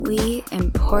We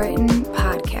Important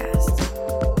Podcast.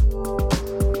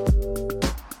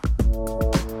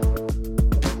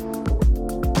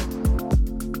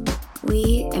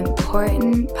 We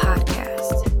Important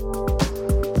Podcast.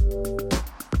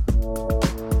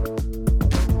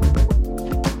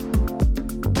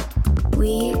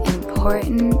 We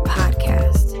Important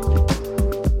Podcast.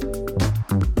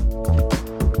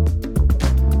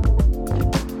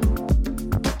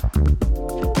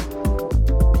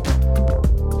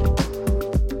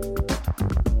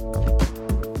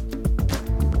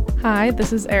 Hi,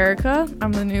 this is Erica.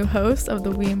 I'm the new host of the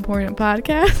We Important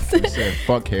Podcast. He said,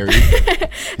 fuck Harry.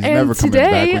 He's And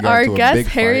today, our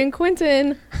guests, Harry and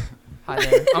Quentin. Hi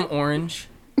there. I'm Orange.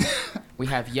 We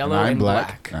have yellow and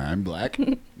black. I'm Black,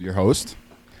 your host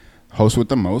with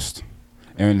the most.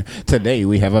 And today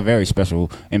we have a very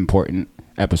special, important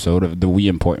episode of the We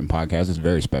Important Podcast. It's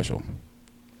very special.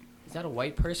 Is that a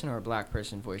white person or a black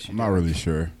person voice? I'm not really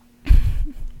sure.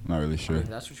 Not really sure. If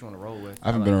that's what you want to roll with. I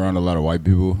haven't been around a lot of white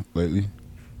people lately.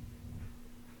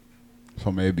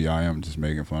 So maybe I am just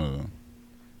making fun of them.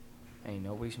 Ain't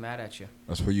nobody's mad at you.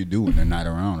 That's what you do when they're not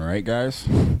around, right, guys?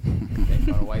 Make fun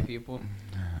of white people.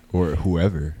 Or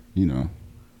whoever, you know.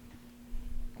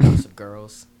 Lots of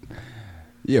girls.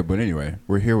 Yeah, but anyway,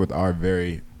 we're here with our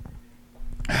very,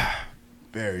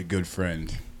 very good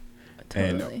friend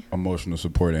and Totally. emotional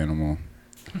support animal,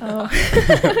 Oh,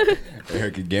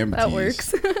 Erica Gambatees. that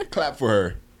works. Clap for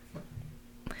her.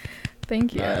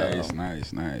 Thank you. Nice.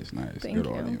 Thank Good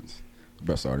you. audience.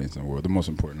 Best audience in the world. The most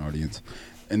important audience.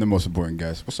 And the most important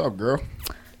guest. What's up, girl?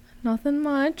 Nothing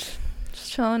much.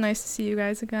 Just chilling. Nice to see you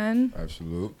guys again.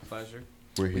 Absolute. Pleasure.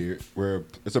 We're here.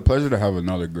 It's a pleasure to have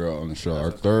another girl on the show.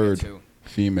 Our third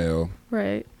female.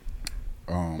 Right.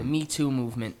 The Me Too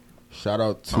movement. Shout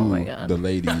out to Oh my God. the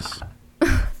ladies.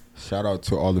 Shout out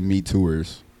to all the Me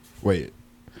Tooers. Wait,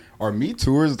 are Me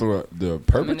Tooers the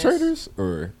perpetrators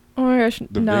or Oh my gosh.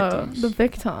 The no, victims. the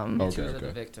victim. Okay, Twos are the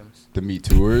okay. victims. The Me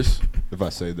Tours? If I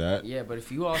say that, Yeah, but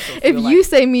if you also If feel you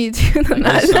say me too, then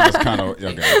that sounds that's kind of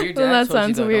like, okay. if your Then dad that told you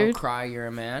sounds to, weird. Don't cry, you're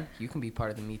a man. You can be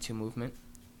part of the Me Too movement.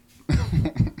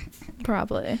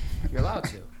 probably. You're allowed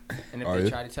to. And if Are they you?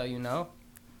 try to tell you no,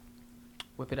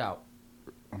 whip it out.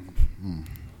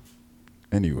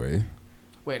 Anyway,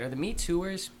 Wait, are the Me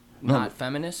Tooers No. not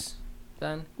feminists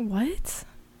then? What?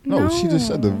 no, she just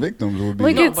said the victims would be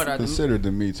Like, No, it's- but are the, considered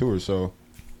the Me Tours. So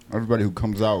everybody who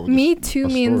comes out with Me too a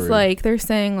means story. like they're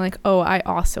saying like, oh, I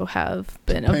also have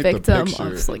been a paint the victim picture.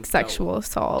 of like sexual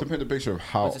assault. to paint a picture of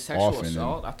how was it sexual often.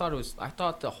 assault? I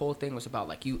thought the whole thing was about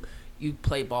like you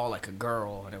play ball like a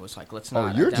girl, and it was like let's Oh,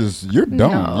 not. you're dumb.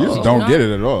 No. You just No. don't get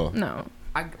it at all. No,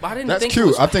 I didn't That's think cute. it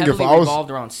was I think if heavily I was-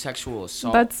 revolved around sexual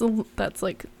assault. that's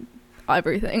like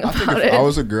everything I think about if it. I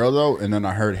was a girl though, and then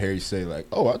I heard Harry say like,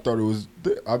 "Oh, I thought it was,"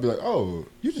 I'd be like, "Oh,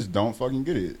 you just don't fucking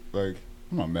get it." Like,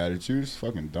 I'm not mad at you. You're just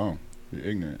fucking dumb. You're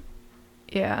ignorant.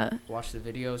 Yeah. watched the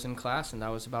videos in class, and that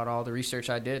was about all the research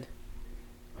I did.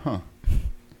 Huh.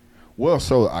 Well,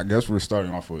 so I guess we're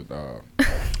starting off with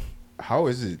how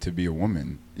is it to be a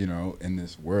woman, you know, in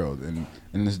this world and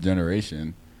in this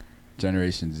Generation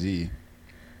Z,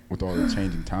 with all the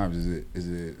changing times? Is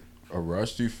it a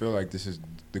rush? Do you feel like this is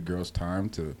the girl's time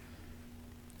to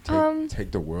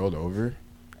take the world over?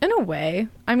 In a way.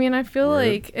 I mean, I feel Word.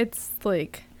 like it's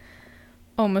like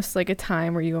almost like a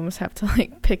time where you almost have to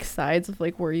like pick sides of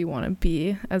like where you want to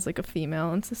be as like a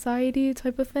female in society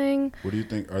type of thing. What do you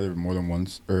think? Are there more than one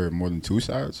or more than two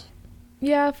sides?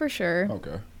 Yeah, for sure.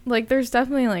 Okay. Like there's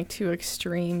definitely like two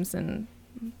extremes, and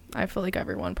I feel like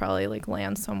everyone probably like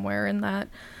lands somewhere in that.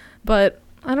 But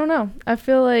I don't know. I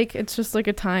feel like it's just like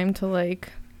a time to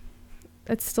like,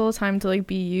 it's still a time to like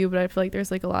be you, but I feel like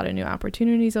there's like a lot of new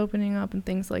opportunities opening up and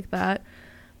things like that.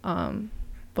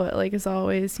 But like as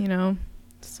always, you know,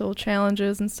 still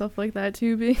challenges and stuff like that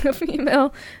too, being a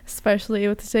female, especially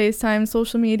with today's time,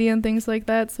 social media and things like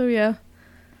that. So yeah.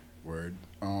 Word.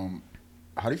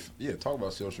 How do you talk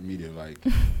about social media? Like,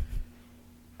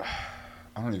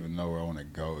 I don't even know where I want to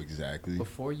go exactly.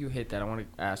 Before you hit that, I want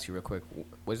to ask you real quick: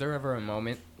 was there ever a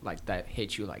moment like that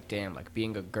hit you, like, damn, like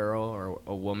being a girl or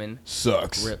a woman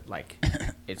Sucks. like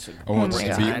it's a I want this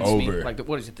great to be time over. Like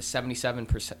what is it, the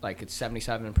 77%? Like it's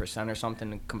 77% or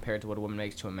something compared to what a woman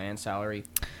makes to a man's salary.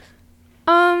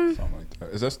 Something like that.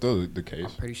 Is that still the case?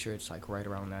 I'm pretty sure it's like right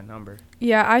around that number.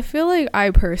 Yeah, I feel like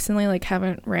I personally like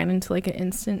haven't ran into like an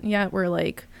instant yet where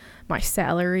like my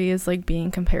salary is like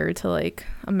being compared to like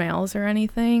a male's or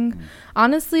anything.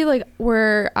 Honestly, like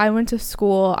where I went to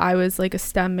school, I was like a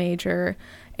STEM major,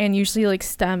 and usually like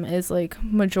STEM is like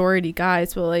majority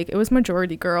guys, but like it was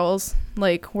majority girls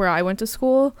like where I went to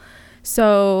school.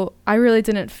 So I really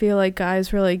didn't feel like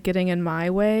guys were like getting in my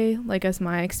way, like as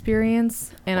my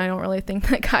experience. And I don't really think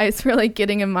that guys were like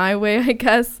getting in my way, I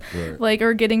guess, Right. like,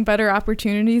 or getting better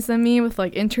opportunities than me with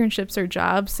like internships or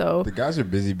jobs. So The guys are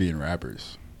busy being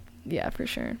rappers. yeah, for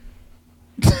sure.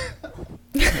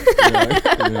 You like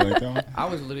that one? I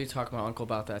was literally talking to my uncle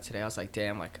about that today. I was like,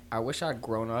 damn, like I wish I'd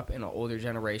grown up in an older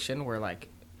generation where like,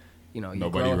 you know, you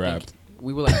Nobody grow up rapped.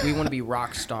 we were like, we want to be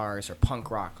rock stars or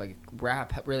punk rock. Like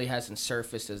rap really hasn't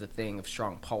surfaced as a thing of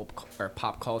strong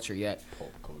pop culture yet.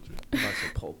 Pulp culture. I was about to say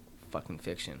pulp fucking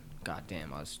fiction. God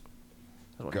damn, I was.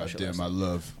 that's what I wish it Goddamn, was. I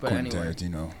love But Quentin anyway,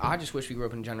 Tarantino. I just wish we grew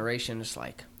up in a generation just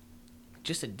like,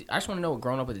 I just want to know what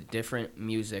growing up with a different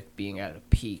music being at a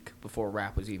peak before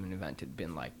rap was even invented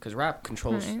been like. Because rap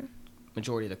controls Right.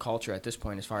 majority of the culture at this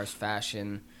point as far as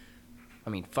fashion. I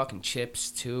mean, fucking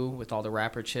chips too, with all the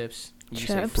rapper chips. You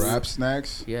say Chips? food. Rap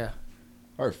snacks? Yeah.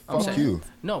 All right, I'm fuck saying- you.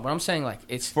 No, but I'm saying like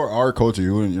it's. For our culture,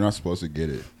 you're not supposed to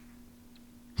get it.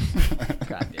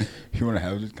 God damn. You want to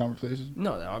have this conversation?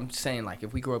 No, I'm saying like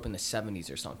if we grew up in the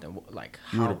 70s or something, like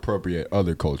You would how. appropriate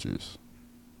other cultures.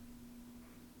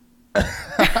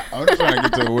 I'm just trying to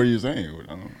get to what you're saying. I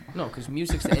don't know. No, because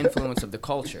music's the influence of the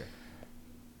culture.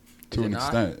 To Is it an not?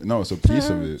 extent. No, it's a piece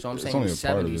of it. So I'm it's saying in only the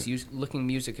a part of 70s, it. looking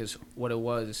music is what it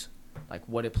was, like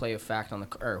what it play a fact on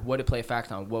what it play a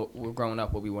fact on what we're growing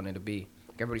up, what we wanted to be.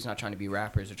 Like, everybody's not trying to be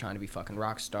rappers; they're trying to be fucking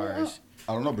rock stars.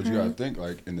 I don't know, but you gotta think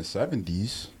like in the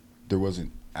 70s, there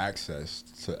wasn't access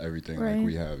to everything Right. like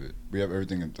we have it. We have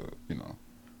everything at the,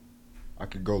 I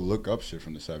could go look up shit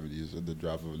from the 70s at the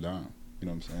drop of a dime. You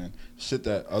know what I'm saying? Shit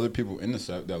that other people in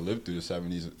that lived through the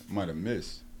 70s might have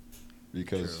missed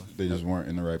because True. they just weren't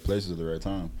in the right places at the right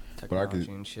time. But I Technology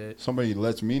could, and shit. somebody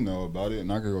lets me know about it,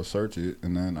 and I could go search it,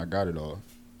 and then I got it all.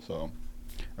 So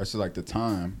that's just like the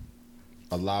time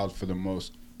allowed for the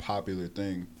most popular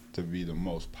thing to be the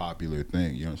most popular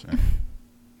thing. You know what I'm saying?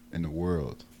 In the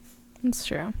world. It's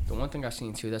true. The one thing I've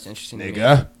seen too that's interesting to me,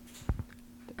 Nigga.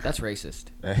 that's racist.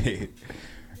 Hey,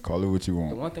 call it what you The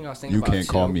want. one thing I was thinking You about can't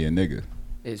call too me a nigga.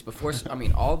 is before. I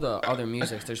mean, all the other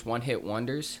music, there's one-hit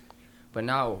wonders, but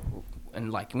now. And,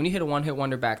 like, when you hit a one-hit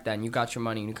wonder back then, you got your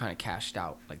money and you kind of cashed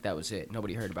out. Like, that was it.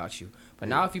 Nobody heard about you. But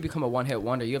now if you become a one-hit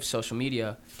wonder, you have social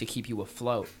media to keep you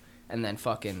afloat. And then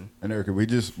fucking... And Erica,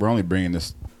 we're only bringing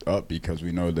this up because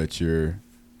we know that you're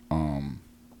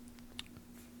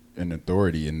an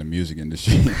authority in the music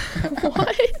industry.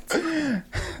 What?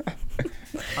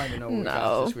 I don't even know where we got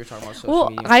No. this. We were talking about social Well,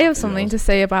 media. I have else. something to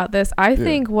say about this. I Yeah.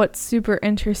 think what's super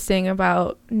interesting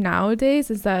about nowadays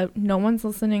is that no one's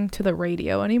listening to the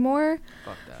radio anymore.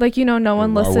 Fuck that. Like, no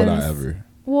one Why listens. would I ever?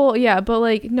 Well, yeah, but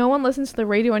like no one listens to the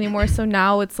radio anymore, so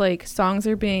now it's like songs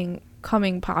are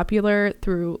becoming popular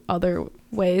through other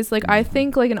ways. Like I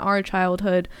think like in our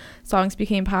childhood, songs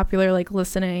became popular like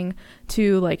listening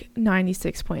to like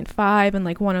 96.5 and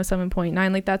like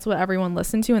 107.9. Like that's what everyone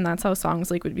listened to, and that's how songs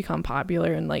like would become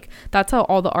popular, and like that's how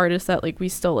all the artists that like we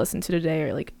still listen to today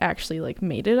are like actually like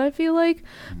made it, I feel like.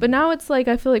 But now it's like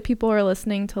I feel like people are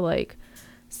listening to like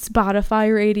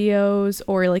Spotify radios,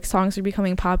 or like songs are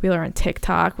becoming popular on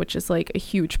TikTok, which is like a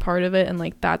huge part of it, and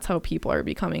like that's how people are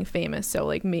becoming famous. So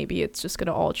like maybe it's just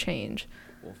gonna all change.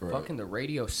 Well, Right. fucking the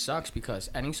radio sucks because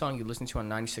any song you listen to on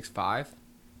 96.5,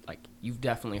 like, you've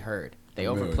definitely heard. They A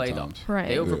million overplay them. times. Right.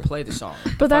 They overplay the song.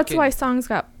 But that's Fucking- why songs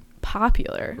got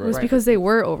popular. It was Right. because they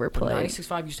were But overplayed.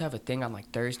 96.5 used to have a thing on like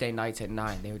Thursday nights at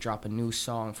 9. They would drop a new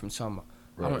song from some.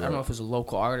 I don't Right. know if it was a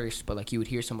local artist, but like you would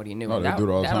hear somebody new. No, And they do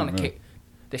it all the that time, on a yeah.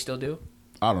 They still do.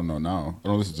 I don't know now. I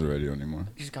don't listen to the radio anymore.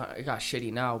 It got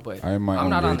shitty now, but I have my I'm own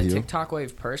not on the radio. TikTok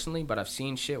wave personally, but I've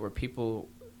seen shit where people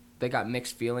they got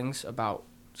mixed feelings about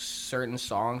certain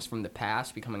songs from the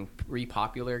past becoming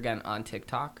re-popular again on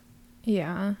TikTok.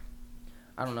 Yeah.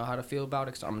 I don't know how to feel about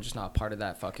it 'cause I'm just not a part of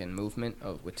that fucking movement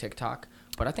with TikTok.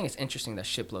 But I think it's interesting that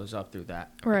shit blows up through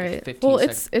that. Like a Right. 15 Well,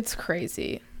 second- it's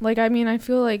crazy. Like I mean, I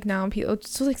feel like now people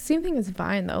so like same thing as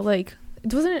Vine though. Like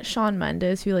wasn't it Shawn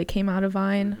Mendes who like came out of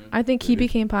Vine? Mhm. I think he Did he?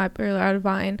 became popular out of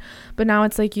Vine, but now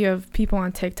it's like you have people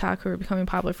on TikTok who are becoming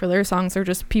popular for their songs, or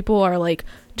just people are like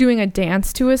doing a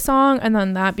dance to a song, and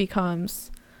then that becomes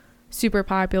super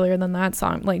popular, and then that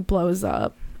song like blows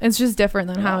up. It's just different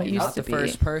than how it You're used not to the be.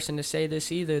 first person to say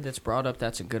this either that's brought up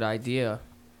that's a good idea.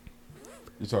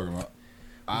 You talking about?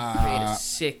 Create a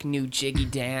sick new jiggy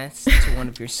dance to one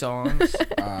of your songs.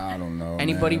 I don't know.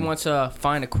 Anybody man. wants to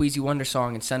find a Queasy Wonder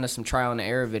song and send us some trial and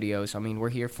error videos, I mean, we're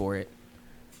here for it.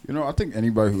 I think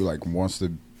anybody who like wants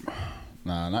to,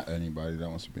 not anybody that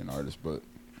wants to be an artist, but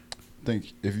I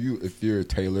think if you're a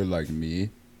tailor like me,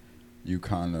 you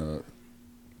kind of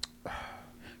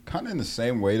in the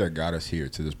same way that got us here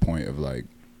to this point of like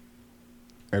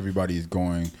everybody's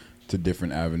going to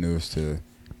different avenues to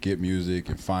get music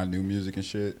and find new music and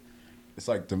shit. It's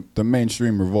like the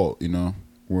mainstream revolt, you know,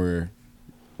 where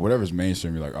whatever's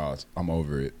mainstream, you're like, oh, I'm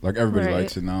over it. Like everybody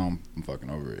likes it now. I'm fucking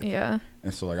over it. Yeah.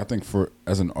 And so like I think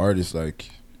as an artist, like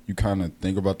you kind of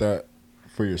think about that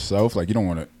for yourself. Like you don't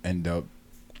want to end up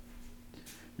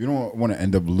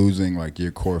losing like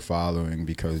your core following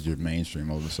because you're mainstream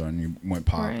all of a sudden. You went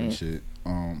pop and shit.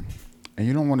 And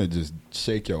you don't want to just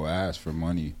shake your ass for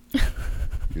money.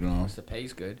 You know, Unless the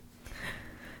pay's good.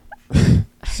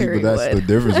 See, but that's the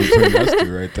difference between us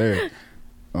two right there.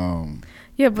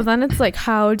 Yeah, but then it's like,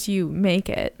 how do you make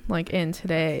it like in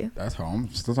today? That's how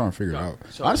I'm still trying to figure it out.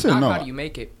 So Honestly, not no. how do you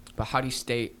make it, but how do you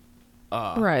stay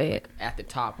right at the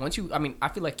top? I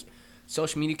feel like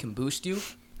social media can boost you,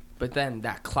 but then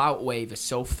that clout wave is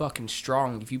so fucking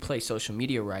strong. If you play social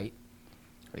media right,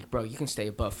 like bro, you can stay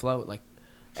above float. Like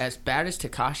as bad as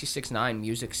Tekashi 6ix9ine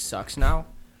music sucks now,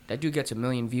 that dude gets 1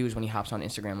 million views when he hops on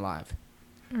Instagram Live.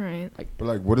 Right. But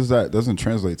like, what is that? It doesn't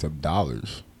translate to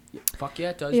dollars. Fuck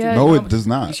yeah, it does. Yeah. Dude. No, You know it does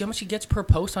not. You see how much he gets per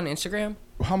post on Instagram?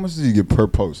 How much does he get per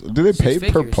post? Do they pay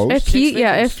per figures. post? If he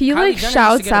figures. if he Kylie like Jenner used to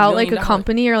shouts get $1 out like a million.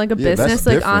 company or like a Yeah, that's business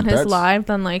like on different. his That's- live,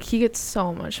 then like he gets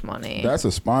so much money. That's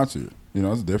a sponsor. You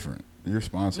know, it's different. You're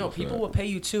sponsored. No, for people that. will pay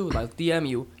you too. Like DM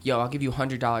you, yo, I'll give you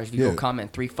 $100 if you Yeah. go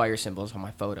comment 3 fire symbols on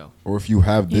my photo. Or if you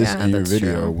have this Yeah, in your that's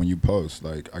video true. when you post,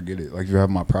 like I get it. Like if you have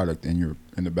my product in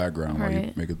the background while you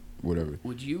Right. make it whatever.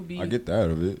 Would you be? I get that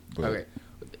out of it. But Okay.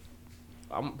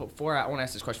 Before I want to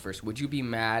ask this question first. Would you be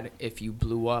mad if you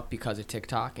blew up because of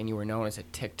TikTok and you were known as a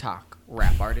TikTok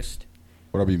rap artist?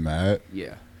 would I be mad?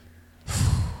 Yeah.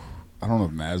 I don't know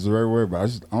if mad is the right word, but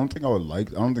I don't think I would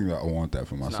like. I don't think that I want that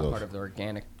for It's myself. not part of the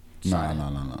organic Nah, side.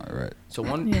 nah. Right. So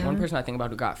one person I think about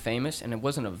who got famous, and it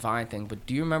wasn't a Vine thing, but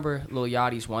do you remember Lil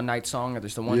Yachty's One Night song? Or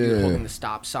there's the one dude Yeah. holding the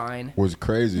stop sign. Was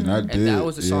crazy, and I did. And that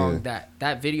was a song yeah,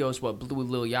 that video is what blew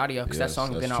Lil Yachty up because that Yes, song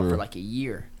had been that's out for true. like a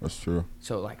year. That's true.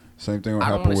 So like, Same thing would I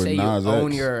don't happen want to with say Nas you own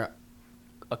X. your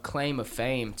acclaim of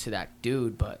fame to that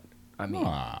dude, but I mean,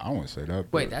 Nah, I wouldn't say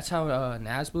that. wait, but- that's how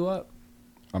Nas blew up?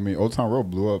 I mean, Old Town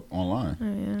Road blew up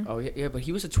online. Oh, yeah. Oh yeah, but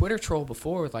he was a Twitter troll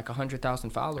before with like 100,000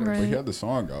 followers. Right. But he had the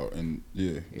song out, and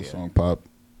the Yeah. song popped.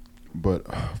 But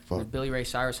fuck, When Billy Ray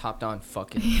Cyrus hopped on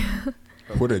fucking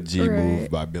put a G Right.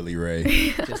 move by Billy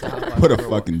Ray. just to hop on Put a number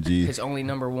one. fucking G. His only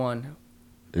number one.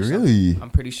 Really? I'm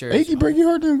pretty sure. it's- Achy Breaky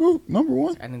Heart didn't go number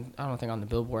one. And then, I don't think on the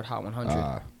Billboard Hot 100.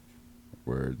 Ah,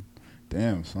 word.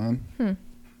 Damn, son.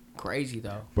 Crazy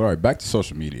though. But all right, back to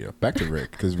social media. Back to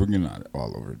Rick, because we're getting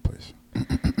all over the place.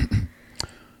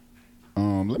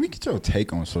 Let me get your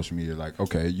take on social media. Like,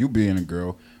 okay, you being a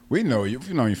girl, we know you.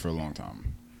 We've known you for a long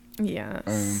time.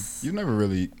 Yes. You've never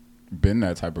really been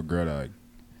that type of girl that, like,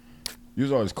 you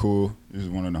was always cool. You was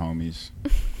one of the homies.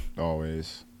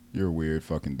 Always. You're a weird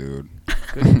fucking dude.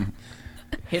 Good.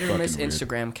 Hit or Fucking miss weird.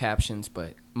 Instagram captions,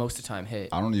 but most of the time hit.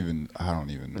 I don't even know.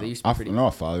 They used to be pretty- I know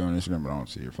I follow you on Instagram, but I don't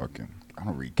see your fucking. I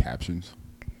don't read captions.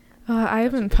 I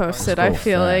haven't a good point. posted. Let's I go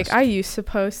feel like fast. I used to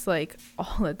post like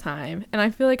all the time, and I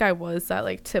feel like I was that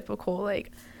like typical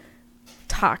like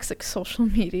toxic social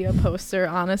media poster,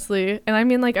 honestly. And I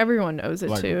mean, like everyone knows it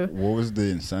Like, too. what was the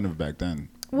incentive back then?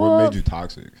 Well- What made you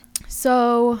toxic?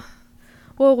 So,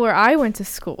 well, where I went to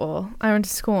school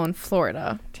in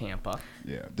Florida. Tampa.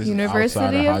 Yeah, this University is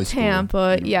outside of high school.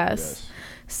 Tampa, yes.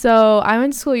 So I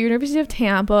went to school at University of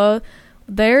Tampa.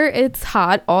 There it's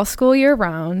hot all school year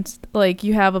round. Like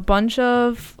you have a bunch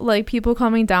of like people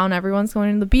coming down. Everyone's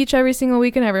going to the beach every single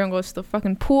weekend. Everyone goes to the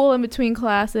fucking pool in between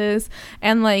classes.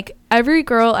 And like every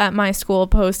girl at my school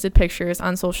posted pictures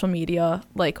on social media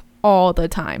like all the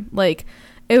time. Like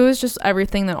it was just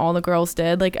everything that all the girls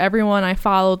did. Like everyone I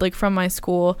followed like from my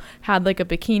school had like a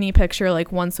bikini picture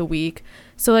like once a week.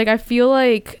 So like I feel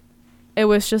like it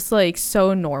was just like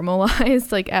so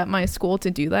normalized like at my school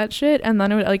to do that shit, and then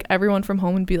it would, like everyone from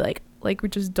home would be like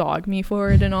would just dog me for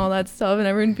it and all that stuff, and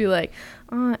everyone would be like,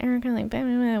 oh, Erica, like blah,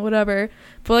 blah, blah, whatever.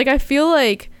 But like I feel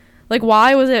like while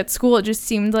I was at school it just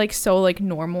seemed like so like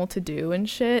normal to do and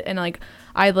shit, and like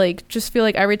I like just feel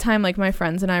like every time like my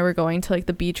friends and I were going to like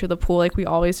the beach or the pool, like we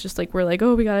always just like we're like,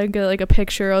 oh, we gotta get like a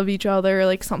picture of each other or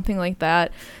like something like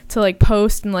that to like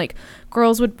post, and like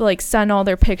girls would like send all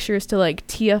their pictures to like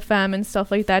TFM and stuff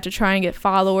like that to try and get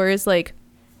followers. Like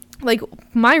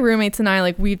my roommates and I,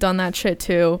 like we've done that shit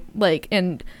too, like,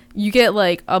 and you get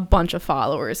like a bunch of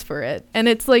followers for it, and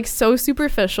it's like so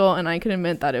superficial, and I can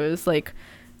admit that it was like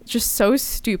just so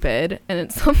stupid, and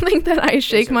it's something that I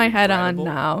shake it my head on regrettable?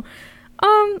 now.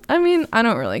 I mean, I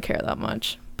don't really care that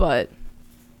much, but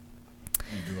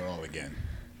You do it all again.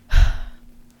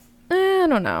 I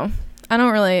don't know.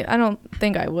 I don't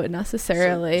think I would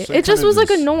necessarily. So it just kinda was like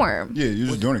a just- norm. Yeah, you're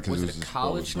just doing it because Was it a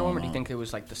college norm, or do you think it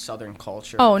was like the Southern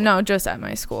culture? Oh no, just at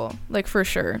my school, like for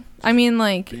sure. I mean,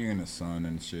 like being in the sun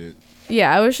and shit?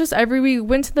 yeah, it was just we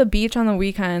went to the beach on the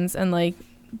weekends, and like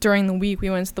during the week we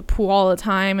went to the pool all the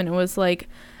time, and it was like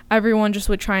everyone just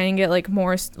would try and get like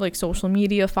more like social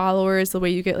media followers. The way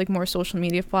you get like more social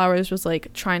media followers was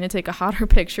like trying to take a hotter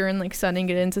picture and like sending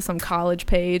it into some college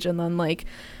page, and then like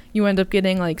you end up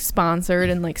getting like sponsored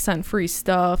and like sent free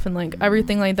stuff and like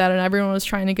everything like that, and everyone was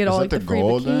trying to get Is all that like the the free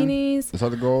goal, then? bikinis. Is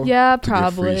that the goal? Yeah, To get free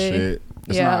probably. shit?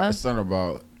 It's Yeah. It's not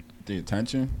about the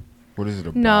attention. What is it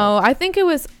about? No, I think it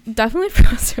was definitely for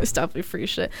us. It was definitely free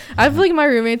shit. I feel like my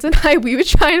roommates and I, we would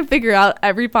try and figure out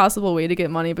every possible way to get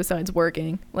money besides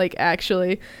working, like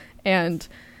actually, and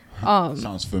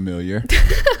Sounds familiar.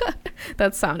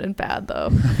 that sounded bad though.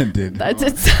 It did. That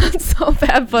did sound so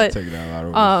bad, but Taking that out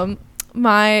of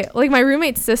my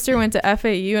roommate's sister went to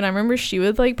FAU, and I remember she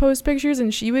would like post pictures,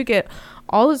 and she would get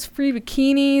all this free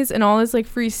bikinis and all this like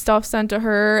free stuff sent to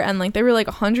her, and like they were like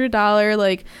 $100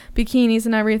 like bikinis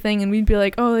and everything, and we'd be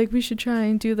like, oh, like we should try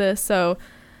and do this. So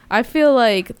I feel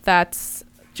like that's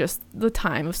just the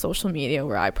time of social media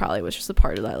where I probably was just a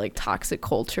part of that like toxic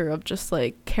culture of just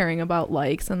like caring about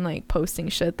likes and like posting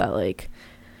shit that like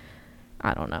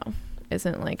I don't know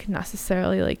isn't like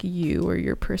necessarily like you or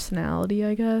your personality,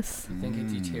 I guess. I think it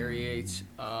deteriorates,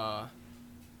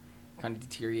 kind of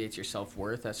deteriorates your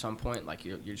self-worth at some point. Like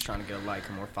you're just trying to get a like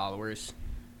and more followers,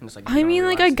 and it's like you I don't mean,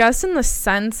 like I realize- guess in the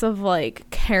sense of like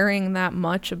caring that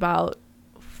much about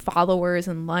followers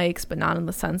and likes, but not in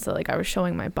the sense that like I was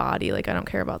showing my body. Like I don't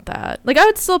care about that. Like I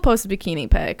would still post a bikini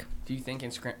pic. Do you think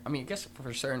Instagram? I mean, I guess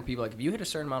for certain people, like if you hit a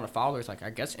certain amount of followers, like I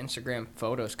guess Instagram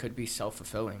photos could be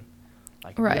self-fulfilling.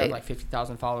 Like if you Right. have like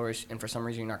 50,000 followers, and for some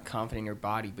reason you're not confident in your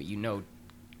body, but you know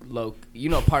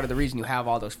part of the reason you have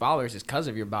all those followers is because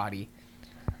of your body.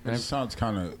 It sounds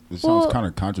kind of Well-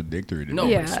 contradictory to No,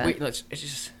 me. Yeah. it's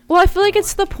just Well, I feel like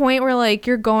it's the point where like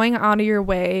you're going out of your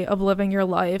way of living your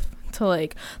life to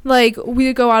like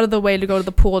we go out of the way to go to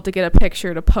the pool to get a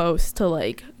picture to post to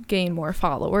like gain more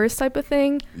followers type of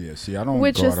thing. Yeah, see, I don't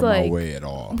Which go is, out of my like, way at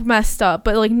all. Messed up.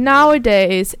 But like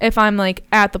nowadays, if I'm like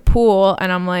at the pool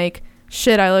and I'm like,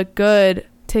 shit, I look good,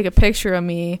 take a picture of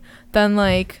me, then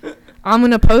like I'm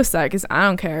gonna post that because I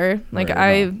don't care. Like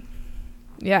Right,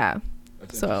 yeah.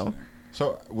 That's So- interesting.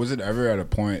 So was it ever at a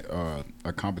point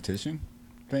a competition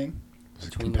thing? Was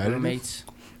it between the competitive? roommates.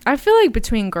 I feel like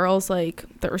between girls, like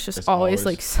there was just It's always always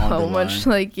like so much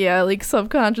underlying. like like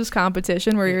subconscious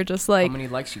competition where you're just like, How many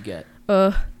likes you get? Do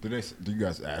you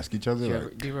guys ask each other? Do you Like, ever,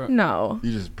 do you ever, no.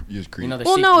 you just creep. You know, the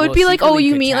Well, sec- no, it'd be like, oh, secretly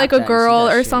you could meet tap like a that and see girl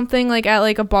that or shit. something like at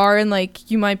like a bar, and like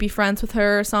you might be friends with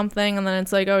her or something, and then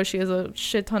it's like, oh, she has a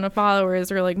shit ton of followers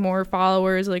or like more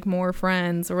followers, like more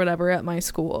friends or whatever at my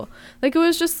school. Like it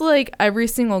was just like every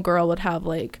single girl would have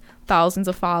like thousands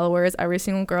of followers. Every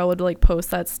single girl would like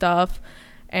post that stuff,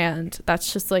 and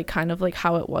that's just like kind of like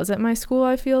how it was at my school,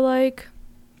 I feel like.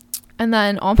 And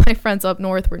then all my friends up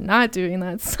north were not doing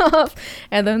that stuff,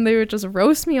 and then they would just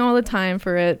roast me all the time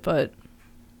for it, but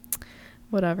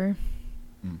whatever.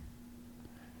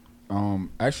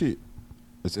 Actually,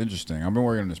 it's interesting. I've been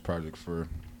working on this project for a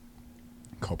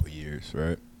couple years,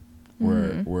 right?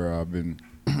 Where I've been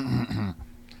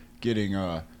getting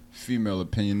female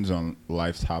opinions on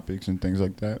life topics and things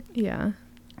like that. Yeah.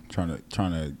 Trying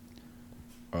to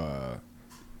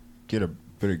get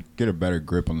a better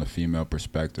grip on the female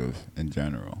perspective in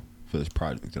general for this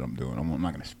project that I'm doing. I'm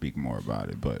not going to speak more about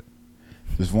it, but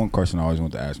there's one question I always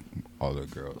want to ask all the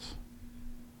girls.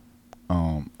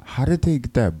 How did they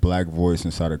get that black voice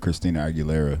inside of Christina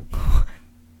Aguilera?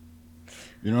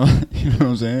 You know what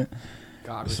I'm saying?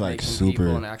 God It's was like making super-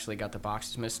 people and actually got the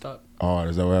boxes mixed up. Oh,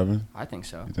 is that what happened? I think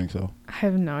so. You think so? I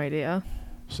have no idea.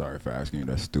 Sorry for asking you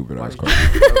that stupid Why ass did,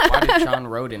 question. why did John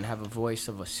Roden have a voice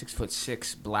of a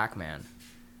 6'6" black man?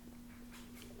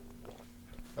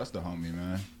 That's the homie,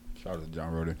 man. Shout out to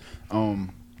John Roden.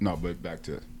 No, but back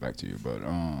to you. But what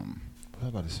was I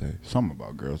about to say? Something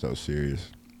about girls that was serious.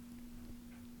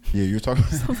 Yeah, you were talking.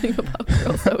 Something about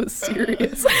girls that was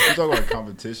serious. You're talking about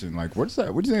competition. Like, what's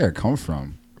that? Where do you think that come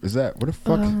from? Is that what the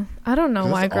fuck? I don't know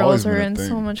 'Cause why that's always girls are been a in so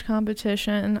thing. much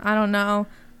competition. I don't know.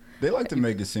 They like to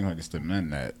make it seem like it's the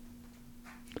men that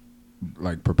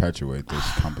like perpetuate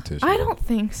this competition. I don't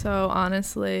think so,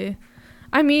 honestly.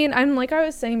 I mean, I'm like I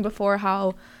was saying before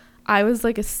how I was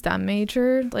like a STEM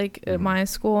major like at my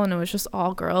school, and it was just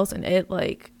all girls, and it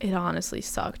honestly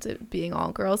sucked at being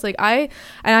all girls. Like I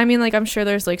mean, like I'm sure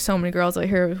there's like so many girls out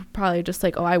here who probably just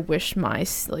like, oh, I wish my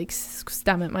like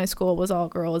STEM at my school was all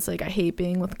girls. Like I hate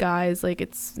being with guys, like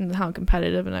it's how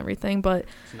competitive and everything. But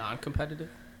It's non-competitive.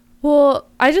 well,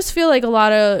 I just feel like a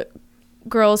lot of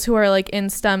girls who are like in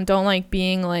STEM don't like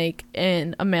being like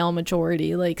in a male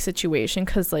majority like situation,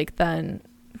 because like then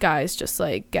guys just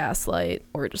like gaslight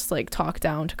or just like talk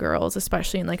down to girls,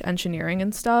 especially in like engineering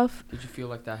and stuff. Did you feel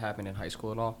like that happened in high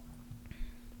school at all?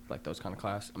 Like those kind of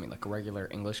class? I mean, like a regular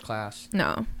English class?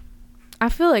 No, I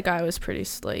feel like I was pretty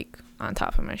like on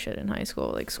top of my shit in high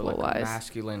school, like So school like a wise.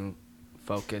 masculine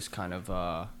focus kind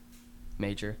of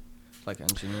major, like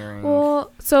engineering.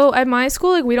 Well, so at my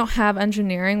school, like we don't have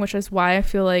engineering, which is why I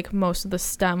feel like most of the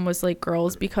STEM was like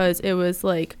girls, because it was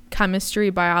like chemistry,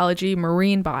 biology,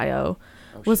 marine bio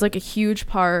was shit. like a huge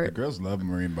The part. girls love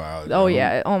marine biology. Oh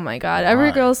yeah, oh my god, every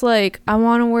Why? girl's like, I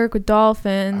want to work with I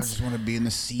dolphins, just want to be in the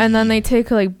sea. and then they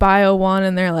take like bio 1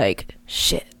 and they're like,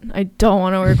 shit, I don't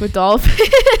want to work with dolphins.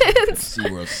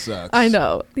 SeaWorld sucks. I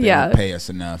know. They Yeah. don't pay us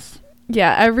enough.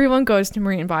 Yeah, everyone goes to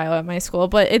marine bio at my school,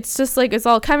 but it's just like it's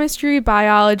all chemistry,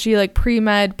 biology, like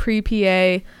pre-med,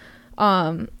 pre-PA,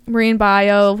 marine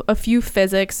bio, a few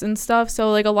physics and stuff. So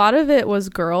like a lot of it was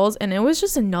girls, and it was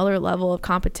just another level of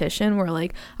competition where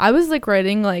like I was like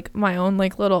writing like my own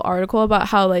like little article about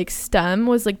how like STEM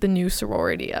was like the new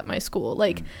sorority at my school.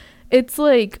 Like it's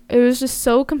like it was just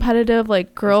so competitive,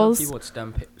 like Can you tell girls, people what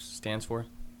STEM stands for?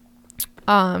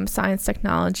 science,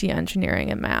 technology, engineering,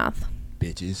 and math.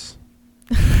 Bitches.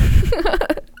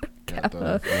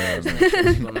 Kappa. I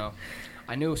don't know.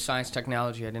 I knew science,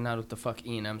 technology. I didn't know what the fuck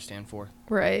E&M stand for.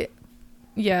 Right.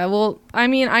 Yeah, well, I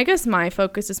mean, I guess my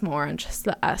focus is more on just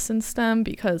the S in STEM,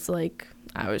 because, like,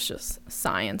 I was just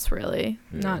science, really,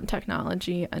 not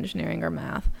technology, engineering, or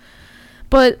math.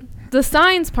 But the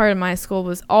science part of my school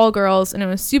was all girls, and it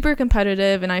was super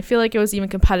competitive, and I feel like it was even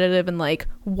competitive in, like,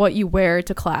 what you wear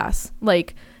to class.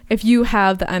 Like, if you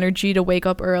have the energy to wake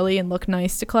up early and look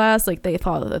nice to class, like, they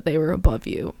thought that they were above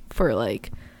you for,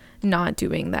 like, not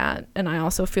doing that. And I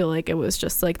also feel like it was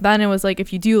just like, then it was like,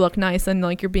 if you do look nice, then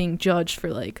like you're being judged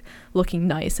for like looking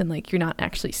nice, and like you're not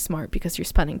actually smart because you're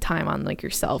spending time on like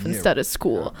yourself instead of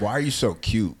school. Why are you so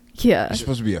cute? Yeah. You're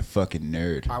supposed to be a fucking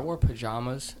nerd. I wore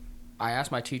pajamas. I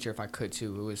asked my teacher if I could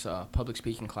too. It was a public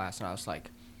speaking class, and I was like,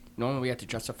 normally we have to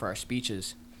dress up for our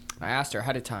speeches. I asked her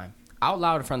ahead of time, out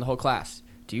loud in front of the whole class,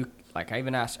 do you, like, I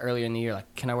even asked earlier in the year,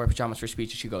 like, can I wear pajamas for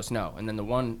speech? And she goes, no. And then the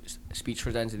one speech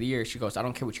for the end of the year, she goes, I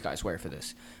don't care what you guys wear for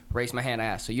this. Raised my hand, I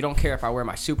asked, so you don't care if I wear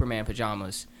my Superman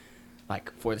pajamas,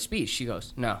 like, for the speech? She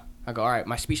goes, no. I go, all right,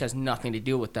 my speech has nothing to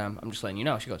do with them. I'm just letting you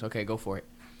know. She goes, okay, go for it.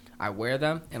 I wear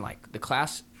them, and, like, the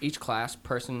class, each class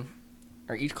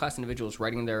individual is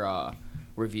writing their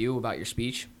review about your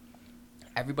speech.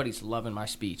 Everybody's loving my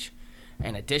speech.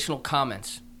 And additional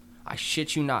comments, I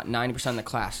shit you not, 90% of the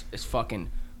class is fucking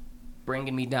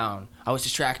bringing me down. I was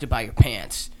distracted by your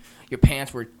pants. Your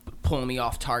pants were pulling me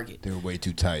off target. They were way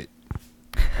too tight.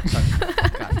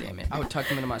 God damn it. I would tuck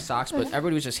them into my socks, but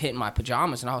everybody was just hitting my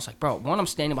pajamas, and I was like, bro, one, I'm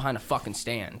standing behind a fucking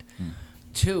stand.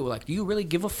 Two, like, do you really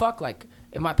give a fuck? Like,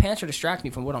 if my pants are distracting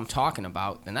me from what I'm talking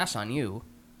about, then that's on you.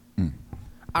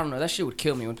 I don't know. That shit would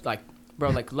kill me. Like, bro,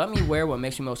 like, let me wear what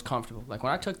makes me most comfortable. Like,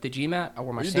 when I took the GMAT, I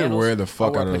wore my You sandals. did wear the fuck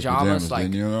I wore out of those pajamas,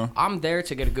 didn't you, though? I'm there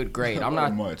to get a good grade. I'm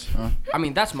not much, huh? I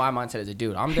mean, that's my mindset as a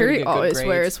dude. I'm there to Harry get good always grades.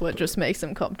 wears what just makes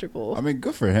him comfortable. I mean,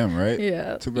 good for him, right?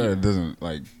 Yeah. Too bad it doesn't,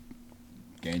 like,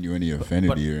 gain you any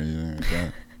affinity or anything like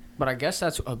that. But I guess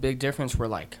that's a big difference where,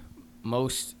 like,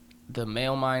 the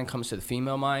male mind comes to the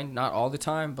female mind. Not all the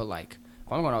time, but, like,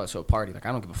 if I'm going out to a party, like,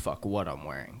 I don't give a fuck what I'm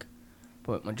wearing.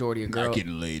 But majority of Not girls,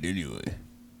 getting laid anyway.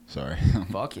 Sorry.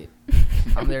 fuck it.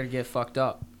 I'm there to get fucked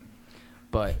up.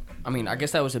 But, I mean, I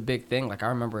guess that was a big thing. Like, I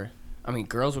remember,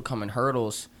 girls would come in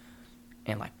hurdles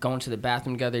and, like, going to the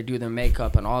bathroom together, do their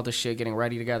makeup and all the shit, getting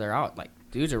ready together out. Like,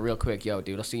 dudes are real quick. Yo,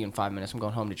 dude, I'll see you in 5 minutes. I'm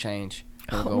going home to change.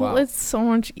 And we'll go Well, out. it's so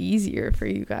much easier for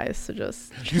you guys to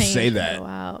just You say change and that. go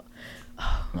out.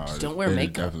 No, Just don't wear makeup.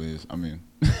 It definitely is. I mean,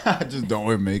 just don't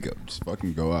wear makeup. Just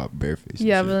fucking go out barefaced. and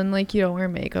Yeah, shit. but then like you don't wear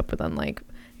makeup, but then like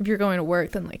if you're going to work,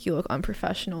 then like you look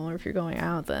unprofessional, or if you're going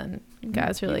out, then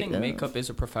guys are You like, think "Ugh." makeup is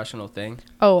a professional thing?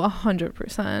 Oh,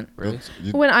 100%. Really?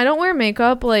 When I don't wear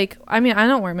makeup, like I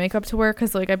don't wear makeup to work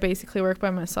because like I basically work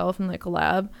by myself in like a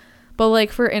lab. But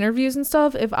like for interviews and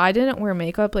stuff, if I didn't wear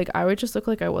makeup, like I would just look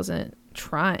like I wasn't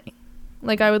trying.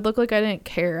 Like I would look like I didn't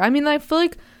care. I mean, I feel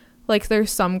like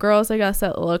there's some girls I guess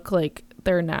that look like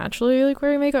they're naturally like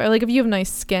wearing makeup, or like if you have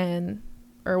nice skin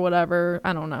or whatever,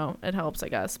 I don't know, it helps I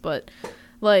guess. But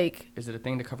Like, Is it a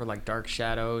thing to cover like dark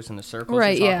shadows and the circles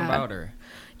Right, you're talking yeah. about, or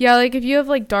yeah, like if you have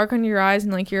like dark under your eyes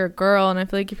and like you're a girl, and I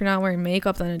feel like if you're not wearing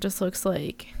makeup, then it just looks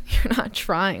like you're not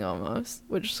trying almost,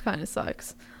 which kind of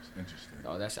sucks. Interesting.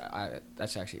 oh,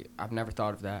 that's actually I've never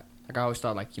thought of that. Like I always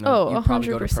thought like Oh, you probably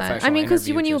go to 100%. professional I mean, because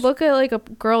interview when you just- look at like a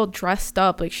girl dressed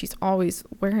up, like she's always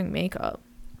wearing makeup.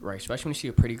 right, especially when you see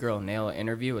a pretty girl nail an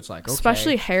interview, it's like okay.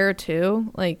 Especially hair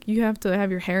too. Like you have to have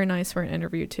your hair nice for an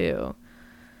interview too,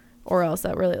 or else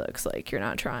that really looks like you're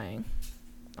not trying,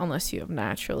 unless you have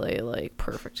naturally like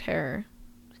perfect hair.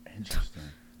 Interesting.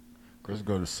 Girls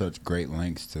go to such great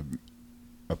lengths to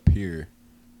appear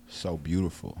so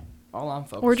beautiful. all I'm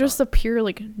focused Or just on. appear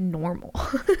like normal.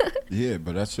 Yeah,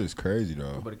 but that's just crazy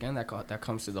though. But again, that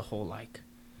comes to the whole like,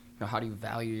 how do you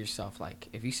value yourself? Like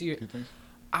if you see it, You think?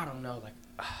 I don't know, like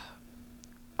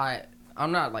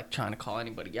I'm not like trying to call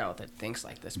anybody out that thinks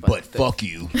like this, Fuck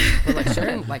you. But like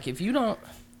certain, like if you're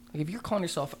calling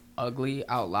yourself ugly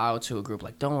out loud to a group,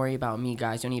 like don't worry about me,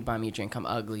 guys, don't need to buy me a drink, I'm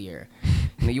ugly, or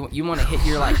you want to hit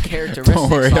your like characteristics. Don't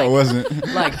worry, like, I wasn't.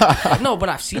 like no, but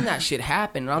I've seen that shit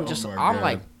happen, and I'm my God.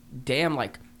 like, damn,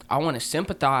 like I want to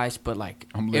sympathize, but like,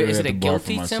 I'm literally is at it a the bar for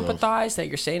guilty myself. sympathize that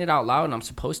you're saying it out loud, and I'm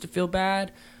supposed to feel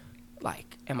bad?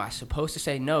 Like, am I supposed to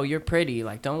say no? You're pretty.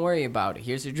 Like, don't worry about it.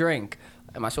 Here's a drink.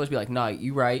 Am I supposed to be like, no,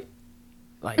 you right?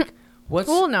 Like, what's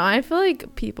Well, no, I feel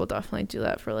like people definitely do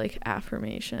that for like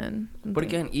affirmation. and But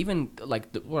things. again, even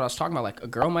like what I was talking about, like a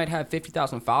girl might have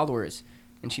 50,000 followers,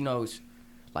 and she knows,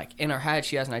 like in her head,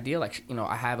 she has an idea, like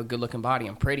I have a good-looking body,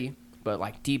 I'm pretty, but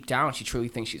like deep down, she truly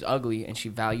thinks she's ugly, and she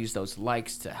values those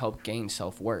likes to help gain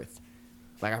self-worth.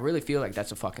 Like I really feel like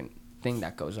that's a fucking thing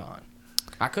that goes on.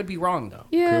 I could be wrong though.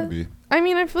 Yeah. Could be. I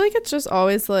mean, I feel like it's just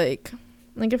always like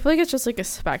I feel like it's just like a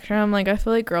spectrum. Like I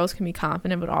feel like girls can be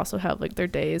confident but also have like their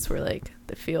days where like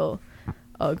they feel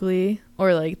ugly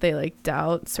or like they like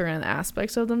doubt certain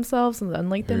aspects of themselves, and then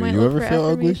like they Hey, might you look ever for feel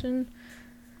ugly? affirmation.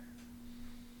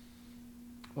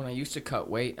 When I used to cut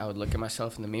weight, I would look at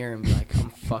myself in the mirror and be like, I'm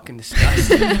fucking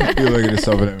disgusting. You look at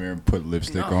yourself in the mirror and put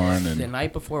lipstick No, on the and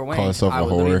night before Wayne, call yourself a I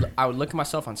whore. would look at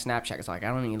myself on Snapchat. It's like I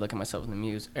don't even look at myself in the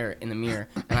mirror,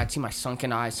 and I'd see my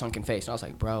sunken eyes, sunken face, and I was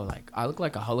like, bro, like I look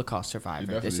like a Holocaust you survivor.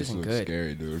 definitely This isn't look good.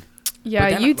 scary, dude.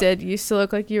 Yeah, then you I- did. You used to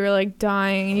look like you were like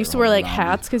dying. You used to Like wear a like zombie.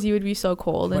 hats because you would be so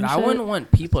cold. But and I shit. wouldn't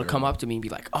want people to come up to me and be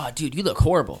like, "Oh, dude, you look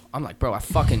horrible." I'm like, "Bro, I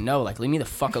fucking know. Like, leave me the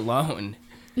fuck alone."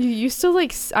 You used to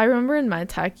like I remember in med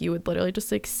tech you would literally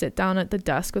just like sit down at the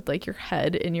desk with like your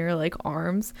head in your like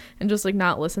arms and just like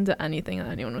not listen to anything that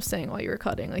anyone was saying while you were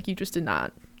cutting. Like you just did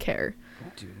not care.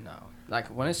 Dude, no. Like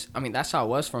that's how it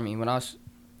was for me when I was.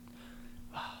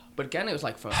 But again, it was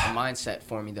like from a mindset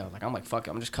for me though. Like I'm like, fuck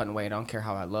it, I'm just cutting weight. I don't care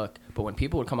how I look. But when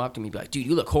people would come up to me and be like, "Dude,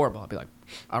 you look horrible," I'd be like,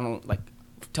 "I don't like.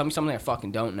 Tell me something I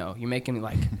fucking don't know. You're making me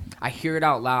like. I hear it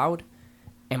out loud.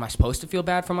 Am I supposed to feel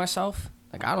bad for myself?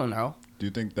 Like I don't know. Do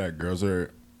you think that girls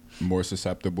are more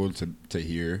susceptible to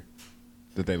hear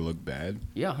that they look bad?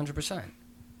 Yeah, 100%.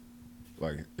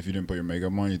 Like, if you didn't put your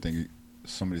makeup on, you think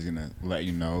somebody's gonna let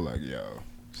you know, like, yo,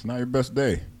 it's not your best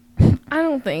day. I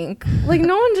don't think like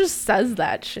no one just says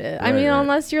that shit. I Right, mean, right.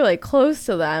 unless you're like close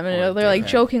to them and Or they're like dickhead.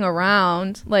 joking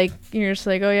around, like you're just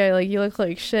like, oh yeah, like you look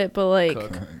like shit, but like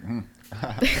Cook.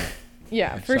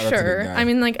 yeah, for Shout out to the sure. guy. I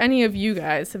mean, like any of you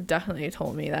guys have definitely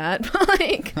told me that, but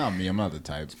like Not me, I'm not the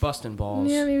type. It's busting balls.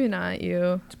 yeah, maybe not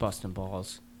you. It's busting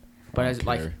balls. But I as don't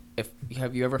like, care.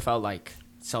 have you ever felt like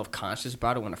self-conscious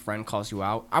about it when a friend calls you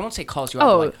out? I won't say calls you out,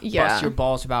 Oh, but like yeah. bust your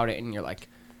balls about it, and you're like,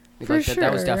 For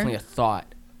that was sure. definitely a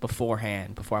thought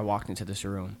beforehand before I walked into this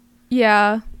room.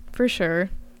 Yeah, for sure.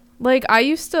 Like I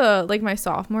used to like my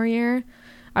sophomore year,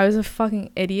 I was a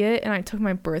fucking idiot and I took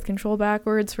my birth control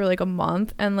backwards for like a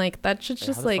month, and like that shit's Wait,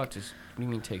 just how the like fuck what do you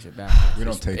mean takes it back? We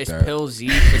don't take Is that. pill Z?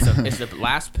 Is the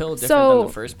last pill different So- than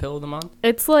the first pill of the month?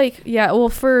 it's like yeah, well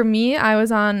for me I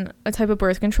was on a type of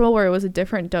birth control where it was a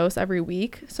different dose every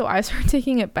week. So I started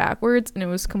taking it backwards and it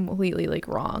was completely like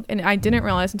wrong. And I didn't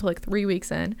realize until like 3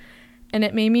 weeks in. And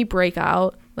it made me break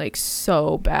out like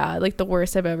so bad, like the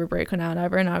worst I've ever broken out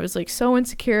ever. And I was like so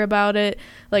insecure about it.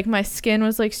 Like my skin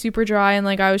was like super dry and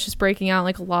like I was just breaking out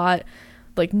like a lot.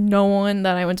 Like no one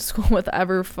that I went to school with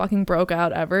ever fucking broke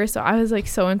out ever. So I was like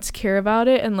so insecure about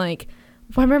it. And like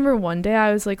I remember one day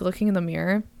I was like looking in the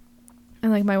mirror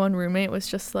and like my one roommate was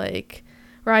just like,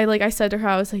 or I said to her,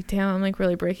 I was like, damn, I'm like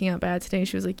really breaking out bad today. And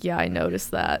she was like, yeah, I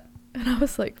noticed that. And I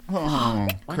was like, Oh,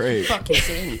 Why don't you great. fucking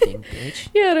say anything, bitch?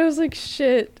 yeah, and I was like,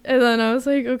 shit. And then I was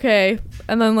like, okay.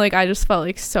 And then like I just felt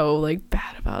like so like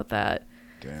bad about that.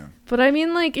 Damn. But I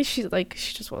mean, like she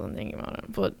just wasn't thinking about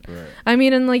it. But Right. I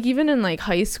mean, and like even in like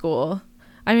high school,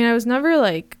 I mean, I was never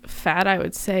like fat, I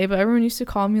would say, but everyone used to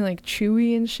call me like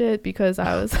Chewy and shit because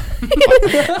I was. They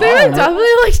were definitely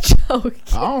like joking.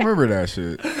 I don't remember that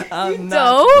shit. Don't?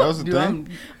 That was the thing.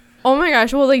 Oh my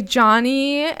gosh, well, like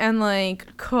Johnny and like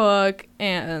Cook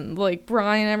and like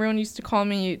Brian, everyone used to call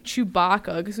me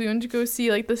Chewbacca because we went to go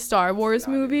see like the Star Wars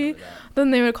movie.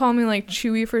 Then they would call me like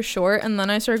Chewy for short, and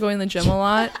then I started going to the gym a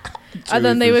lot. And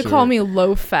then they would call me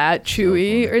low fat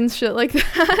Chewy and shit like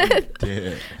that.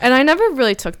 Yeah. And I never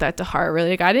really took that to heart,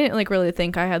 really. Like I didn't like really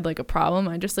think I had like a problem.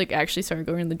 I just like actually started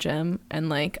going to the gym, and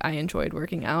like I enjoyed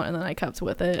working out, and then I kept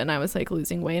with it, and I was like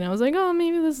losing weight, and I was like, oh,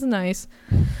 maybe this is nice.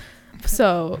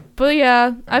 So, but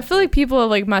yeah, I feel like people have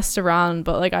like messed around,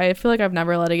 but like I feel like I've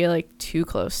never let it get like too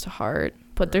close to heart.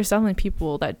 But there's definitely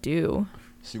people that do.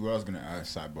 See, what I was gonna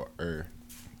ask,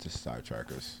 just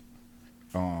sidetrack us.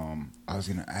 I was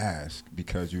gonna ask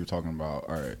because you were talking about,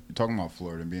 all right, you're talking about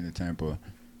Florida and being in Tampa,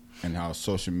 and how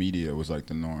social media was like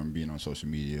the norm, being on social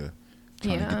media,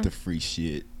 trying to get the free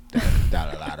shit,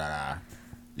 da.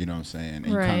 You know what I'm saying?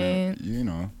 And right. you kind of, you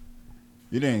know.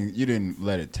 You didn't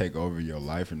let it take over your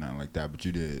life or nothing like that, but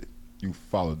you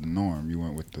followed the norm. You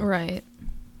went with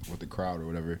the crowd or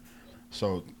whatever.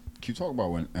 So can you talk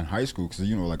about when in high school? Because,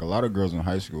 you know, like a lot of girls in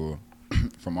high school,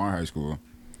 from our high school,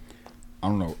 I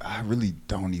don't know. I really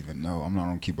don't even know. I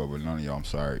don't keep up with none of y'all. I'm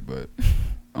sorry, but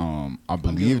I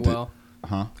believe that.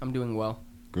 Huh? I'm doing well.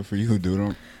 Good for you,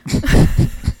 dude.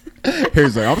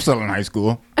 He's like, I'm still in high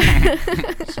school.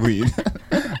 Sweet.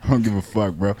 I don't give a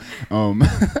fuck, bro.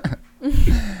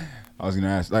 I was gonna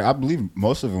ask, like, I believe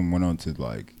most of them went on to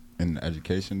like in the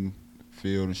education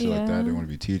field and shit like that. They want to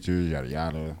be teachers, yada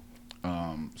yada.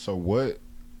 So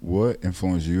what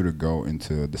influenced you to go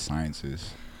into the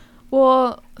sciences?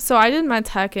 Well, so I did med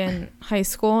tech in high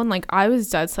school, and like I was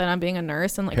dead set on being a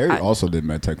nurse, and like Harry also did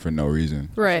med tech for no reason.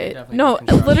 Right? No,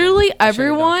 literally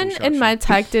everyone in med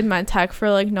tech did med tech for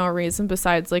like no reason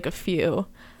besides like a few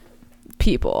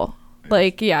people.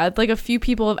 Like, yeah, like a few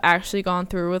people have actually gone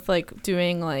through with like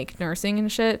doing like nursing and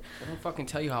shit. I don't fucking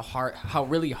tell you how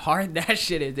really hard that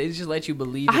shit is. They just let you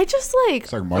believe it. I just like.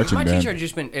 It's like marching my band. teacher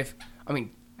just been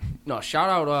shout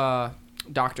out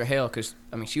Dr. Hale, because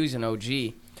I mean she was an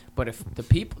OG. But if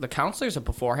the counselors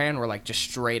beforehand were like just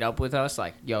straight up with us,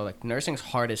 like, yo, like nursing's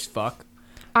hard as fuck.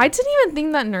 I didn't even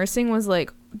think that nursing was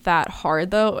like that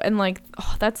hard though, and like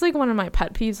that's like one of my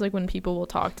pet peeves, like when people will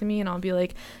talk to me and I'll be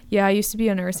like, yeah, I used to be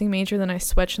a nursing major, then I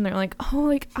switched, and they're like, oh,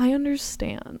 like I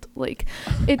understand, like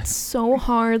it's so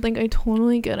hard, like I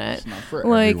totally get it, it's not for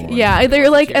like everyone. Yeah, they're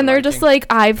like, and they're just like,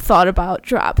 I've thought about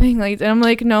dropping, like, and I'm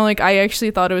like, no, like I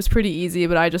actually thought it was pretty easy,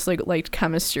 but I just like liked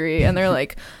chemistry, and they're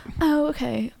like, oh,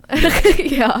 okay.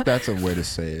 Yeah, that's a way to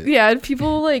say it. Yeah,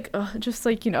 people like just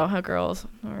like, you know how girls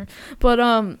are, but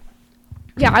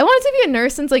yeah, I wanted to be a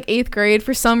nurse since like 8th grade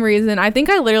for some reason. I think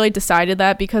I literally decided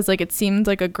that because like it seemed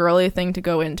like a girly thing to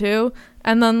go into.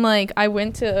 And then like I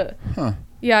had an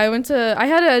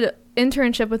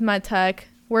internship with MedTech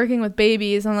working with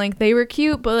babies, and like they were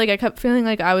cute, but like I kept feeling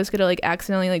like I was gonna like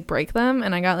accidentally like break them,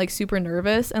 and I got like super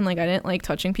nervous, and like I didn't like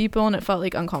touching people, and it felt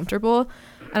like uncomfortable.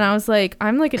 And I was like,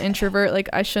 I'm like an introvert, like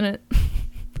I shouldn't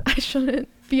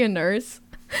be a nurse.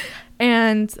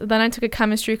 And then I took a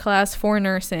chemistry class for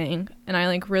nursing, and I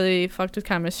like really fucked with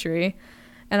chemistry,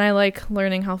 and I like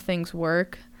learning how things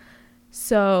work.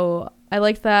 So I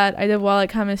liked that. I did well at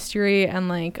chemistry, and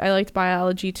like I liked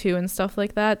biology too and stuff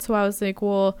like that. So I was like,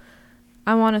 well,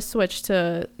 I want to switch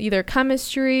to either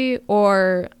chemistry,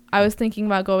 or I was thinking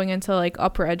about going into like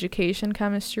upper education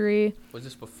chemistry. Was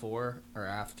this before or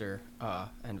after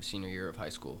end of senior year of high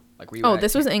school? Like,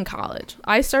 this was in college.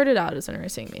 I started out as a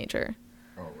nursing major.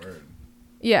 Oh, word.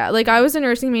 Yeah, like I was a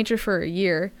nursing major for a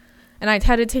year, and I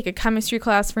had to take a chemistry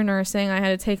class for nursing. I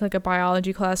had to take like a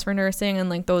biology class for nursing, and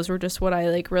like those were just what I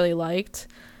like really liked,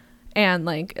 and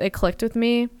like it clicked with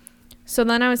me. So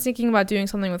then I was thinking about doing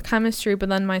something with chemistry, but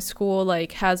then my school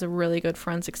like has a really good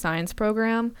forensic science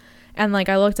program, and like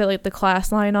I looked at like the class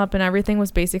lineup, and everything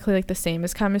was basically like the same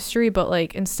as chemistry, but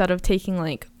like instead of taking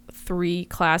like 3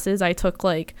 classes, I took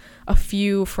like a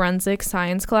few forensic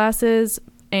science classes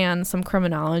and some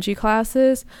criminology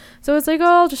classes. So it's like, oh,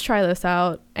 I'll just try this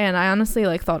out. And I honestly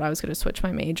like thought I was going to switch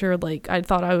my major. Like I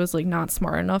thought I was like not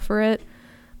smart enough for it.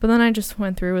 But then I just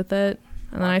went through with it,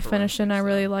 and then I finished it, and I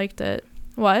really liked it.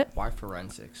 What? Why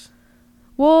forensics?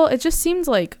 Well, it just seems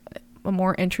like a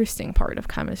more interesting part of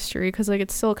chemistry, because like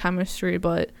it's still chemistry,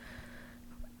 but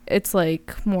it's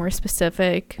like more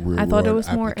specific. I thought it was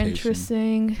more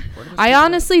interesting. I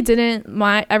honestly didn't,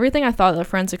 everything I thought that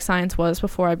forensic science was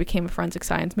before I became a forensic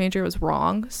science major was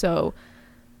wrong. So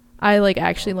I like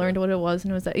actually learned what it was,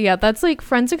 and it was that, yeah, that's like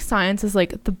forensic science is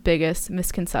like the biggest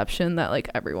misconception that like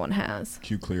everyone has.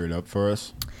 Can you clear it up for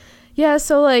us? Yeah,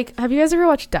 so like, have you guys ever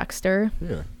watched Dexter?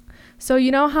 Yeah. So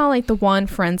you know how like the one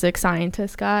forensic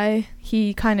scientist guy,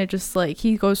 he kind of just like,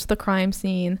 he goes to the crime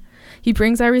scene, he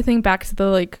brings everything back to the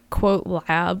like quote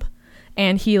lab,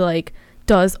 and he like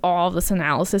does all this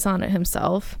analysis on it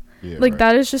himself. Yeah, Like right.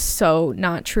 that is just so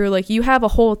not true. Like you have a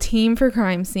whole team for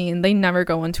crime scene. They never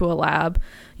go into a lab.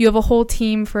 You have a whole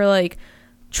team for like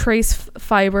trace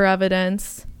fiber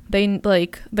evidence. They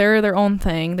like they're their own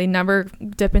thing. They never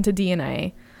dip into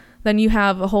DNA. Then you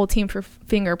have a whole team for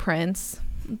fingerprints.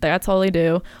 That's all they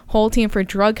do. Whole team for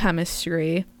drug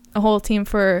chemistry. A whole team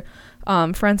for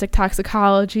forensic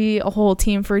toxicology. A whole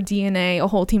team for DNA. A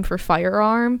whole team for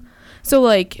firearm. So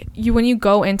like when you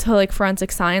go into like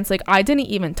forensic science, like I didn't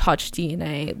even touch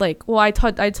DNA. Like, well, I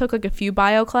took like a few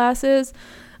bio classes,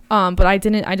 but I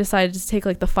decided to take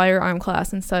like the firearm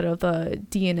class instead of the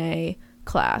DNA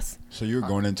class. So you were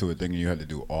going into it thinking you had to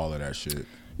do all of that shit.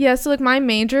 Yeah, so like my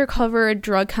major covered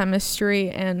drug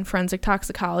chemistry and forensic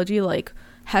toxicology, like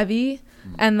heavy,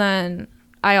 and then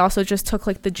I also just took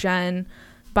like the biogen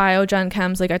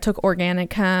chems. Like I took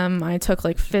organic chem, I took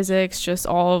like physics, just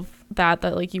all of that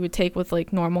like you would take with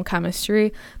like normal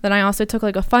chemistry. Then I also took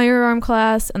like a firearm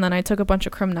class, and then I took a bunch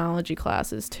of criminology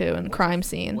classes too and crime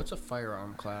scene. What's a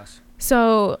firearm class?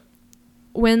 So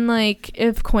when like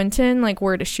if Quentin like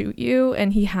were to shoot you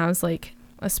and he has like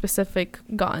a specific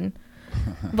gun,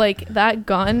 like that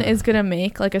gun is gonna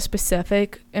make like a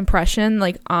specific impression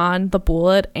like on the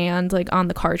bullet and like on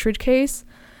the cartridge case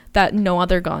that no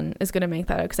other gun is gonna make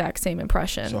that exact same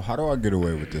impression. So how do I get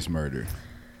away with this murder?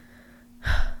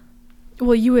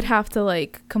 Well, you would have to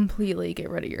like completely get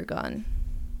rid of your gun.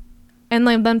 And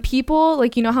like then people,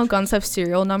 like, you know how guns have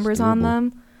serial numbers on doable.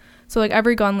 them? So like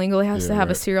every gun legally has to have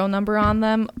a right. serial number on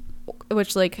them,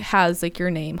 which like has like your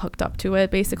name hooked up to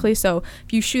it basically. So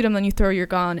if you shoot them, then you throw your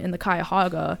gun in the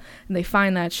Cuyahoga and they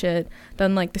find that shit,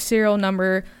 then like the serial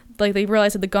number, like they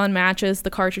realize that the gun matches the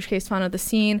cartridge case found at the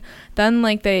scene, then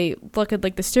like they look at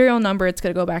like the serial number, it's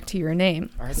gonna go back to your name.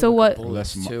 So what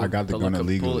I got the gun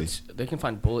illegally. They can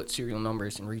find bullet serial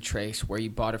numbers and retrace where you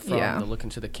bought it from. Yeah. They'll look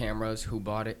into the cameras, who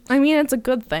bought it. I mean, it's a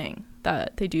good thing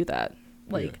that they do that.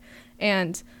 Like,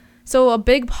 and so a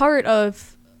big part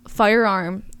of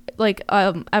firearm, like,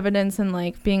 evidence and,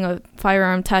 like, being a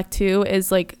firearm tech, too,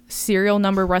 is, like, serial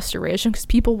number restoration, because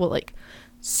people will, like,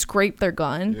 scrape their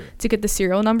gun to get the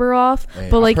serial number off. Hey,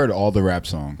 but, like, I've heard all the rap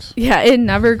songs. yeah, it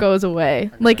never goes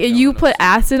away. Like, you put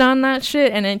acid on that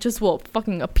shit, and it just will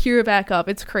fucking appear back up.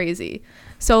 It's crazy.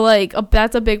 So, like,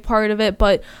 that's a big part of it.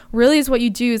 But really is what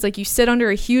you do is, like, you sit under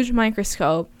a huge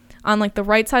microscope. On, like, the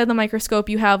right side of the microscope,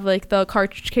 you have, like, the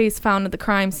cartridge case found at the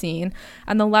crime scene.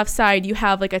 On the left side, you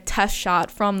have, like, a test shot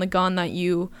from the gun that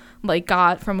you, like,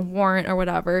 got from a warrant or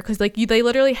whatever. Because, like, they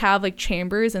literally have, like,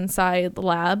 chambers inside the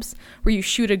labs where you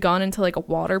shoot a gun into, like, a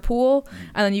water pool.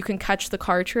 And then you can catch the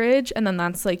cartridge. And then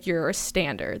that's, like, your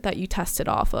standard that you test it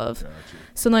off of. Gotcha.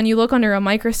 So then you look under a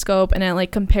microscope and it,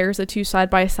 like, compares the two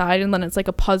side by side. And then it's, like,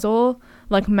 a puzzle,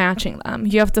 like, matching them.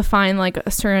 You have to find, like,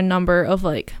 a certain number of,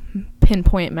 like,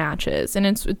 pinpoint matches, and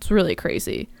it's really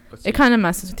crazy. It kind of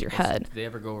messes with your head. Did they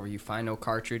ever go where you find no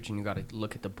cartridge and you got to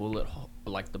look at the bullet,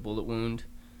 like the bullet wound,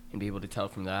 and be able to tell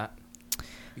from that?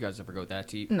 You guys ever go that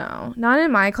deep? No, not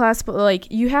in my class, but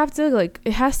like you have to, like,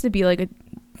 it has to be like a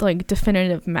like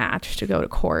definitive match to go to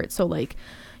court. So like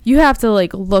you have to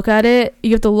like look at it.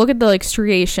 You have to look at the like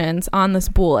striations on this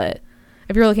bullet.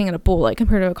 If you're looking at a bullet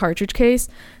compared to a cartridge case,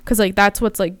 because like that's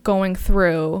what's like going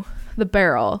through the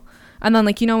barrel. And then,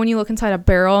 like, you know, when you look inside a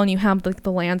barrel and you have, like,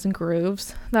 the lands and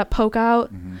grooves that poke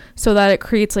out so that it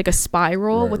creates, like, a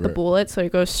spiral with the bullet so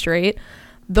it goes straight,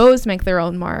 those make their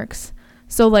own marks.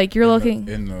 So, like, you're looking...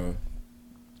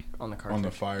 On the cartridge. On the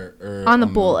fire... on the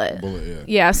bullet.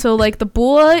 Yeah, so, like, the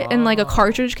bullet and, like, a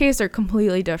cartridge case are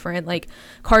completely different. Like,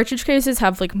 cartridge cases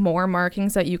have, like, more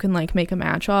markings that you can, like, make a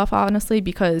match off, honestly,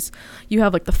 because you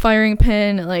have, like, the firing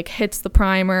pin, it, like, hits the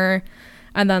primer...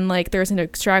 And then, like, there's an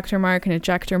extractor mark, an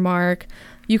ejector mark.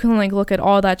 You can, like, look at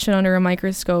all that shit under a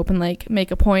microscope and, like,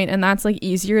 make a point. And that's, like,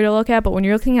 easier to look at. But when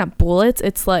you're looking at bullets,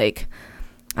 it's, like...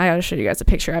 I gotta show you guys a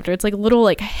picture after. It's, like, little,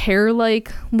 like, hair-like,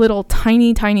 little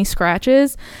tiny, tiny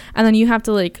scratches. And then you have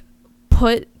to, like,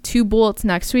 put two bullets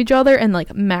next to each other and,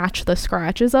 like, match the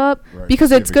scratches up. Right,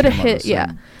 because it's gonna hit...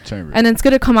 Yeah. Chamber. And it's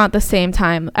gonna come out the same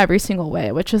time every single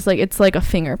way. Which is, like, it's like a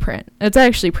fingerprint. It's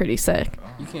actually pretty sick.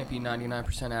 You can't be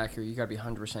 99% accurate. You gotta be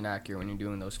 100% accurate when you're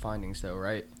doing those findings, though,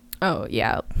 right? Oh,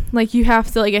 yeah. Like, you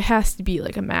have to, like, it has to be,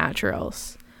 like, a match, or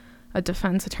else a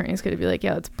defense attorney's gonna be like,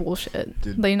 yeah, that's bullshit.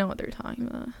 They know what they're talking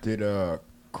about. Did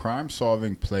crime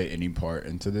solving play any part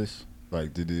into this?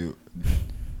 Like,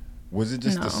 was it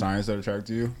just No. the science that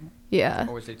attracted you? Yeah.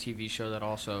 Or was it a TV show that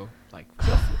also like?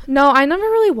 No, I never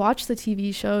really watched the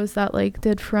TV shows that like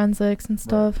did forensics and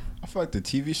stuff. I feel like the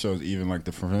TV shows, even like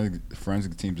the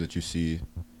forensic teams that you see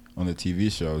on the TV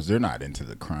shows, they're not into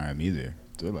the crime either.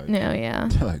 They're like, No, yeah.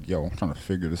 they're like, yo, I'm trying to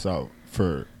figure this out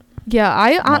for. Yeah,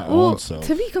 My own well, self.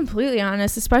 to be completely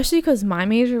honest, especially because my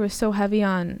major was so heavy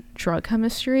on drug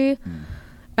chemistry,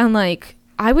 and like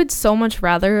I would so much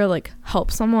rather like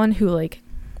help someone who like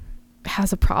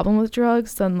has a problem with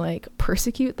drugs than like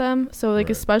persecute them. So like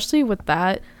Right. especially with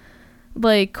that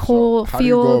like whole So how do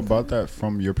you go field. about that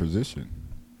from your position?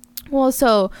 Well,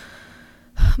 so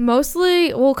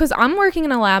mostly, well, because I'm working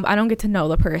in a lab, I don't get to know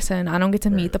the person. I don't get to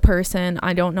meet Right. the person.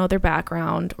 I don't know their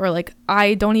background, or like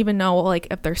I don't even know like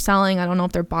if they're selling. I don't know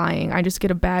if they're buying. I just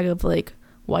get a bag of like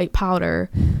white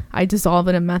powder. I dissolve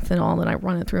it in methanol and I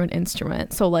run it through an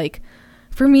instrument. So like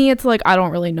for me, it's like I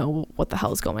don't really know what the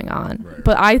hell's going on. Right.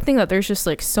 But I think that there's just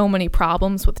like so many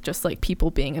problems with just like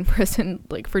people being in prison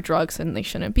like for drugs and they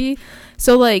shouldn't be.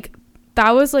 So like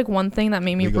that was like one thing that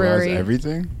made me Legalize worry.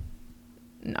 everything?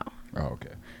 No. Oh, okay.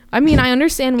 I mean, I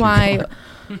understand why.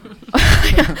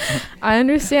 I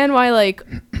understand why, like,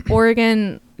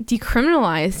 Oregon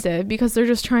decriminalized it because they're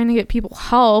just trying to get people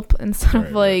help instead Right, of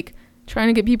right. like trying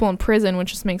to get people in prison, which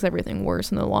just makes everything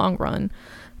worse in the long run.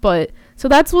 But so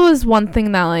that's was one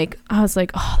thing that like I was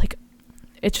like, oh, like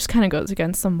it just kind of goes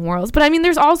against some morals. But I mean,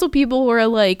 there's also people who are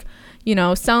like, you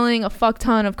know, selling a fuck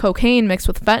ton of cocaine mixed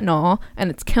with fentanyl and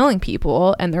it's killing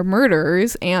people and they're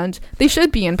murderers and they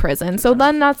should be in prison. So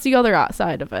then that's the other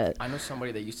side of it. I know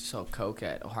somebody that used to sell coke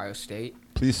at Ohio State.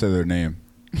 Please say their name.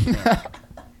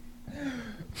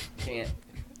 Can't.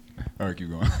 All right, keep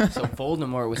going. So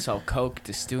Voldemort would sell coke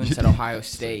to students at Ohio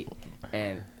State,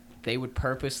 and they would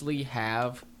purposely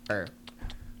have, I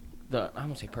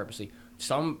won't say purposely,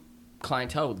 some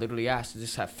clientele would literally ask, does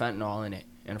this have fentanyl in it?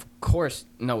 And of course,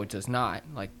 no, it does not.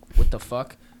 Like, what the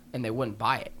fuck? And they wouldn't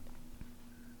buy it.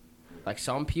 Like,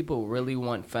 some people really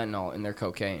want fentanyl in their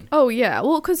cocaine. Oh yeah,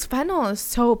 well, because fentanyl is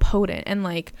so potent, and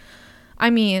like,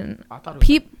 I mean, I thought it was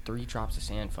Peop- like 3 drops of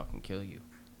sand fucking kill you.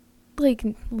 like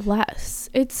less.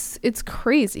 It's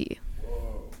crazy.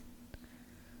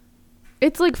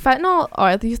 It's like fentanyl. Oh,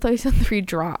 at least I said 3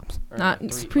 drops, Or not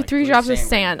like three, like three drops of sand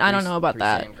sand. grains. I don't know about Three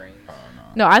that. sand grains.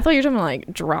 No, I thought you were talking about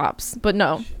like drops, but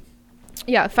no.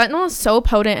 Yeah, fentanyl is so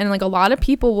potent, and like a lot of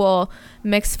people will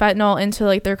mix fentanyl into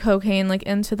like their cocaine, like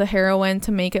into the heroin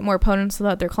to make it more potent so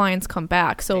that their clients come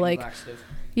back. So Baby like, laxative.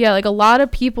 yeah, like a lot of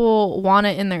people want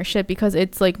it in their shit because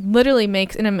it's like literally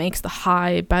makes the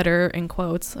high better in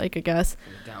quotes, like I guess.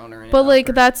 Downer and But like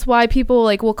upper. that's why people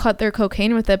like will cut their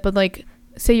cocaine with it. But like,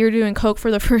 say you're doing coke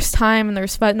for the first time and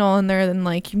there's fentanyl in there, then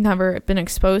like you've never been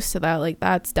exposed to that. Like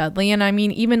that's deadly. And I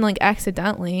mean, even like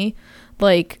accidentally,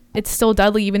 like it's still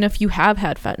deadly even if you have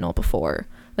had fentanyl before.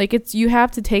 Like it's you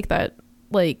have to take that.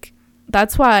 Like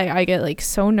that's why I get like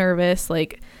so nervous.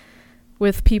 Like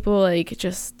with people like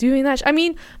just doing that. I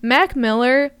mean, Mac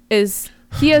Miller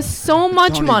he has so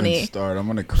much Don't money. Even start. I'm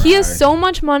gonna cry. He has so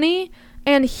much money,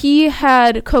 and he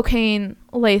had cocaine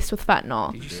laced with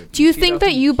fentanyl. Do you see think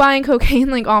that you buying cocaine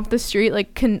like off the street,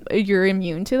 like you're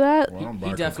immune to that? Well, I don't buy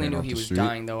He definitely cocaine knew off he the was street.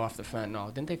 dying though off the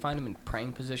fentanyl. Didn't they find him in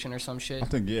praying position or some shit? I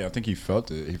think he felt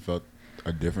it. He felt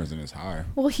a difference in his high.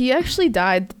 Well, he actually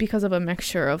died because of a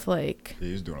mixture of like Yeah,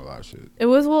 he's doing a lot of shit. it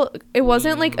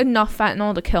wasn't like enough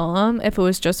fentanyl to kill him if it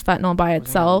was just fentanyl by Wasn't it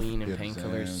itself. lean and Yeah,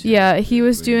 painkillers. Yeah, he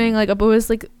was lean. doing like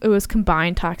it was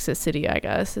combined toxicity, I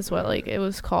guess is what like it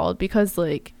was called because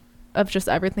like of just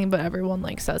everything, but everyone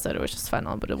like says that it was just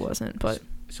fentanyl, but it wasn't. But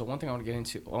So one thing I want to get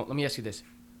into. Well, let me ask you this: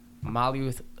 Molly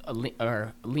with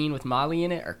or lean with Molly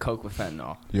in it, or Coke with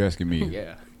fentanyl? You're asking me.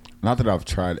 Yeah. Not that I've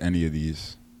tried any of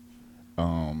these.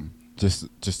 Just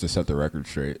to set the record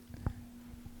straight.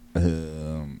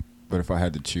 But if I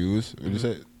had to choose, would you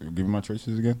say? Give me my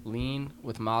choices again. Lean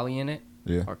with Molly in it,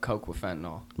 Yeah. or Coke with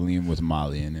fentanyl? Lean with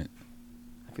Molly in it.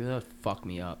 I feel that would fuck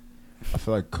me up. I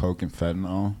feel like Coke and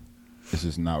fentanyl. It's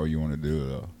just not what you want to do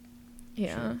though.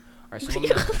 yeah. All right, so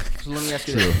let me ask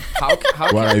you True. this: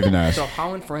 how Why not even ask? So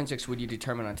how in forensics would you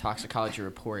determine on a toxicology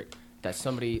report that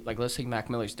somebody, like let's say Mac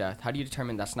Miller's death, how do you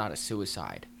determine that's not a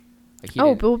suicide?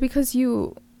 Like But because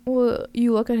you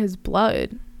look at his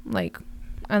blood, like,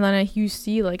 and then you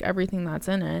see like everything that's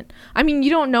in it. I mean, you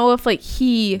don't know if like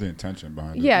The intention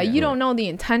behind it. you don't know the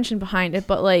intention behind it,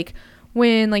 but like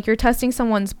when like you're testing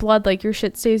someone's blood, like your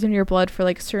shit stays in your blood for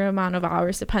like a certain amount of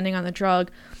hours depending on the drug.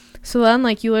 So then,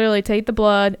 like, you literally take the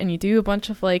blood and you do a bunch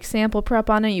of, like, sample prep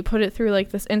on it. You put it through, like,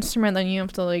 this instrument. Then you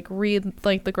have to, like, read,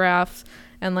 like, the graphs.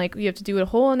 And, like, you have to do a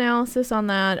whole analysis on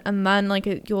that. And then,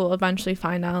 like, you'll eventually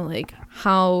find out, like,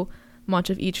 how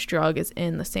much of each drug is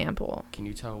in the sample. Can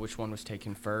you tell which one was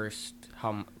taken first?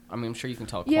 I'm sure you can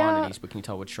tell Yeah. quantities, but can you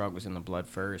tell which drug was in the blood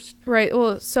first? Right.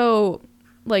 Well, so,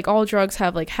 like, all drugs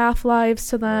have, like, half-lives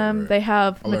to them. Right. They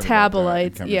have I learned about that in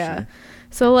metabolites. chemistry. Yeah.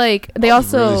 So, like, they I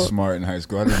was also... really smart in high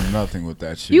school. I did nothing with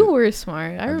that shit. You were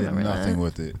smart. I did remember nothing that.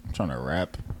 with it. I'm trying to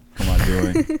rap. What am I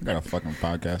doing? I got a fucking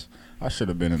podcast. I should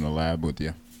have been in the lab with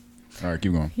you. All right,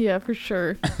 keep going. Yeah, for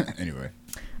sure. Anyway.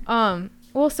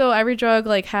 Well, so every drug,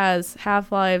 like, has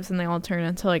half-lives, and they all turn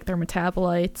into, like, their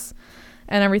metabolites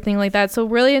and everything like that. So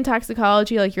really in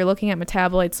toxicology, like, you're looking at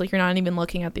metabolites, like, you're not even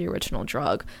looking at the original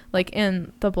drug, like,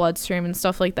 in the bloodstream and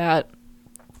stuff like that.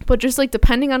 But just, like,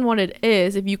 depending on what it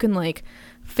is, if you can, like,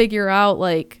 figure out,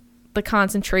 like, the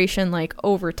concentration, like,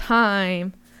 over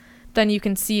time, then you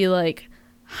can see, like,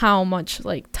 how much,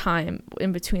 like, time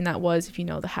in between that was if you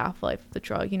know the half-life of the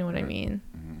drug. You know what I mean?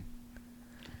 Mm-hmm.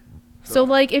 So,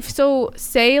 like,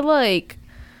 say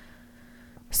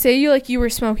you were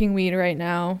smoking weed right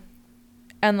now,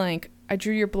 and, like, I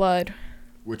drew your blood.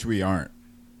 Which we aren't.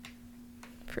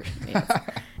 For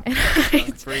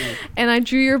and I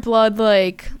drew your blood,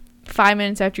 like, 5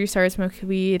 minutes after you started smoking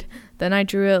weed. Then I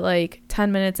drew it, like,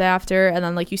 10 minutes after, and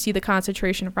then, like, you see the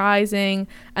concentration rising,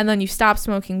 and then you stop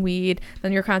smoking weed,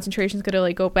 then your concentration's gonna,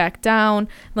 like, go back down.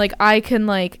 Like, I can,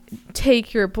 like,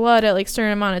 take your blood at, like,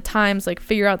 certain amount of times, like,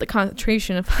 figure out the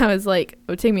concentration. If I was, like, it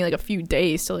would take me, like, a few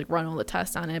days to, like, run all the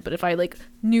tests on it, but if I, like,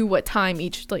 knew what time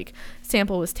each, like,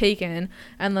 sample was taken,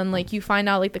 and then, like, you find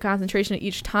out, like, the concentration at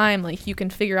each time, like, you can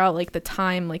figure out, like, the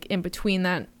time, like, in between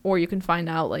that, or you can find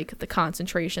out, like, the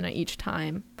concentration at each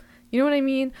time. You know what I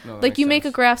mean? No, like, you make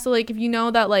a graph, so, like, if you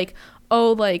know that, like,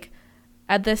 oh, like,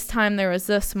 at this time there was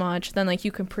this much, then, like,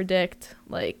 you can predict,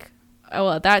 like,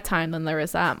 oh, at that time then there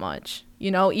was that much.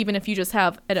 You know, even if you just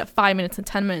have it at 5 minutes and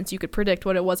 10 minutes, you could predict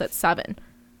what it was at 7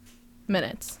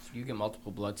 minutes. Do you get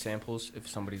multiple blood samples if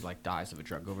somebody, like, dies of a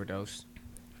drug overdose?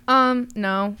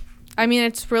 No. I mean,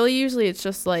 it's really usually it's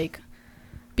just, like,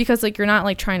 because, like, you're not,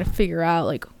 like, trying to figure out,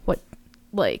 like,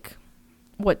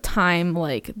 what time,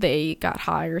 like, they got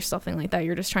high or something like that.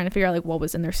 You're just trying to figure out, like, what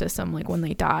was in their system, like, when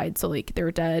they died. So, like,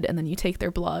 they're dead, and then you take their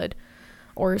blood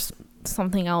or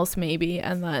something else maybe,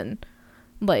 and then,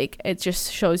 like, it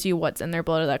just shows you what's in their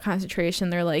blood at that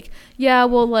concentration. They're like, yeah,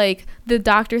 well, like, the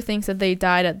doctor thinks that they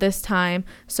died at this time,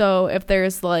 so if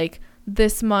there's, like,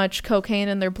 this much cocaine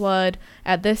in their blood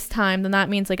at this time, then that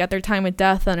means, like, at their time of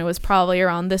death, then it was probably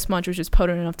around this much, which is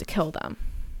potent enough to kill them.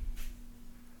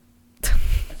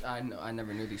 I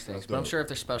never knew these things, but I'm sure if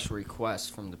there's special requests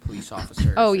from the police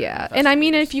officers. Oh, yeah. And I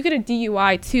mean, if you get a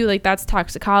DUI, too, like, that's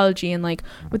toxicology. And, like,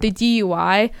 with the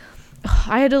DUI,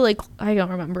 I had to, like, I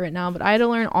don't remember it now, but I had to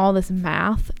learn all this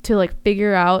math to, like,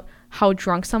 figure out how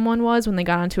drunk someone was when they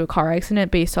got into a car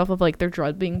accident based off of, like, their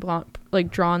drug being,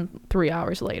 drawn 3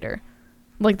 hours later.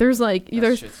 Like, there's, like,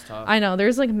 I know,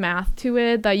 there's, like, math to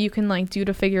it that you can, like, do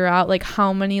to figure out, like,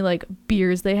 how many, like,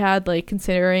 beers they had, like,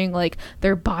 considering, like,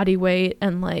 their body weight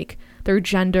and, like, their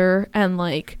gender and,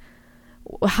 like,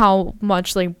 how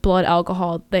much, like, blood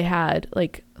alcohol they had,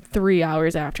 like, 3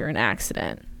 hours after an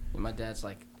accident. My dad's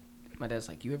like,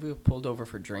 you ever get pulled over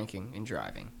for drinking and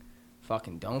driving?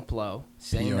 Fucking don't blow.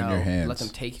 Say no. Let them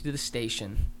take you to the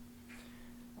station.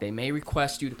 They may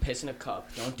request you to piss in a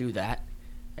cup. Don't do that.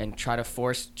 And try to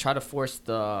force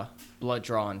the blood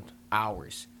drawn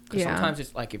hours. Because sometimes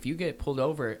it's like if you get pulled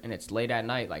over and it's late at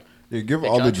night, like give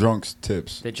all the drunks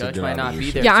tips. The judge might not be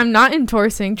there. Yeah, I'm not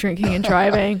endorsing drinking and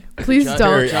driving. Please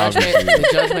don't. The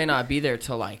judge may not be there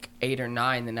till like 8 or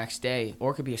 9 the next day,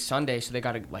 or it could be a Sunday, so they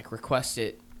gotta like request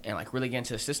it and like really get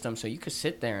into the system. So you could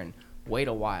sit there and wait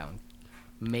a while and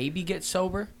maybe get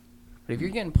sober. But if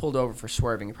you're getting pulled over for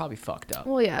swerving, you're probably fucked up.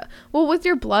 Well, yeah. Well, with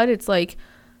your blood, it's like,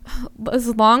 as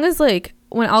long as, like,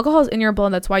 when alcohol is in your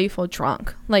blood, that's why you feel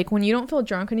drunk. Like, when you don't feel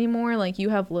drunk anymore, like, you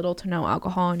have little to no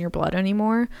alcohol in your blood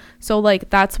anymore. So,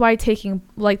 like, that's why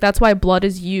blood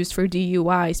is used for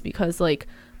DUIs, because, like,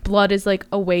 blood is, like,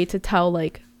 a way to tell,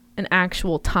 like, an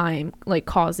actual time, like,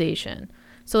 causation.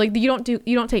 So, like, you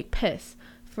don't take piss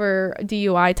for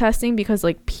DUI testing because,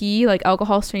 like, pee, like,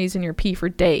 alcohol stays in your pee for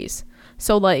days.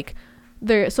 So, like,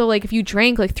 if you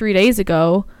drank, like, 3 days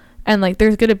ago, and, like,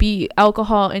 there's gonna be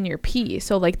alcohol in your pee,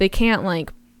 so, like, they can't,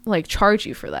 like charge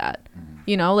you for that.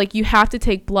 You know, like, you have to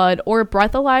take blood, or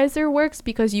breathalyzer works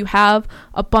because you have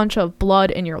a bunch of blood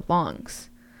in your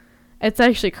lungs. It's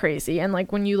actually crazy. And,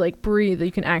 like, when you, like, breathe,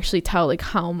 you can actually tell, like,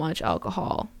 how much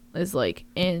alcohol is, like,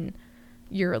 in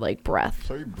your like breath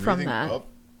So you're from breathing that. up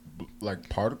like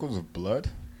particles of blood?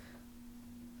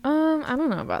 I don't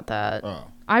know about that. Oh.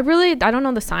 I don't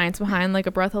know the science behind like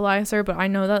a breathalyzer, but I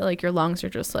know that like your lungs are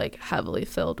just like heavily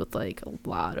filled with like a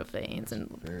lot of veins and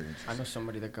Very interesting. I know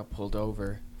somebody that got pulled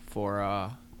over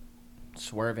for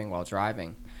swerving while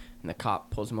driving, and the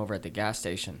cop pulls him over at the gas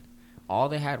station. All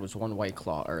they had was one White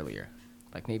Claw earlier,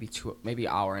 like maybe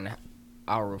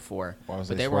hour before. Why was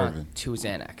but they they were on swerving? 2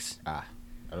 Xanax. I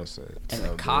don't say it. And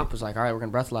the cop was like, "All right, we're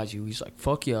gonna breathalyze you." He's like,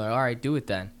 "Fuck you." All right, do it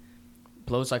then.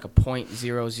 Blows like a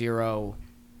 .00.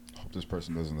 Hope this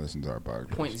person doesn't listen to our podcast.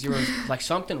 .0, like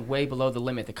something way below the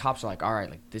limit. The cops are like, "All right,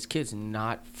 like this kid's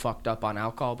not fucked up on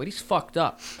alcohol, but he's fucked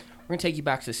up. We're gonna take you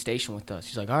back to the station with us."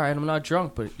 He's like, "All right, I'm not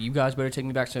drunk, but you guys better take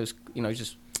me back to his." You know,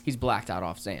 he's blacked out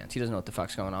off Xans. He doesn't know what the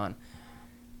fuck's going on.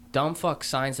 Dumb fuck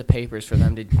signs the papers for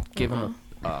them to give him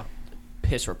a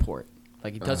piss report.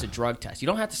 Like he does a drug test. You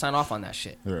don't have to sign off on that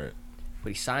shit. Right. But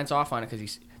he signs off on it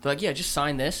because they're like, "Yeah, just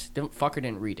sign this." Fucker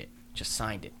didn't read it. Just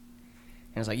signed it.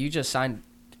 And it's like, you just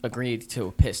agreed to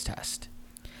a piss test.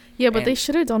 Yeah, but they And-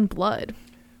 should have done blood.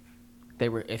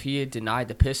 If he had denied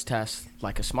the piss test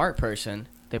like a smart person,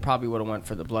 they probably would have went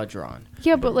for the blood drawn.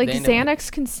 Yeah, but like They end up-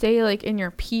 Xanax can stay like in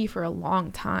your pee for a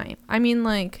long time. I mean,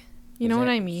 like, you know what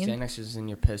I mean? Xanax is in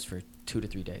your piss for 2 to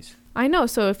 3 days. I know.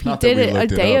 So if he Not that did we it a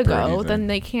looked it day up or ago, anything. then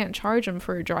they can't charge him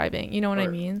for driving. You know what I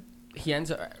Or- mean? He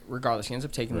ends up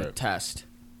taking the Right. test,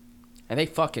 and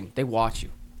they watch you,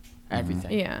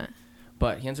 everything. Yeah.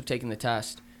 But he ends up taking the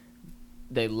test.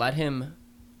 They let him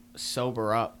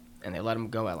sober up, and they let him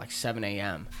go at like 7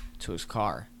 a.m. to his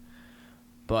car.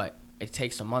 But it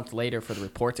takes a month later for the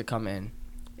report to come in.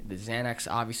 The Xanax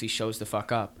obviously shows the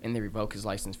fuck up, and they revoke his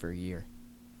license for a year.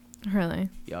 Really?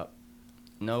 Yup.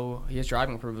 No, he has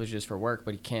driving privileges for work,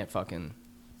 but he can't fucking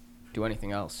do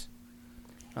anything else.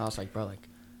 And I was like, bro, like,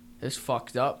 this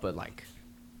fucked up, but like,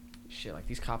 shit, like,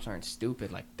 these cops aren't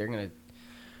stupid. Like, they're gonna,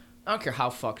 I don't care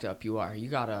how fucked up you are, you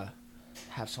gotta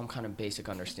have some kind of basic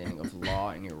understanding of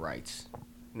law and your rights.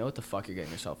 You know what the fuck you're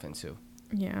getting yourself into.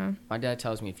 Yeah. My dad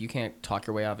tells me if you can't talk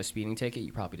your way out of a speeding ticket,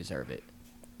 you probably deserve it.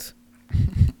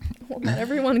 Well, not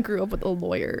everyone grew up with a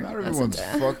lawyer. Not That's everyone's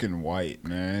bad. fucking white,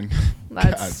 man.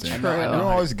 That's God damn. true. You don't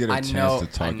always get a chance to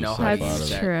talk I know yourself how out to of use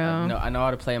it. that. True. I know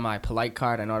how to play my polite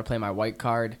card. I know how to play my white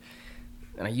card,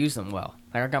 and I use them well.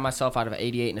 Like I got myself out of an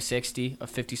 88 and a 60, a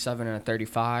 57 and a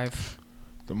 35.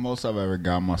 The most I've ever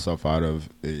got myself out of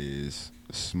is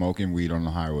smoking weed on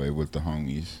the highway with the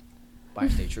homies. By a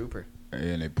state trooper.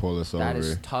 And they pull us That over.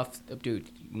 is tough, dude.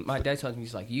 My dad tells me,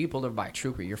 he's like, you get pulled over by a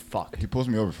trooper, you're fucked. He pulls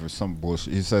me over for some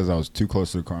bullshit. He says I was too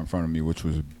close to the car in front of me, which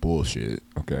was bullshit.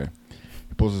 Okay.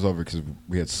 He pulls us over because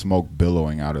we had smoke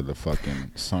billowing out of the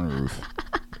fucking sunroof.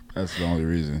 That's the only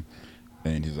reason.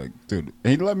 And he's like, dude.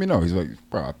 And he let me know. He's like,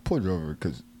 bro, I pulled you over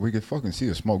because we could fucking see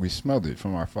the smoke. We smelled it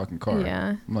from our fucking car.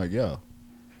 Yeah. I'm like, yo.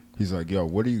 He's like, yo,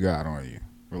 what do you got on you?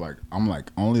 I'm like,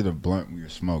 only the blunt we were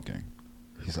smoking.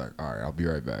 He's like, all right, I'll be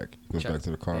right back. He goes back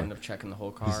to the car. They end up checking the whole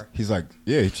car. He's like,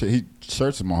 yeah, he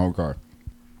searches my whole car.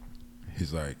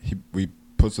 He's like, we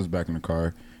puts us back in the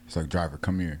car. He's like, driver,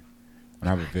 come here. And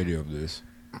I have a video of this.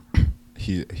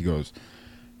 he goes,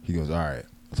 all right,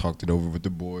 I talked it over with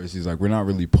the boys. He's like, we're not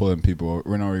really pulling people.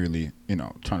 We're not really,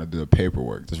 trying to do the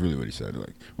paperwork. That's really what he said.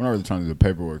 Like, we're not really trying to do the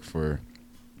paperwork for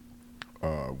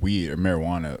weed or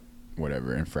marijuana,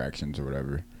 whatever, infractions or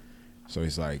whatever. So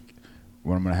he's like,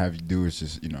 what I'm going to have you do is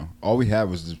just, all we had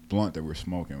was this blunt that we're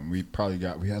smoking. We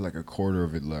had like a quarter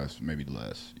of it less, maybe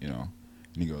less, And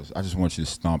he goes, I just want you to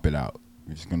stomp it out.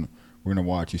 We're going to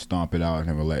watch you stomp it out and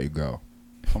then we'll let you go.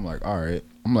 I'm like, all right.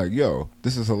 I'm like, yo,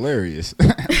 this is hilarious.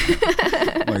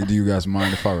 Like, do you guys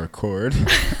mind if I record?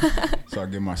 So I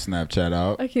get my Snapchat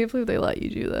out. I can't believe they let you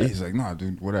do that. He's like, nah,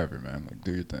 dude, whatever, man. Like,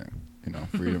 do your thing.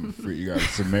 Freedom, free. You guys,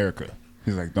 it's America.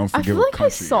 He's like, don't I forget feel what like I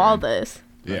country saw you're in. this.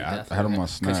 Yeah, I had him on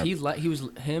Snap. Because he was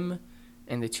him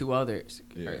and the two others.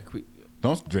 Yeah. Like,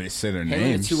 Don't say their him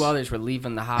names. and the two others were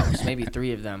leaving the house, maybe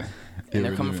 3 of them, and Yeah,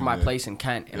 they're we're coming leaving, from my yeah. place in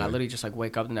Kent, and I Yeah. literally just like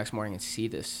wake up the next morning and see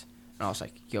this, and I was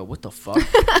like, yo, what the fuck?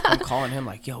 I'm calling him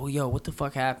like, yo, what the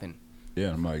fuck happened?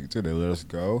 Yeah, I'm like, dude, they let us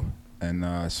go. And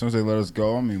as soon as they let us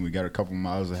go, I mean, we got a couple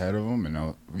miles ahead of them,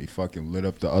 and we fucking lit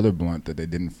up the other blunt that they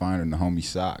didn't find in the homie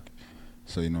sock.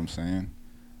 So, you know what I'm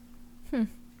saying?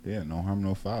 Yeah, no harm,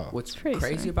 no foul. What's Pretty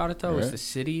crazy sick. about it though is Right. the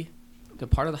city, the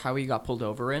part of the highway you got pulled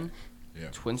over in, Yeah.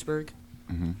 Twinsburg,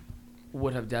 hmm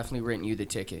would have definitely written you the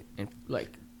ticket, and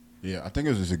like, Yeah, I think it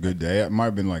was just a good day. It might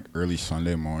have been like early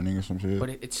Sunday morning or some shit. but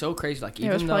it's so crazy. Like,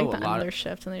 Yeah, it was even probably though like a the end lot of their of,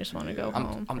 shift and they just want to go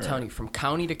I'm home. telling you, from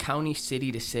county to county,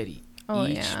 city to city, Oh,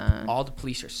 yeah. all the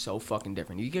police are so fucking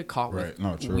different. You get caught Right. with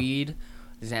No, true. weed,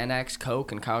 Xanax,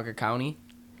 coke in Cuyahoga County,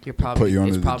 You're probably Put you under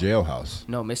it's the prob- jailhouse.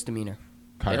 No, misdemeanor.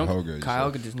 They don't- Cuyahoga.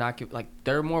 Cuyahoga does not give like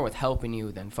they're more with helping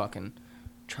you than fucking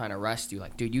trying to arrest you.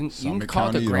 Like, dude, you can Summit call it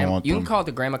County, the you don't gram. want You can them. call it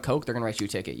the gram of coke. They're gonna write you a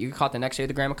ticket. You can call it the next day of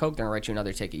the gram of coke. They're gonna write you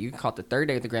another ticket. You can call it the third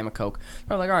day of the gram of coke.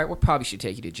 They're like, all right, we probably should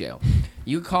take you to jail.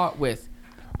 You can call it with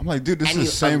I'm like, dude, this is any-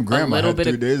 the same a gram I little had bit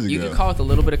 3 of- days ago. You can call it a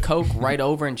little bit of coke right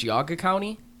over in Geauga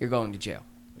County. You're going to jail.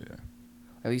 Yeah.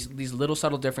 These little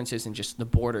subtle differences and just the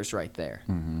borders right there.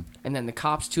 Mm-hmm. And then the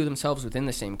cops to themselves within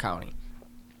the same county.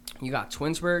 You got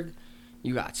Twinsburg,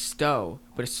 you got Stowe,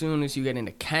 but as soon as you get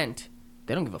into Kent,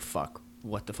 they don't give a fuck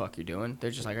what the fuck you're doing. They're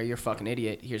just like, oh, you're a fucking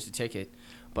idiot. Here's the ticket.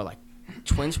 But like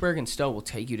Twinsburg and Stowe will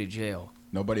take you to jail.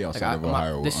 Nobody Like, outside of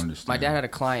Ohio will my understand. dad had a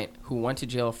client who went to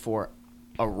jail for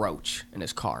a roach in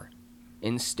his car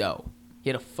in Stowe. He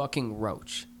had a fucking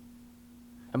roach.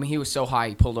 I mean, he was so high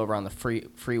he pulled over on the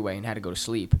freeway and had to go to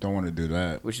sleep, Don't want to do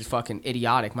that. which is fucking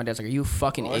idiotic. My dad's like, "Are you a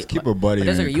fucking Let's idiot?" keep a buddy My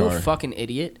dad's in like, "Are your you a car. fucking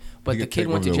idiot?" But He the could kid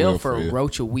take went to over the jail wheel for for a you.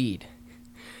 roach of weed,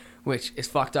 which is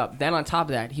fucked up. Then on top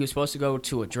of that, he was supposed to go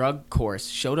to a drug course,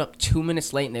 showed up 2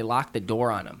 minutes late, and they locked the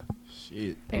door on him.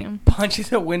 Shit. And he Damn.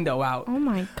 punches a window out Oh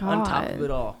my god. on top of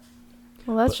it all.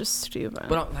 Well, that's just stupid.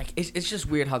 But I'm like, it's just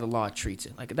weird how the law treats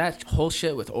it. Like that whole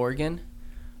shit with Oregon,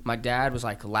 my dad was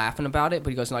like laughing about it, but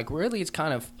he goes like, really, it's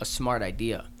kind of a smart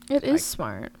idea. it is like-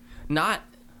 smart. Not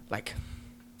like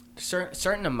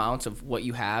certain amounts of what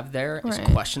you have there is Right.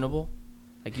 questionable.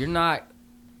 Like you're not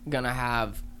gonna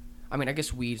have. I mean, I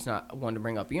guess weed's not one to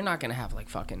bring up. But you're not gonna have like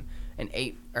fucking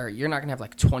you're not gonna have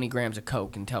like 20 grams of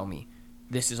coke and tell me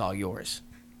this is all yours.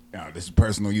 Yeah, this is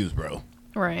personal use, bro.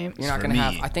 Right. You're not for gonna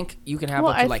have. me. I think you can have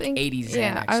Well, up to I like think- 80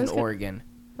 yeah, Xanax I in was gonna- Oregon.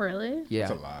 Really? Yeah.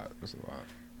 That's a lot. That's a lot.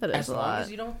 That is As a long lot.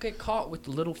 as you don't get caught with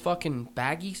the little fucking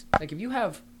baggies. Like if you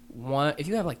have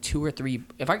like 2 or 3,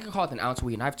 if I could call it an ounce of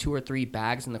weed and I have 2 or 3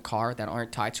 bags in the car that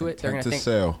aren't tied to it, they're gonna Intent to think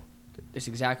sell. it's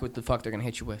exactly what the fuck they're gonna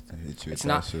hit you with. I hit you with It's that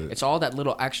not. shit. It's all that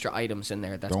little extra items in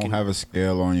there. That's Don't have a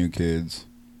scale on you, kids.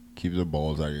 Keep the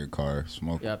balls out of your car.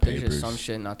 Smoke yeah, there's papers. just some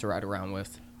shit not to ride around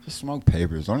with. Just smoke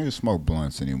papers. Don't even smoke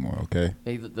blunts anymore, okay?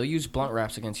 They'll use blunt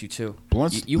wraps against you too.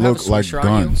 Blunts You have a look like swisher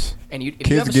on you, guns. and if Kids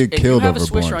you have a, get if killed you have a over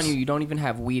swisher blunts. on you, you don't even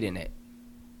have weed in it.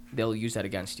 They'll use that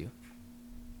against you.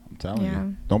 I'm telling Yeah.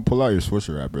 you. Don't pull out your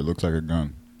Swisher wrapper. It looks like a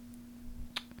gun.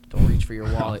 Don't reach for your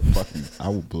wallet. I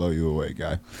will blow you away,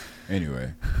 guy.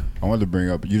 Anyway, I wanted to bring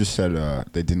up, you just said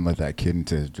they didn't let that kid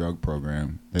into his drug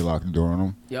program. They locked the door on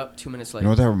him. Yep, 2 minutes You later. know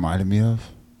what that reminded me of?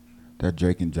 That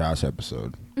Drake and Josh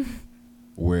episode.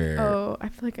 Where Oh, I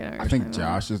feel like I know. what I you're think talking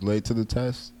about. Josh is late to the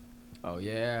test Oh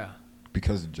yeah.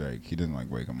 because of Drake. He didn't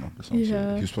like wake him up or some Yeah.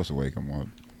 shit. He was supposed to wake him up.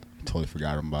 Totally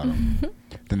forgot about him.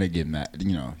 Then they get mad.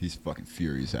 You know, he's fucking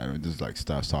furious at him. Just like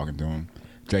stops talking to him.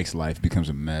 Drake's life becomes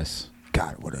a mess.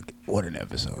 God, what an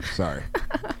episode. Sorry.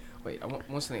 Wait,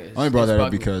 one thing is. I only brought that up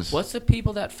bugged me. because- What's the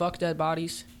people that fuck dead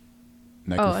bodies?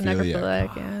 Oh, a Necrophilia.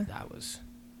 necrophilic, yeah. That was.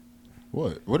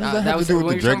 What? What does That that have was to do with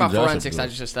when the you're Drake talking and about Josh forensics.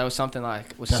 episode? That was something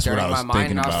like was That's what stirring I in was my mind.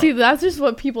 thinking And I was about. See, that's just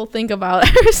what people think about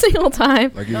every single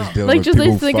time. Like, you're just dealing Like, with just people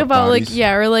they who think fuck about, bodies? like,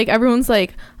 yeah, or like everyone's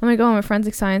like, oh my god, I'm a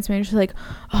forensic science major. Like,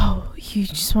 oh, you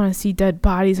just want to see dead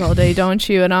bodies all day, don't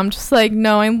you? And I'm just like,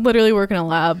 no, I'm literally working in a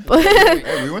lab.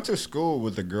 Hey, we went to school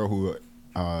with a girl who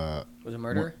was a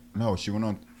murderer. No, she went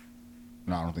on.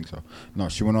 No, I don't think so. No,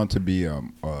 she went on to be a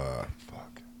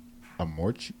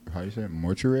how you say it?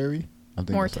 Mortuary? I think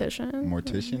it's Mortician.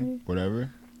 mortician,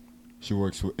 whatever. She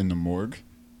works in the morgue.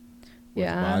 with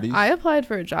Yeah, bodies. I applied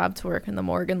for a job to work in the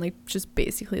morgue and like just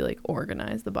basically like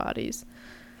organize the bodies.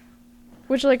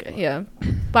 Which like yeah,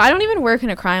 but I don't even work in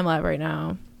a crime lab right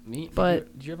now.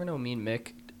 But- Did you ever know me and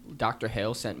Mick? Dr.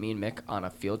 Hale sent me and Mick on a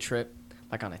field trip,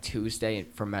 like on a Tuesday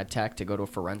for MedTech to go to a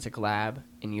forensic lab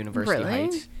in University Really?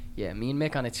 Heights. Yeah, me and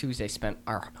Mick on a Tuesday spent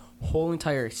our whole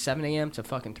entire 7 a.m. to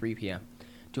fucking 3 p.m.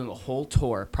 doing a whole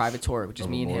tour, private tour, which is Of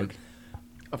a me and him, morgue?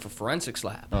 of a forensics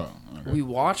lab. Oh, okay. We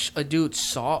watched a dude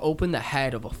saw open the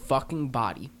head of a fucking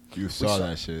body. You saw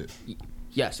that shit.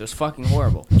 Yes, it was fucking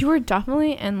horrible. You were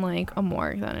definitely in like a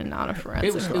morgue then and not a forensic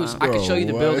It was. lab. I could show you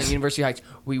the Bro, building, what? University Heights.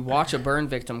 We watch a burn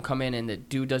victim come in, and the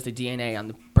dude does the DNA on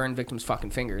the burn victim's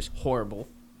fucking fingers. Horrible.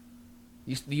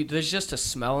 There's just a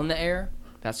smell in the air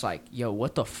that's like, yo,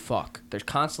 what the fuck? There's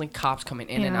constantly cops coming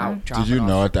in and Yeah. out. Did dropping you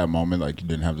know off. at that moment like you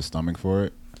didn't have the stomach for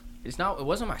it? It's not. It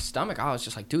wasn't my stomach. I was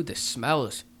just like, dude, this smell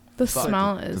is. The fuck.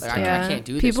 smell is Like, I yeah. can't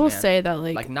do this, People man. say that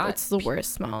like, Like, not- it's the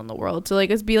worst smell in the world. So like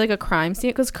it's be like a crime scene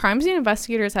because crime scene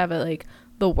investigators have it like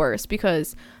the worst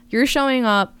because you're showing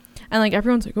up and like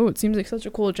everyone's like, oh, it seems like such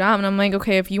a cool job, and I'm like,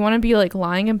 okay, if you want to be like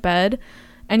lying in bed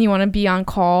and you want to be on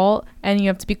call and you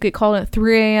have to get called at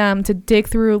 3 a.m. to dig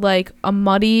through like a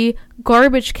muddy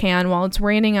garbage can while it's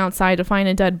raining outside to find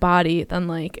a dead body, then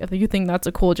like if you think that's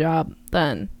a cool job,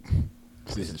 then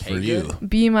This is pay for you. good?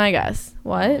 be my guest.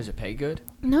 What? Does it pay good?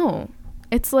 No,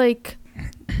 it's like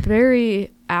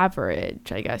very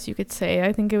average, I guess you could say.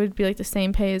 I think it would be like the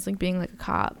same pay as like being like a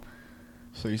cop.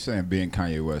 So you're saying being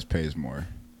Kanye West pays more?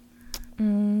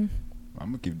 Mm. I'm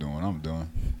gonna keep doing what I'm doing.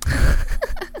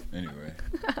 Anyway,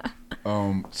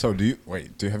 so do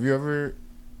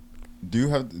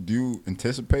you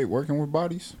anticipate working with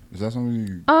bodies? Is that something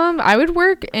you? I would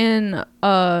work in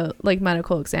like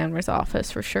medical examiner's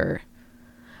office for sure.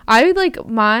 I would like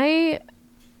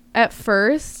at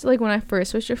first, like when I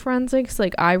first switched to forensics,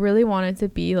 like I really wanted to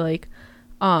be like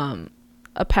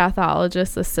a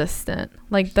pathologist assistant.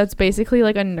 Like that's basically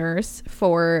like a nurse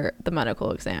for the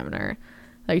medical examiner,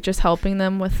 like just helping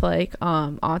them with like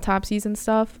autopsies and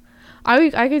stuff.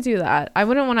 I could do that. I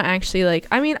wouldn't want to actually like,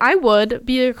 I mean, I would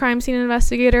be a crime scene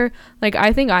investigator. Like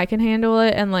I think I can handle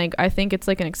it, and like I think it's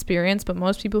like an experience, but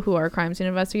most people who are crime scene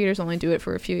investigators only do it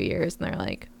for a few years and they're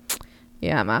like,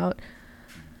 yeah, I'm out.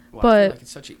 Well, I But- feel like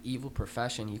it's such an evil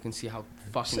profession. You can see how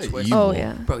fucking Say twisted. evil. Oh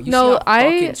yeah. Bro, you No, see how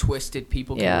fucking twisted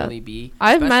people yeah. can really be.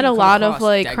 I've met Especially a come lot of across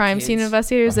like dead crime scene kids.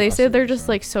 investigators. They I say see they're what you're just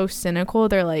like so cynical.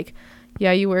 They're like,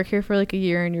 yeah, you work here for like a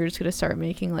year and you're just gonna start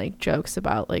making like jokes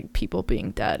about like people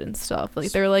being dead and stuff.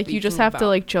 Like they're like, you just Speaking have to about-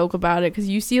 like joke about it because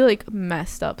you see like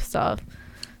messed up stuff.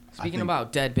 Speaking think-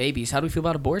 about dead babies, how do we feel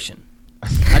about abortion?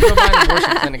 I drove by an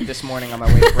abortion clinic this morning on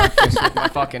my way to breakfast with my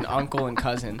fucking uncle and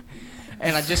cousin,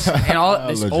 and this I'll old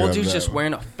let you have dude's that just one.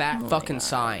 wearing a fat Oh my fucking God.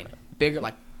 sign, bigger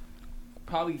like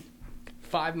probably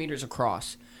 5 meters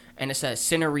across, and it says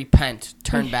 "Sinner repent,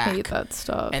 turn I back." hate that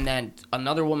stuff. And then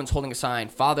another woman's holding a sign,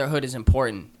 "Fatherhood is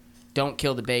important, don't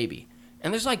kill the baby."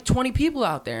 And there's like 20 people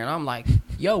out there, and I'm like,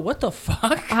 yo, what the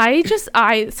fuck?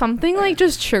 Something like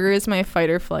just triggers my fight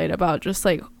or flight about just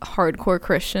like hardcore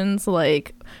Christians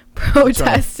like You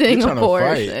protesting trying to fight?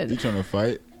 abortion. You trying to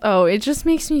fight? Oh, it just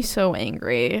makes me so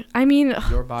angry. I mean,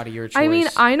 Your body, your choice. I mean,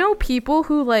 I know people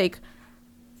who like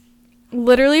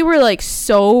literally were like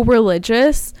so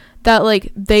religious that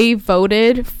like they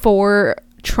voted for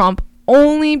Trump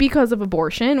only because of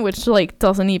abortion, which like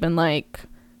doesn't even like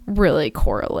really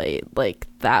correlate like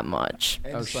that much.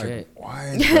 And Oh, it's shit.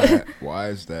 Why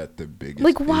is that the biggest?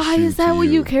 Like, why issue is that to what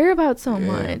you care about so Yeah,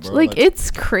 much? bro, like, like-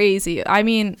 it's crazy. I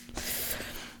mean,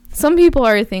 some people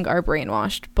I think are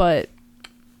brainwashed, but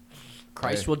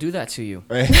Christ will do that to you.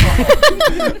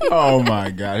 Oh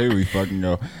my god, here we fucking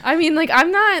go. I mean, like,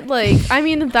 I'm not like, I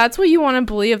mean, if that's what you want to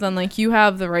believe, then like you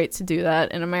have the right to do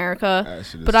that in America. That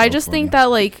shit is But I so just funny. think that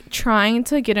like trying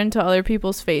to get into other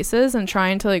people's faces and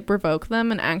trying to like provoke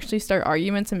them and actually start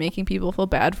arguments and making people feel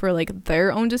bad for like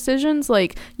their own decisions,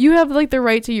 like you have like the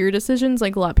right to your decisions,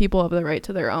 like a lot of people have the right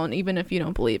to their own, even if you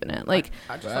don't believe in it. Like,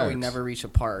 I just thought we Facts. never reached a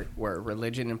part where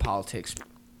religion and politics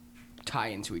tie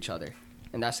into each other.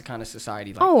 And that's the kind of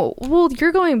society like oh, well,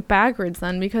 you're going backwards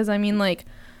then, because I mean, like,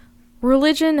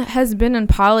 religion has been in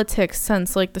politics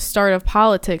since like the start of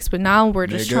politics, but now we're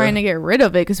just Nigga. trying to get rid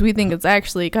of it because we think it's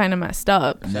actually kind of messed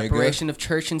up. Nigga. separation of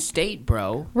church and state,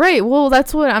 bro. Right. Well,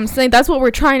 that's what I'm saying. That's what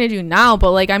we're trying to do now.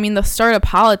 But like, I mean, the start of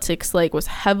politics like was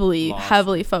heavily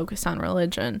Lost. focused on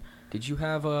religion. Did you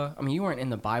have I mean, you weren't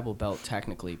in the Bible Belt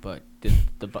technically, but did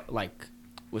like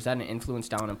was that an influence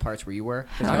down in parts where you were?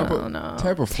 'Cause I I know don't know.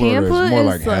 Tampa, Florida is more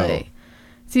like hell.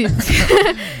 See,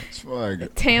 It's more like hell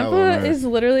on Tampa earth. is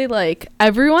literally like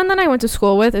everyone that I went to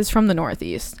school with is from the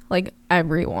Northeast, like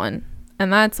everyone,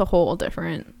 and that's a whole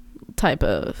different type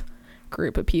of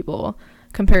group of people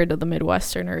compared to the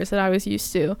Midwesterners that I was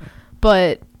used to.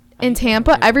 But in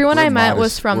Tampa, everyone I We're met was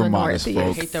modest- from we're the modest Northeast. I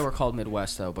folk. hate that we're called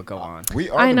Midwest though, but go on. We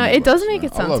are I the know it Midwest, doesn't make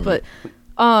man. it I sense, love but it.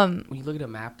 When you look at a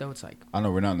map though, it's like I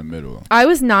know we're not in the middle. I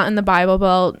was not in the Bible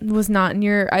Belt, was not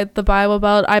near the Bible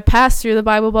Belt. I passed through the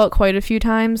Bible Belt quite a few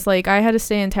times. Like, I had to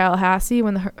stay in Tallahassee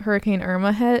when the Hurricane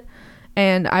Irma hit,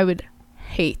 and I would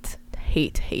hate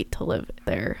to live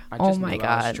there. I Oh just my knew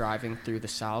I was God. driving through the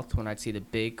South when I'd see the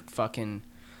big fucking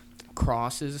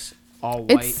crosses, all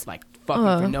white, It's- like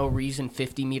fucking for no reason,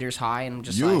 50 meters high, and I'm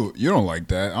just like, You don't like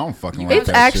that. I don't fucking You like It's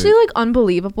that actually shit. like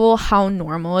unbelievable how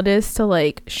normal it is to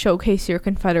like showcase your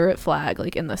Confederate flag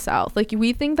like in the South. Like,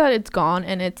 we think that it's gone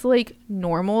and it's like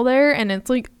normal there, and it's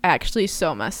like actually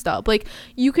so messed up. Like,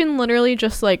 you can literally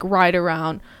just like ride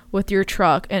around with your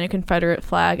truck and a Confederate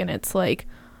flag and it's like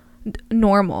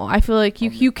normal. I feel like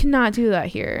you cannot do that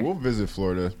here. We'll visit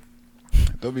Florida.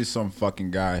 There'll be some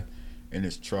fucking guy in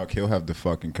his truck. He'll have the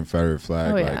fucking Confederate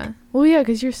flag. Oh like, yeah. Well, yeah,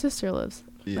 because your sister lives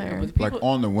yeah, there. But like people-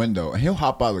 on the window. And he'll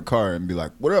hop out of the car and be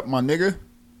like, "What up, my nigga?"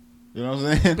 You know what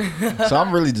I'm saying? So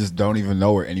I'm really just don't even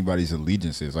know where anybody's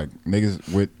allegiance is. Like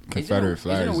niggas with Confederate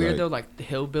flags. Isn't it weird like, though? Like the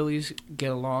hillbillies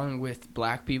get along with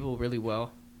black people really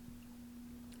well.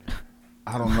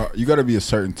 I don't know. You got to be a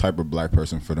certain type of black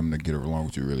person for them to get along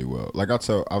with you really well. Like I've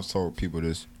told people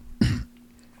this.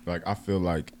 Like I feel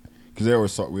like, because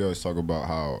we always talk about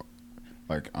how,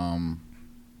 like I'm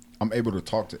able to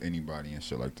talk to anybody and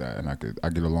shit like that, and I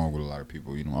get along with a lot of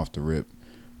people. You know, off the rip.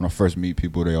 When I first meet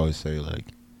people, they always say like,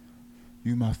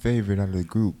 "You my favorite out of the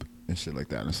group" and shit like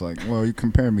that. And it's like, well, you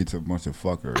compare me to a bunch of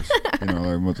fuckers, you know,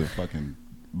 like a bunch of fucking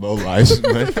lowlifes.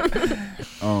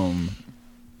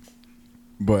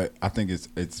 But I think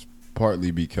it's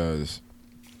partly because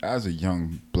as a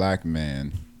young black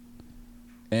man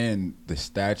and the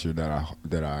stature that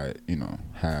I you know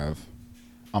have,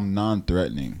 I'm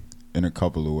non-threatening in a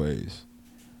couple of ways.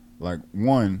 Like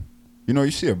one, you know,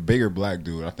 you see a bigger black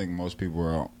dude, I think most people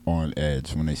are on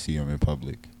edge when they see him in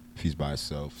public. If he's by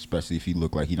himself, especially if he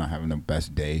look like he not having the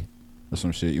best day or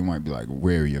some shit, you might be like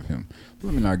wary of him.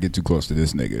 Let me not get too close to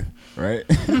this nigga, right?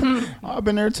 I've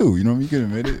been there too, you know, you can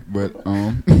admit it. But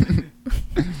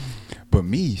but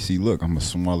me, see, look, I'm a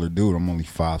smaller dude. I'm only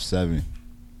 5'7".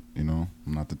 You know,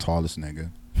 I'm not the tallest nigga.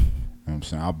 You know what I'm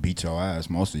saying? I'll beat your ass,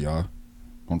 most of y'all.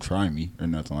 Don't try me or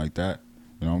nothing like that.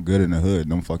 You know, I'm good in the hood.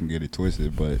 Don't fucking get it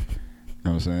twisted. But, you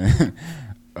know what I'm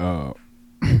saying?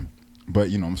 But,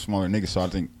 you know, I'm a smaller nigga, so I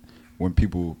think when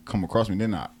people come across me, they're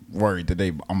not worried that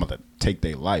I'm about to take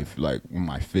their life, like, with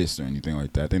my fists or anything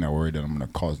like that. They're not worried that I'm going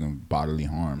to cause them bodily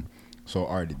harm. So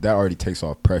that already takes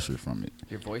off pressure from it.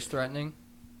 Your voice threatening?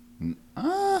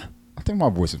 I think my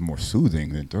voice is more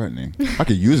soothing than threatening. I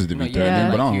could use it to be threatening,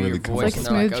 but I don't really come like across.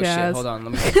 smooth Oh jazz. shit, hold on,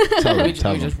 let me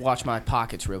Tell just watch my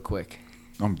pockets real quick.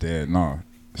 I'm dead. No.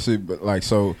 See, but like,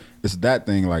 so it's that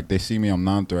thing. Like, they see me, I'm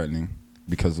non-threatening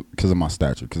because of my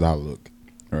stature, because I look.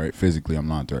 All right, physically, I'm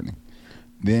non-threatening.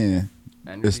 Then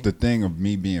it's the thing of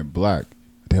me being black.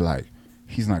 They're like,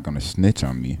 he's not gonna snitch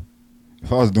on me.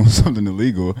 If I was doing something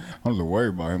illegal, I don't have to worry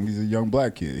about him. He's a young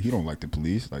black kid. He don't like the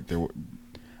police. Like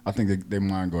I think they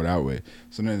mind go that way.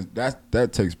 So then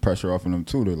that takes pressure off of them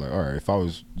too. They're like, all right, if I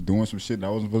was doing some shit that I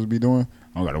wasn't supposed to be doing,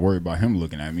 I don't got to worry about him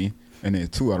looking at me. And then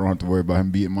two, I don't have to worry about him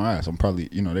beating my ass. I'm probably,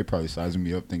 you know, they probably sizing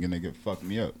me up thinking they could fuck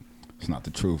me up. It's not the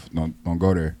truth. Don't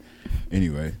go there.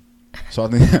 Anyway, so I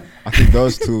think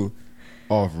those two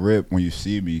off rip when you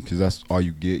see me, because that's all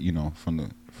you get, you know, from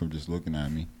just looking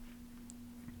at me.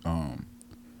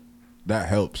 That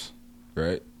helps,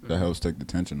 right? That helps take the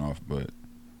tension off, but.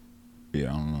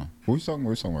 Yeah, I don't know. What we talking about?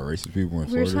 We're talking about racist people in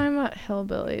Florida. We were talking about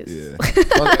hillbillies. Yeah,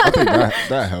 I think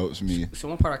that helps me. So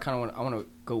one part I want to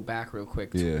go back real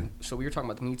quick. Yeah. So we were talking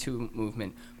about the Me Too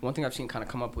movement. One thing I've seen kind of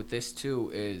come up with this too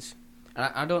is,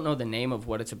 and I don't know the name of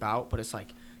what it's about, but it's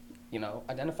like, you know,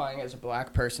 identifying as a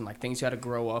black person, like things you got to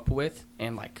grow up with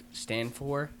and like stand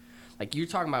for. Like you're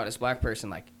talking about as a black person,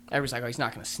 like everybody's like, oh, he's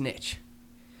not gonna snitch.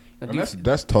 And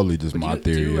that's totally just my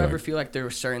theory. Do you ever feel like there were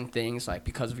certain things, like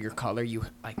because of your color, you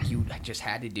just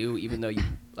had to do, even though you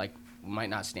like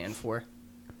might not stand for?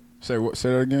 Say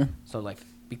that again. So like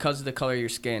because of the color of your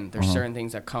skin, there's certain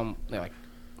things that come like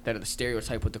that are the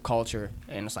stereotype with the culture,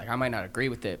 and it's like I might not agree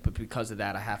with it, but because of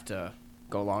that, I have to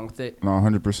go along with it. No,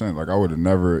 100%. Like I would have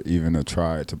never even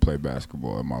tried to play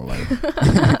basketball in my life.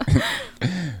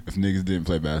 If niggas didn't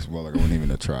play basketball, like I wouldn't even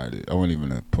have tried it. I wouldn't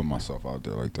even have put myself out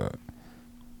there like that.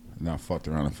 And I fucked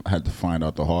around and had to find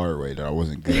out the hard way that I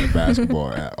wasn't good at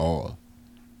basketball at all.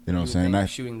 You know what I'm saying?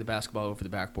 Shooting the basketball over the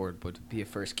backboard would be a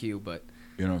first cue, but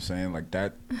you know what I'm saying? Like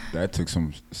that took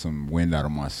some wind out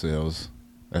of my sails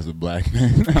as a black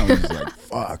man. I was just like,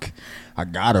 fuck, I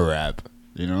gotta rap,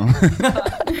 you know?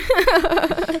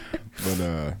 But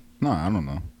no, I don't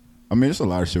know. I mean, there's a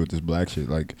lot of shit with this black shit.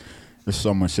 Like, there's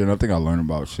so much shit. I think I learn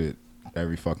about shit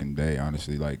every fucking day,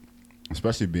 honestly. Like,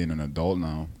 especially being an adult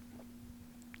now.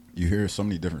 You hear so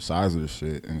many different sides of this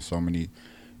shit, and so many,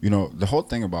 you know, the whole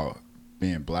thing about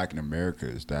being black in America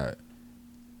is that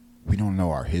we don't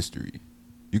know our history.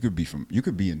 You could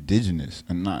be indigenous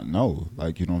and not know,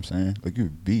 like, you know what I'm saying? Like, you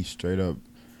could be straight up,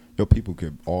 your people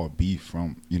could all be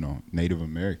from, you know, Native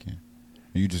American,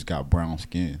 and you just got brown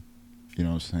skin. You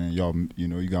know what I'm saying? Y'all, you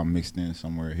know, you got mixed in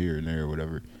somewhere here and there or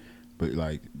whatever, but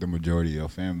like the majority of your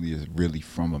family is really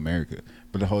from America.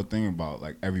 But the whole thing about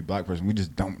like every black person, we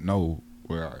just don't know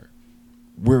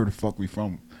where the fuck we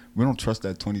from. We don't trust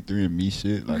that 23andMe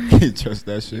shit. Like, can't trust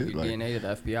that shit. Like, DNA to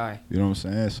the FBI. You know what I'm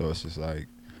saying? So it's just like,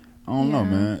 I don't know,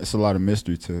 man. It's a lot of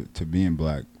mystery to being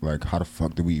black. Like, how the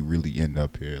fuck did we really end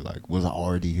up here? Like, was I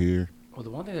already here? Well,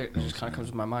 the one thing that just kind of comes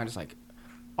to my mind is like,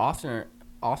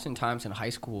 oftentimes in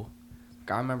high school,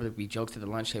 like, I remember that we joked at the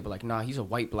lunch table like, nah, he's a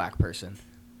white black person.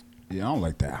 Yeah, I don't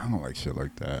like that. I don't like shit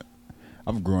like that.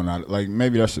 I've grown out. Like,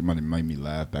 maybe that shit might have made me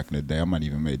laugh back in the day. I might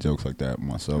even make jokes like that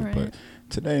myself. Right. But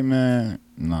today, man,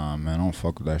 nah, man, I don't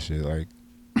fuck with that shit. Like,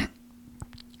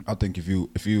 I think if you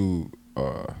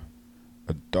a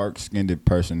dark-skinned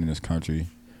person in this country,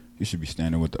 you should be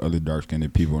standing with the other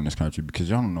dark-skinned people in this country because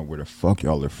y'all don't know where the fuck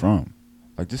y'all are from.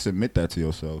 Like, just admit that to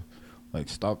yourself. Like,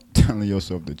 stop telling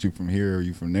yourself that you from here or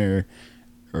you from there,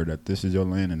 or that this is your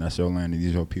land and that's your land and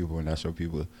these your people and that's your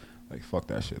people. Like, fuck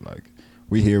that shit. Like,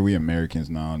 we here, we Americans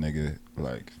now, nigga.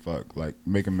 Like, fuck. Like,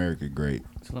 make America great.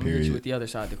 So let me hit you with the other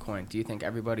side of the coin. Do you think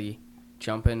everybody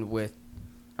jumping with?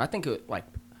 I think it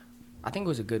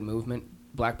was a good movement.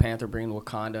 Black Panther bringing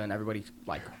Wakanda and everybody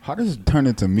like. How does it turn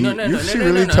into me? No, She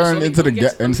really turned into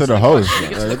the host.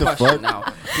 Like, what the fuck? Now,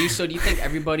 so do you think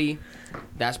everybody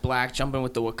that's black jumping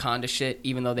with the Wakanda shit,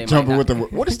 even though they Jumping might with not,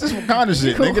 the what is this Wakanda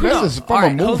shit, nigga? No, This is from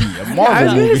alright, a movie, a I was Marvel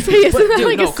gonna movie. say, isn't that Dude,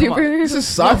 like no, a come super? on. This is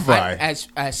sci-fi.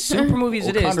 as super movie as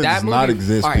it is, Wakanda that does movie not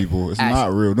exist, alright, people. It's as-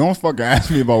 not real. Don't fucking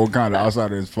ask me about Wakanda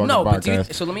outside of this fucking No, but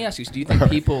podcast. so let me ask you: do you think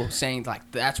people saying like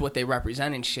that's what they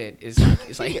represent and shit is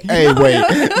like? Hey, wait,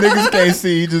 niggas can't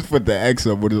see. He just put the X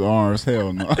up with his arms.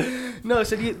 Hell no. No,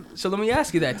 so let me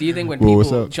ask you that: do you think when Well, what's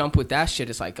people up? jump with that shit,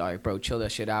 it's like, all right, bro, chill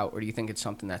that shit out, or do you think it's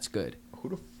something that's good?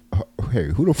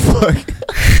 Who the fuck?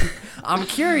 I'm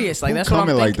curious. Like Who that's what I'm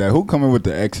coming thinking. like that? Who coming with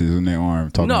the X's in their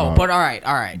arm talking No, about but all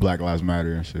right. Black Lives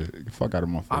Matter and shit? Get the fuck out of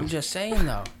my face. I'm just saying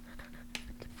though.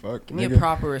 fuck. Give me nigga. a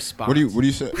proper response. What do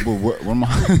you say? Well, what am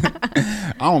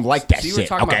I? I don't like that So you were shit.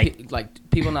 talking Okay. about like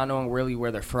people not knowing really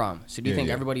where they're from. So do you Yeah, think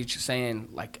yeah. everybody's just saying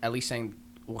like at least saying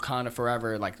Wakanda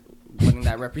forever, like letting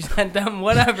that represent them,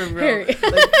 whatever, bro? Harry.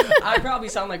 Like, I probably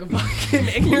sound like a fucking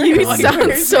ignorant. You fucking sound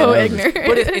person. so Yeah. ignorant.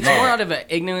 But it's more out of an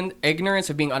ignorance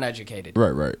of being uneducated.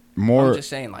 Right. More. I'm just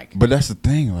saying, like, But that's the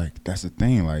thing.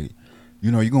 Like,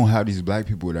 you know, you're gonna have these black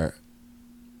people that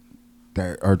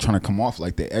are trying to come off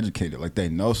like they're educated, like they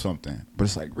know something. But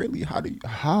it's like, really, how do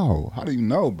you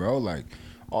know, bro? Like,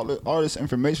 all this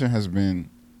information has been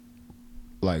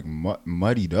like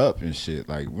muddied up and shit.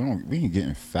 Like, we ain't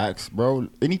getting facts, bro.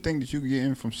 Anything that you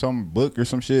getting from some book or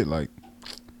some shit, like,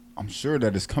 I'm sure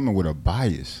that it's coming with a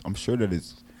bias. I'm sure that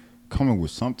it's coming with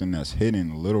something that's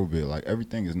hidden a little bit. Like,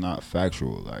 everything is not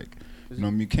factual. Like, you know what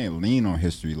I mean? You can't lean on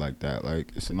history like that.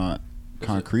 Like, it's not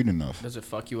concrete enough. does it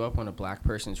fuck you up when a black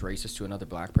person is racist to another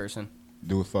black person?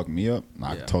 Do it fuck me up?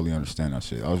 Nah, I Yeah. totally understand that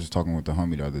shit. I was just talking with the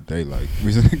homie the other day. Like, we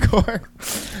was in the car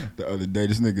the other day.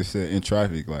 This nigga said in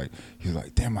traffic, like, he was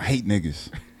like, damn, I hate niggas.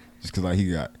 Just cause like he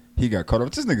got caught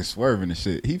up. This nigga swerving and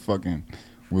shit. He fucking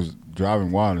was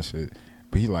driving wild and shit.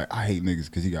 But he like, I hate niggas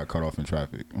because he got cut off in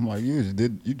traffic. I'm like, you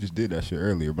just did that shit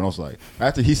earlier. But I was like,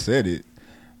 after he said it,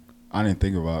 I didn't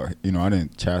think about, you know, I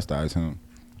didn't chastise him.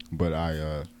 But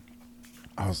I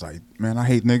was like, man, I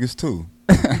hate niggas too.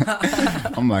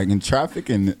 I'm like, in traffic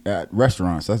and at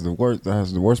restaurants, that's the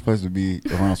worst place to be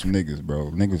around some niggas,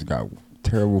 bro. Niggas got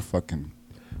terrible fucking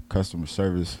customer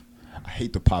service. I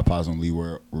hate the Popeyes on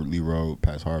Lee Road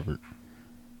past Harvard.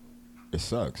 It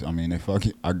sucks. I mean,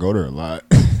 I go there a lot.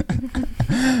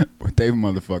 But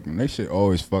they shit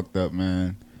always fucked up,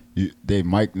 man. They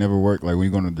mic never work. Like, when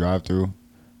you go to the drive through,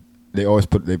 they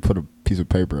put a piece of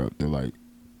paper up. They're like,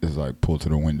 it's like pulled to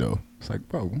the window. It's like,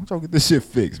 bro, why don't y'all get this shit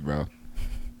fixed, bro?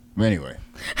 But anyway,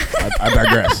 I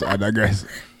digress.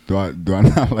 Do I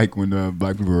not like when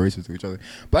black people are racist to each other?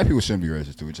 Black people shouldn't be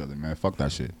racist to each other, man. Fuck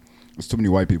that shit. There's too many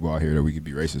white people out here that we could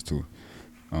be racist to.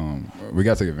 We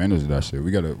gotta take advantage of that shit.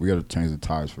 We gotta change the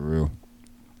tides for real.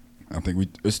 I think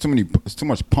it's too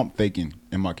much pump faking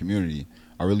in my community.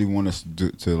 I really want us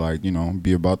to like, you know,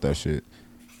 be about that shit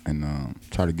and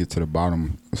try to get to the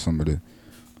bottom of some of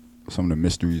the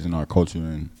mysteries in our culture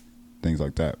and things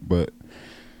like that. But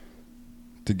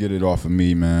to get it off of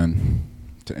me, man,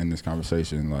 to end this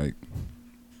conversation, like,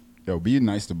 yo, be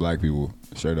nice to black people,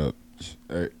 straight up,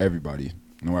 everybody,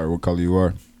 no matter what color you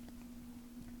are.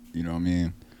 You know what I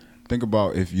mean? Think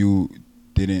about if you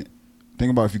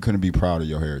couldn't be proud of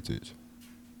your heritage.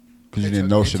 Because you didn't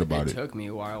know shit about it. It took me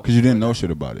a while. Because you didn't know shit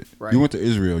about it. Right. You went to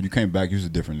Israel, you came back, you was a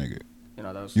different nigga. You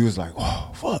know, that was... You was like,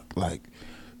 whoa, fuck, like,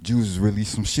 Jews is really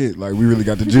some shit. Like, we really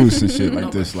got the juice and shit like No,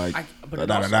 this. but Like, but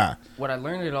da-da-da-da. What I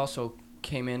learned it also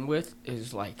came in with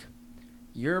is, like,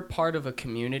 you're part of a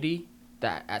community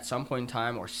that at some point in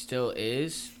time or still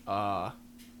is,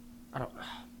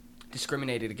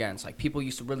 discriminated against. Like, people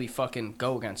used to really fucking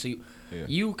go against. So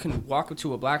you can walk up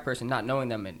to a black person not knowing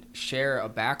them and share a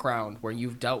background where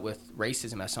you've dealt with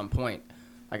racism at some point.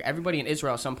 Like, everybody in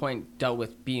Israel at some point dealt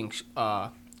with being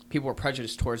people were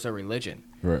prejudiced towards their religion.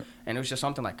 Right. And it was just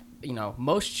something like,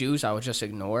 most Jews I would just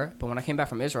ignore. But when I came back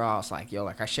from Israel, I was like, yo,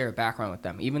 like I share a background with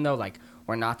them. Even though like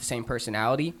we're not the same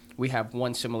personality, we have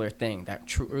one similar thing that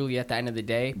truly at the end of the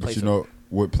day But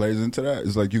what plays into that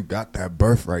is like you got that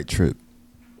birthright trip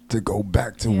to go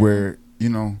back to where,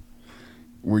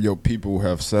 where your people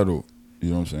have settled. You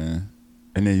know what I'm saying?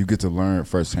 And then you get to learn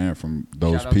firsthand from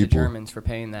those Shout out people. to Germans for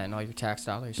paying that and all your tax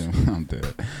dollars. Yeah, I'm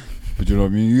dead. But you know what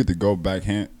I mean? You get to go back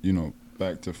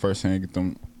to firsthand, get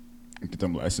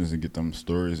them lessons and get them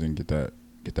stories and get that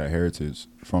heritage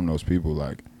from those people.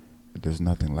 Like, there's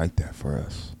nothing like that for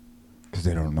us because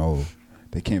they don't know.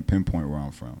 They can't pinpoint where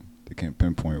I'm from. They can't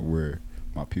pinpoint where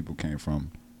my people came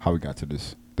from, how we got to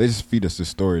this. They just feed us this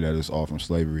story that is all from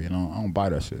slavery, and I don't buy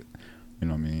that shit. You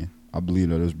know what I mean? I believe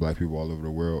that there's black people all over the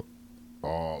world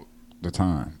all the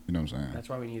time. You know what I'm saying? That's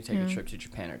why we need to take a trip to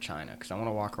Japan or China, because I want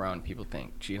to walk around and people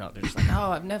think, they're just like,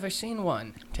 oh, I've never seen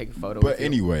one. Take a photo. But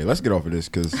anyway, let's get off of this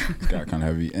because it's got kind of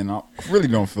heavy, and I really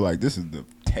don't feel like this is the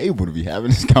table to be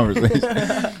having this conversation.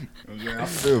 I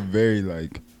feel very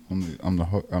like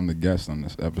I'm the guest on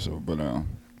this episode. But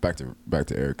back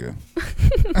to Erica.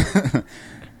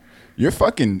 You're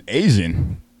fucking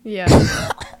Asian. Yeah.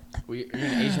 You're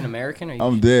an Asian American? Or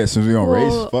I'm dead since we on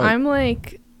race. Fuck.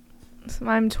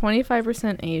 I'm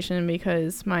 25% Asian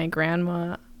because my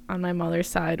grandma on my mother's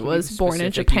side was born in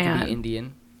You Japan. can be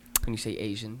Indian. When you say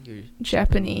Asian, you're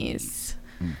Japanese.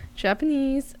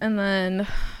 Japanese, and then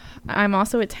I'm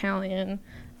also Italian,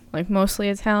 like mostly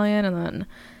Italian, and then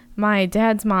my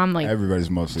dad's mom everybody's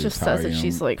mostly just Italian says that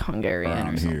she's like Hungarian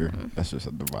around or something. here. That's just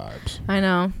the vibes. I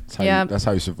know. That's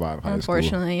how you survive high school.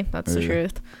 Unfortunately, that's the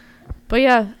truth. But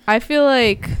yeah, I feel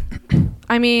like,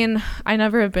 I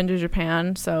never have been to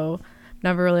Japan, so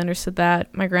never really understood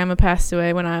that. My grandma passed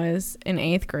away when I was in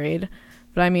 8th grade.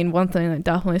 But one thing that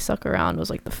definitely stuck around was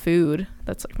like the food.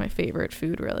 That's like my favorite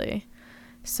food, really.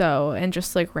 So, and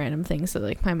just like random things that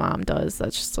like my mom does.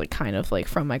 That's just like kind of like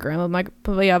from my grandma. My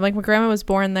grandma was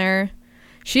born there.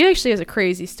 She actually has a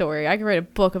crazy story. I could write a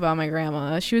book about my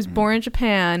grandma. She was born in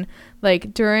Japan,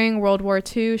 like during World War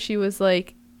II. She was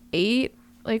like 8,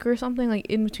 like or something, like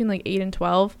in between like 8 and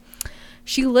 12.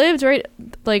 She lived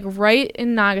right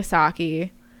in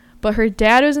Nagasaki, but her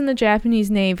dad was in the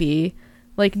Japanese Navy,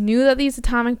 like knew that these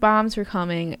atomic bombs were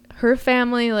coming. Her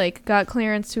family like got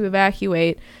clearance to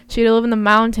evacuate. She had to live in the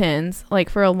mountains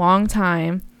like for a long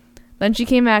time. Then she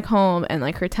came back home and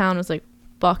like her town was like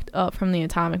fucked up from the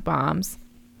atomic bombs.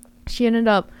 She ended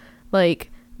up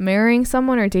like marrying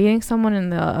someone or dating someone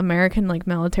in the American like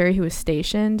military who was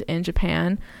stationed in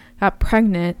Japan, got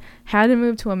pregnant, had to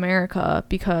move to America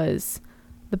because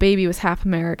the baby was half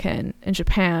American in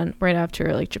Japan right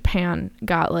after like Japan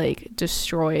got like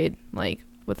destroyed like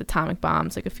with atomic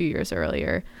bombs like a few years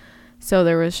earlier. So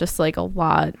there was just like a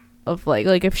lot of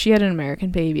like if she had an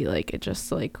American baby, like it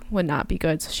just like would not be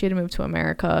good. So she had to move to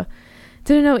America.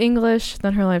 Didn't know English.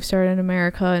 Then her life started in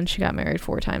America and she got married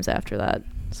 4 times after that.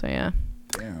 So yeah.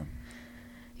 Damn.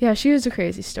 Yeah, she was a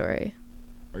crazy story.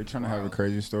 Are you trying to have a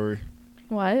crazy story?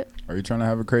 What? Are you trying to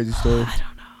have a crazy story? I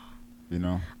don't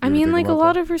know. You know? Like a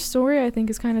lot of her story I think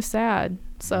is kind of sad.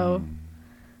 So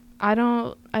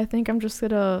I think I'm just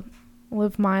gonna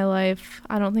live my life.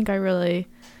 I don't think I really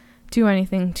do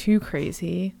anything too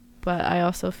crazy, but I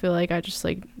also feel like I just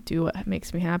like do what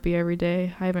makes me happy every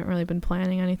day. I haven't really been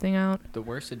planning anything out. The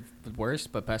worst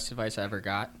but best advice I ever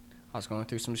got, I was going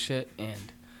through some shit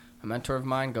and a mentor of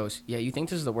mine goes, yeah, you think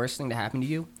this is the worst thing to happen to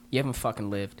you? You haven't fucking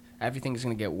lived. Everything's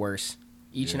gonna get worse.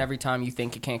 Each and every time you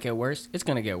think it can't get worse, it's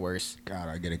gonna get worse. God,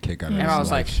 I get a kick out of this. And I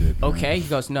was like, shit, okay. He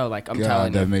goes, no, like I'm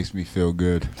telling you. That makes me feel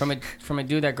good. From a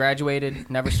dude that graduated,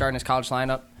 never started his college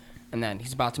lineup, and then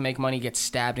he's about to make money, gets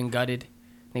stabbed and gutted.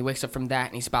 And he wakes up from that,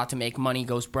 and he's about to make money,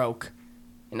 goes broke.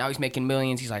 And now he's making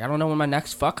millions. He's like, I don't know when my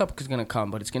next fuck-up is going to come,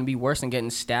 but it's going to be worse than getting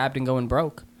stabbed and going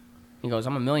broke. He goes,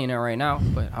 I'm a millionaire right now,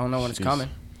 but I don't know when it's coming.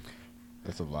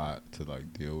 That's a lot to,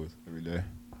 like, deal with every day.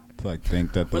 To, like,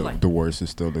 think that the worst is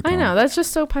still to come. I know. That's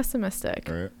just so pessimistic.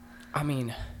 Right? I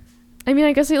mean,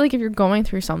 I guess, like, if you're going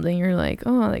through something, you're like,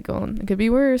 oh, like, it could be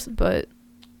worse, but...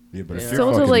 Yeah, but if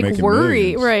still you're to, like,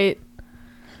 worry, millions, right?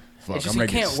 Fuck, it's just you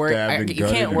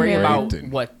can't worry about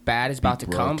what bad is about to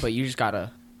come, but you just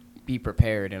gotta be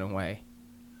prepared in a way.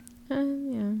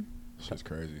 Yeah. That's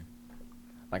crazy.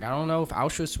 Like, I don't know if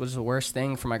Auschwitz was the worst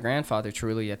thing for my grandfather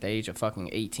truly at the age of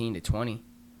fucking 18 to 20.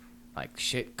 Like,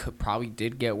 shit probably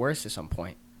did get worse at some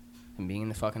point than being in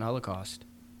the fucking Holocaust.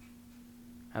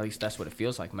 At least that's what it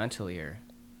feels like mentally. Or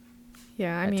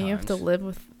yeah, you have to live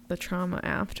with the trauma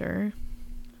after.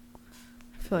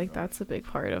 I feel like that's a big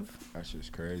part of... That's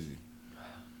just crazy.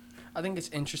 I think it's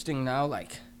interesting now,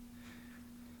 like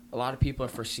a lot of people are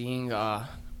foreseeing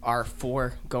are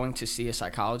for going to see a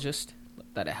psychologist,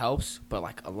 that it helps, but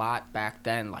like a lot back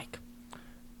then, like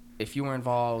if you were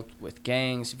involved with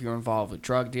gangs, if you were involved with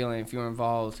drug dealing, if you were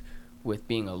involved with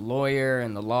being a lawyer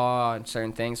and the law and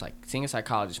certain things, like seeing a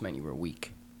psychologist meant you were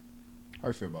weak. How do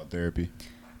you feel about therapy?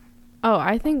 Oh,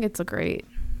 I think it's a great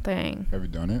thing. Have you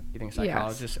done it? You think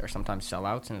psychologists are sometimes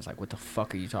sellouts, and it's like, what the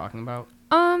fuck are you talking about?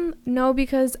 No,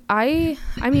 because I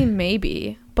mean,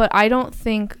 maybe, but I don't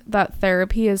think that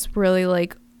therapy is really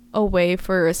like a way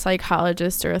for a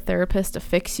psychologist or a therapist to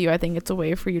fix you. I think it's a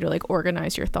way for you to like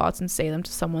organize your thoughts and say them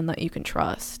to someone that you can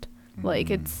trust. Like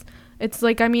it's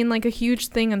like, I mean, like a huge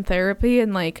thing in therapy,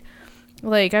 and like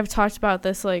I've talked about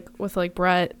this like with like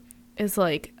Brett, is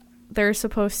like they're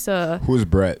supposed to. Who's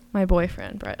Brett? My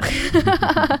boyfriend, Brett.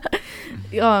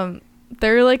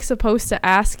 They're like supposed to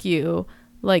ask you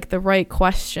like the right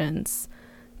questions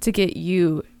to get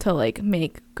you to like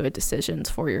make good decisions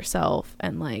for yourself,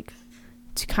 and like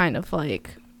to kind of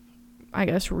like, I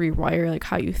guess, rewire like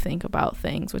how you think about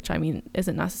things, which I mean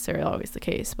isn't necessarily always the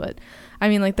case, but I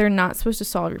mean like they're not supposed to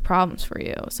solve your problems for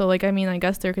you. So like, I mean, I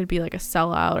guess there could be like a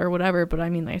sellout or whatever, but I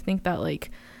mean, I think that like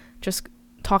just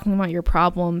talking about your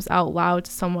problems out loud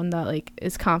to someone that like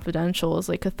is confidential is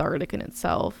like cathartic in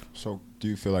itself. So do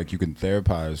you feel like you can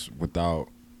therapize without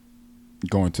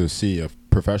going to see a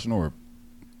professional, or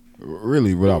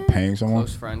really without paying someone?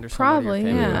 Close friend or somebody, Probably, or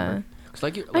family yeah. member? 'Cause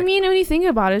like I mean, when you think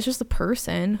about it, it's just a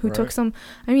person who took Right. some.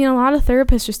 I mean, a lot of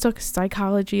therapists just took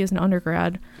psychology as an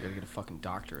undergrad, you gotta get a fucking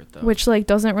doctorate though. which like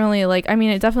doesn't really like. I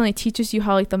mean, it definitely teaches you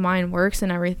how like the mind works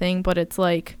and everything, but it's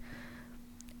like,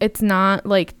 it's not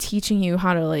like teaching you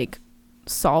how to like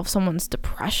solve someone's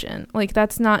depression. Like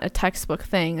that's not a textbook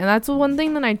thing, and that's one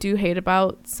thing that I do hate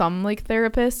about some like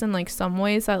therapists and like some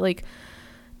ways that like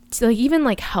like even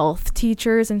like health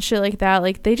teachers and shit like that,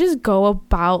 like they just go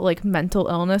about like mental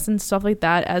illness and stuff like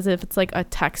that as if it's like a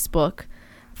textbook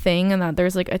thing, and that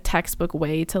there's like a textbook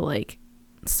way to like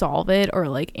solve it or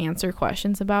like answer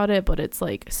questions about it, but it's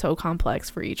like so complex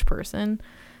for each person.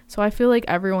 So I feel like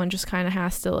everyone just kind of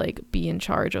has to like be in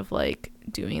charge of like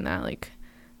doing that like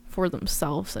for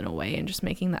themselves in a way, and just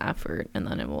making the effort, and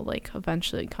then it will like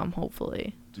eventually come,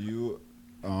 hopefully. Do you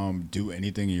do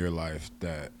anything in your life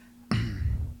that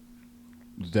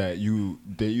that you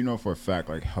know for a fact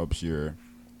like helps your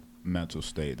mental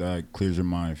state, that like, clears your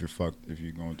mind if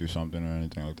you're going through something or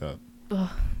anything like that?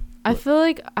 I feel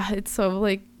like it's so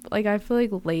like I feel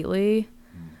like lately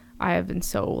I have been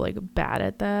so like bad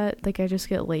at that. Like I just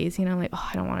get lazy and I'm like, oh,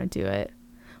 I don't want to do it.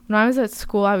 When I was at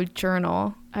school, I would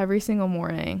journal every single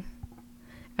morning,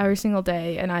 every single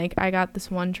day, and I got this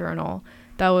one journal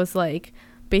that was like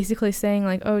basically saying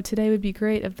like, oh, today would be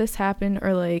great if this happened,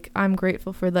 or like I'm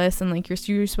grateful for this, and like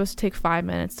you're supposed to take 5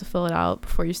 minutes to fill it out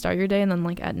before you start your day, and then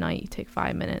like at night you take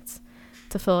 5 minutes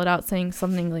to fill it out saying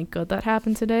something like good that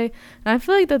happened today. And I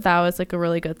feel like that was like a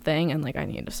really good thing, and like I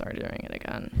need to start doing it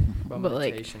again. About but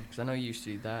like meditation, because I know you used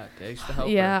to do that. That used to help.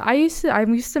 yeah, I used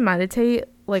to meditate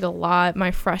like a lot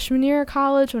my freshman year of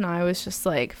college when I was just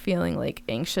like feeling like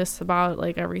anxious about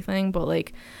like everything, but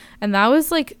like, and that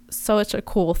was like such a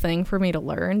cool thing for me to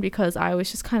learn, because I was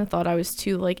just kind of thought I was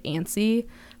too like antsy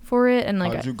for it. And like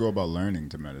how did you go about learning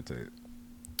to meditate?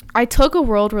 I took a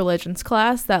world religions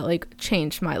class that like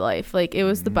changed my life. Like it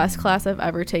was the best class I've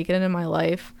ever taken in my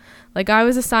life. Like I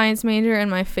was a science major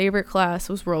and my favorite class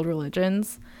was world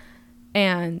religions,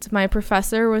 and my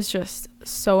professor was just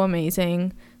so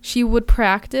amazing. She would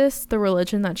practice the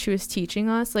religion that she was teaching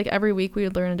us. Like every week we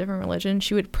would learn a different religion.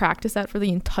 She would practice that for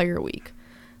the entire week.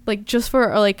 Like just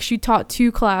for like, she taught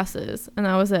 2 classes and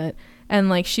that was it. And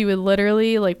like she would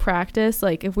literally like practice,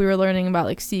 like if we were learning about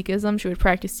like Sikhism, she would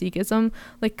practice Sikhism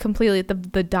like completely, the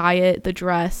diet, the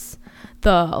dress,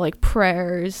 the like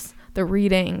prayers, the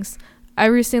readings,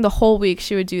 the whole week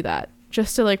she would do that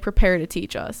just to like prepare to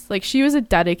teach us. Like she was a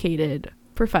dedicated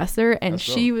professor, and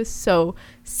she was so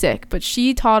sick, but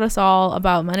she taught us all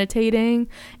about meditating,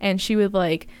 and she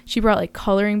brought like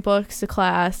coloring books to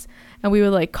class, and we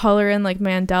would like color in like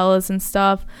mandalas and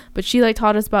stuff, but she like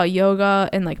taught us about yoga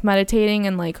and like meditating,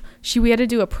 and like we had to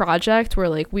do a project where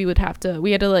like we had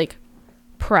to like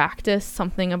practice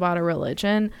something about a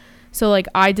religion. So like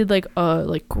I did like a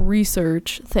like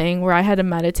research thing where I had to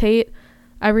meditate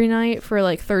every night for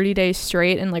like 30 days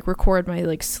straight and like record my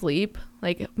like sleep,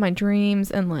 like my dreams,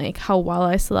 and like how well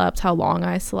I slept, how long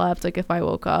I slept, like if I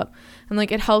woke up, and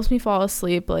like it helps me fall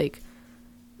asleep like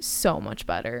so much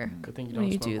better. Good thing you when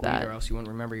don't you smoke do weed, that. or else you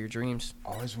wouldn't remember your dreams.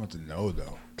 I always want to know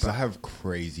though, because I have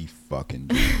crazy fucking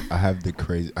dreams. I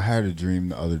had a dream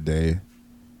the other day.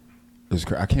 It was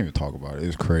I can't even talk about it. It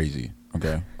was crazy.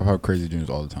 Okay, I have crazy dreams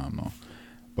all the time though.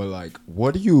 But like,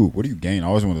 what do you gain? I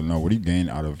always want to know, what do you gain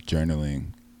out of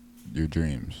journaling your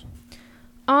dreams?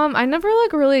 I never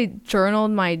like really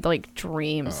journaled my like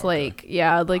dreams. Oh, okay. Like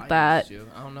yeah, like I that. used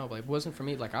to. I don't know, but it wasn't for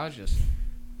me. Like I just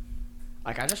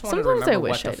wanted Sometimes to I remember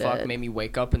wish what the I fuck did. made me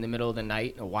wake up in the middle of the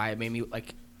night or why it made me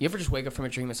like. You ever just wake up from a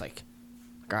dream? It's like,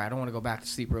 all right, I don't want to go back to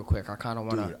sleep real quick. I kind of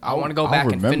want to. Dude, I want to go I'll back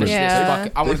and remember finish Yeah. this. Fuck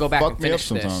it. I want to go back and me up finish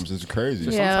sometimes. this. It's crazy.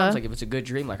 So Yeah. sometimes, like if it's a good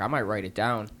dream, like I might write it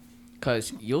down,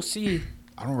 cause you'll see.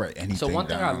 I don't write anything So one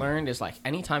thing I down. learned is like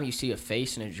anytime you see a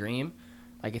face in a dream,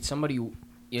 like it's somebody.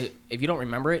 If you don't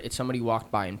remember it, it's somebody you walked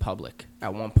by in public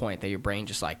at one point that your brain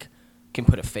just like can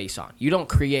put a face on. You don't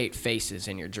create faces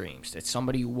in your dreams. It's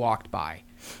somebody you walked by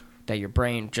that your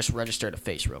brain just registered a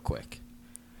face real quick.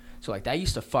 So like that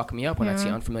used to fuck me up when I'd see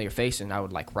Yeah. unfamiliar faces and I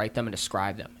would like write them and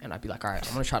describe them and I'd be like, all right,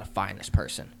 I'm gonna try to find this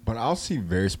person. But I'll see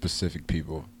very specific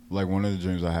people. Like one of the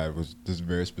dreams I had was this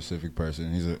very specific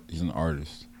person. He's an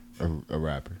artist, a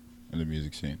rapper in the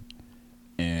music scene,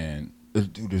 and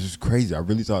dude, this is crazy. I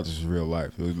really thought this was real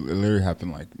life. It literally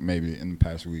happened like maybe in the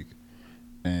past week,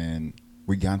 and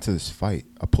we got into this fight.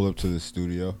 I pull up to the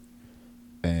studio,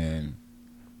 and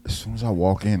as soon as I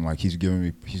walk in, like he's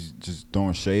just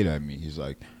throwing shade at me. He's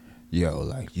like, yo,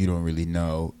 like, you don't really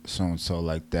know so-and-so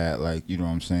like that. Like, you know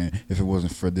what I'm saying? If it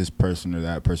wasn't for this person or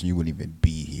that person, you wouldn't even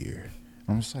be here.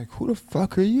 I'm just like, who the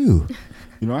fuck are you?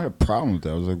 You know, I had a problem with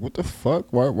that. I was like, what the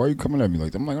fuck? Why are you coming at me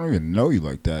like that? I'm like, I don't even know you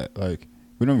like that. Like,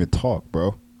 we don't even talk,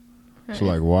 bro. So,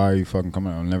 like, why are you fucking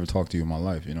coming at me? I'll never talk to you in my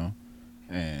life, you know?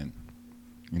 And,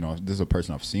 you know, this is a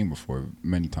person I've seen before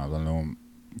many times. I know him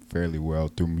fairly well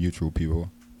through mutual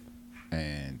people.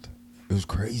 And it was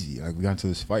crazy. Like, we got into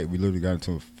this fight. We literally got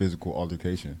into a physical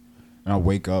altercation. And I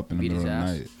wake up in the Beat middle of his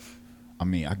the ass? night. I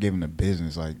mean, I gave him the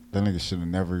business. Like, that nigga should have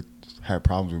never had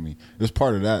problems with me. It was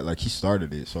part of that. Like, he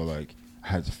started it. So, like, I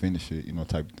had to finish it, you know,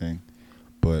 type of thing.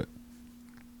 But,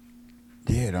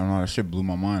 yeah, I don't know. That shit blew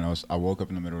my mind. I woke up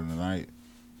in the middle of the night.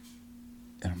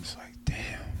 And I'm just like,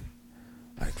 damn.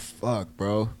 Like, fuck,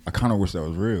 bro. I kind of wish that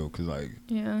was real. Because, like,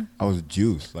 Yeah. I was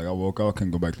juiced. Like, I woke up, I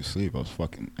couldn't go back to sleep. I was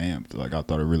fucking amped. Like, I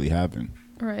thought it really happened.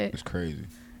 Right. It's crazy.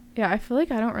 Yeah, I feel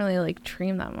like I don't really like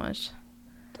dream that much.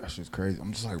 That shit's crazy.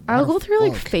 I'm just like, I'll why go the through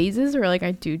like fuck? phases where like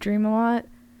I do dream a lot.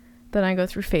 Then I go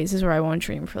through phases where I won't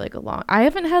dream for like a long. I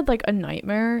haven't had like a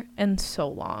nightmare in so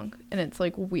long, and it's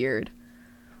like weird.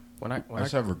 When I I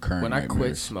just have recurring when I quit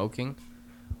nightmares. smoking,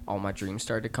 all my dreams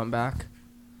started to come back.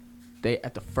 They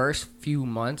at the first few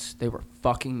months they were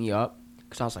fucking me up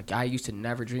because I was like, I used to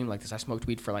never dream like this. I smoked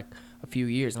weed for like a few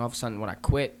years, and all of a sudden when I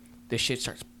quit, this shit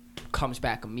comes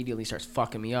back immediately, starts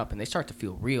fucking me up, and they start to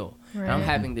feel real. And I'm Right.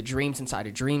 having the dreams inside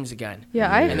of dreams again. Yeah,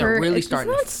 I And they're heard. really Isn't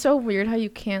starting to that so weird how you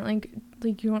can't like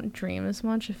you don't dream as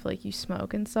much if like you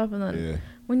smoke and stuff, and then Yeah.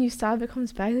 when you stop, it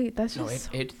comes back. Like, that's No,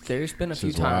 just there's been a This few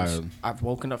is times wild. I've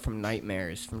woken up from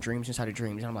nightmares, from dreams inside of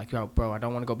dreams, and I'm like, yo, bro, I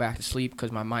don't want to go back to sleep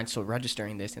because my mind's still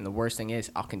registering this, and the worst thing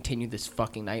is I'll continue this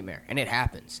fucking nightmare, and it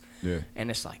happens. Yeah. And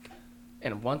it's like,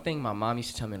 and one thing my mom used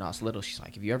to tell me when I was little, she's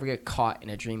like, if you ever get caught in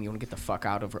a dream you want to get the fuck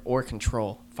out of it or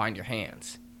control, find your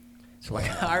hands. So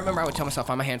like, I remember I would tell myself,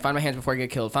 find my hands before I get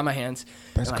killed, find my hands.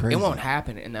 That's and, like, crazy. It won't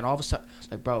happen. And then all of a sudden,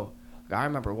 like, bro, I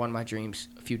remember one of my dreams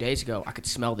a few days ago, I could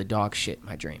smell the dog shit in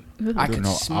my dream. I Dude, could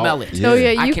no, smell it. yeah. Oh yeah,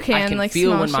 I you I can like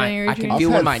feel smell when shit my in your I can dreams. I've feel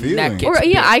had when my neck feelings. gets Or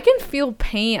yeah, big. I can feel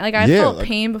pain. Like I Yeah, felt like,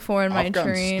 pain before in my I've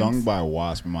gotten dreams. stung by a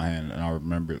wasp in my hand, and I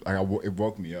remember, like, it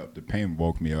woke me up. The pain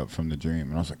woke me up from the dream,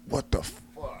 and I was like, what the fuck?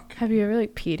 Have you ever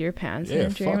like peed your pants Yeah, in a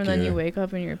dream fuck and then yeah. you wake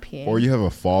up and you're peeing? Or you have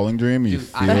a falling dream, and you Dude,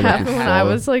 feel that like happened you're when I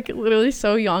falling. was like literally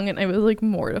so young, and it was like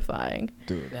mortifying.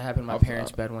 Dude, That happened in my I've-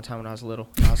 parents' bed one time when I was little.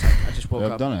 I was like, I just woke Yeah,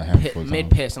 I've up done it a handful of mid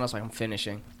times. piss, and I was like, I'm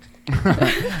finishing.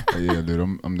 Yeah,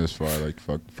 dude, I'm this far. Like,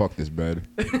 fuck this bed.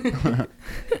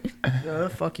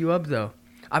 Fuck you up though.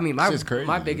 I mean, my Shit's crazy,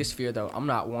 my dude. biggest fear though, I'm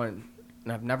not one,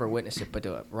 and I've never witnessed it, but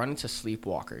to run into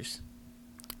sleepwalkers.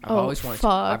 I've Oh, always wanted.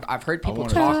 fuck. I've heard I people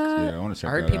wanna- talk. Yeah, I want to check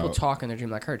I heard that people out. talk in their dream.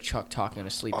 Like I heard Chuck talking in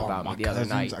his sleep about me the other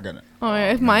night. I gotta, Oh,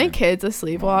 if my man. kid's a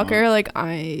sleepwalker, like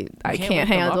I can't can't wake them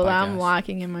handle up, that. I I'm guess.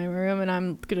 locking in my room, and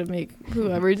I'm gonna make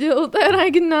whoever deal with that. I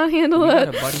cannot handle We had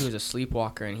that. a buddy who's a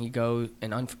sleepwalker, and he goes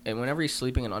and whenever he's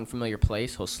sleeping in an unfamiliar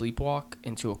place, he'll sleepwalk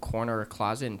into a corner or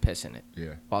closet and piss in it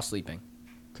Yeah, while sleeping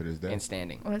to this day. and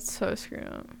standing. Oh, that's so screwed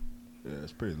up. Yeah,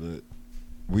 it's pretty lit.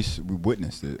 We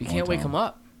witnessed it. You one can't wake time. him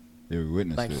up. Yeah, we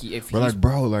witnessed Like, it. if We're he's- like,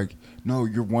 bro, like, no,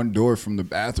 you're one door from the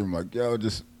bathroom. Like, yo,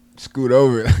 just scoot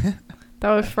over.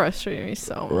 That would frustrate me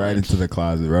so much. Right into the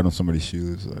closet, right on somebody's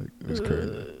shoes. Like, it was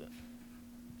crazy.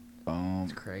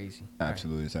 It's crazy.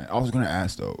 Absolutely insane. I was gonna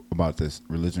ask though about this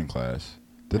religion class.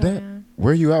 Did Oh, that? yeah.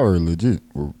 Where you at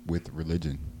with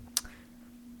religion?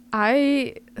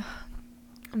 I'm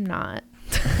not.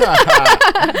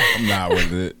 I'm not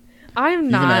with it. I'm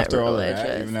Even not after all of religious.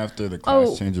 that, even after the class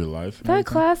Oh, changed your life. and That everything?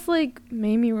 class like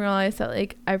made me realize that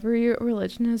like every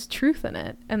religion has truth in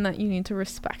it, and that you need to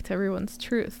respect everyone's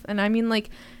truth. And I mean, like,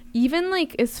 even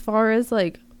like as far as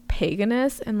like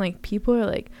paganists, and like people are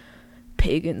like,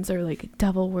 pagans are like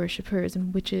devil worshippers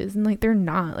and witches, and like they're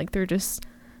not. Like they're just,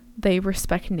 they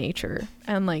respect nature,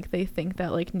 and like they think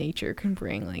that like nature can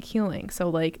bring like healing. So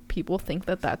like people think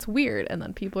that that's weird, and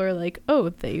then people are like, oh,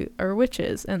 they are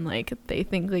witches, and like they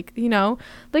think like, you know,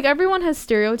 like everyone has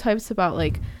stereotypes about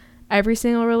like every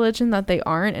single religion that they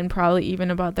aren't, and probably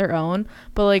even about their own.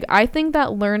 But like I think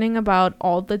that learning about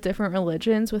all the different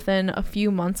religions within a few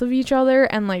months of each other,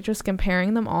 and like just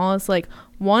comparing them all, is like,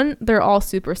 one, they're all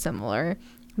super similar,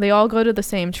 they all go to the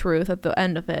same truth at the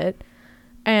end of it.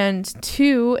 And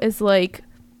two is like,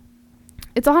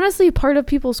 it's honestly part of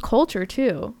people's culture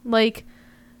too. Like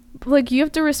you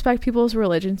have to respect people's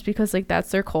religions because like that's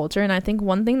their culture. And I think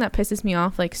one thing that pisses me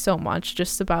off like so much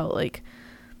just about like,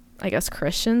 I guess,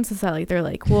 Christians, is that like they're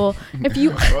like, well, if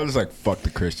you I was like, fuck the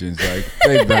Christians, like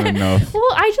they've done enough. well,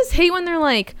 I just hate when they're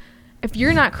like, if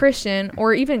you're not Christian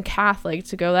or even Catholic,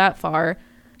 to go that far,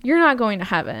 you're not going to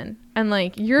heaven, and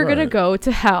like you're gonna Right. go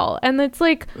to hell. And it's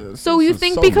like, so This you is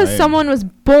think so because lame. someone was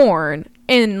born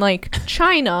in like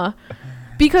China,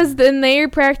 because then they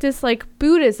practice like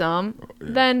Buddhism,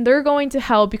 then they're going to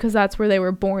hell because that's where they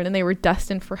were born, and they were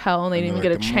destined for hell, and they didn't even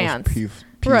get a chance. Peaceful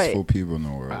Right. people in the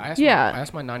world. I asked Yeah. I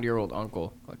asked my 90-year-old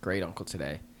uncle, like great uncle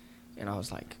today, and I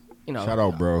was like, you know, Shout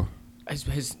out, bro.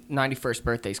 his 91st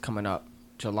birthday's coming up,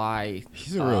 July.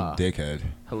 He's a real dickhead.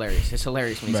 Hilarious. It's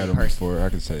hilarious when he's Met in him person. before. I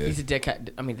can say He's it. a dickhead.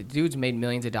 I mean, the dude's made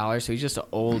millions of dollars, so he's just an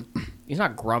old. He's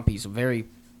not grumpy. He's a very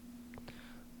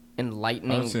I haven't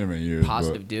enlightening, seen him in years.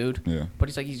 positive but, dude. Yeah. But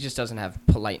he's like, he just doesn't have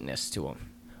politeness to him.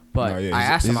 But No, yeah, I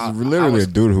asked him. he's I literally was, a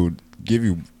dude who give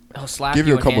you he'll slap give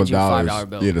you you a and couple hand of you a dollars. $5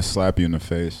 bill. Yeah, to slap you in the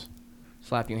face.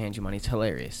 Slap you and hand you money. It's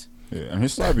hilarious. Yeah, and he'll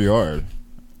slap you hard.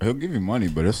 He'll give you money,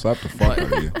 but he'll slap the fuck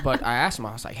out of you. But I asked him.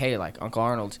 I was like, hey, like Uncle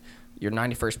Arnold, your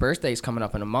 91st birthday is coming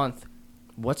up in a month.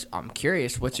 I'm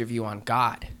curious. What's your view on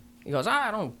God? He goes, I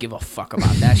don't give a fuck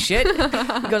about that shit. He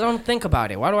goes, I don't think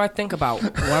about it. Why do I think about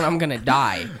when I'm going to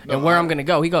die and where I'm going to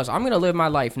go? He goes, I'm going to live my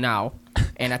life now.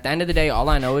 And at the end of the day, all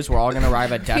I know is we're all going to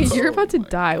arrive at death. You're about to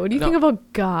die. What do you No. think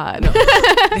about God?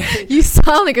 You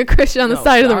sound like a Christian on the No,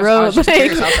 side of the I was road. just Like,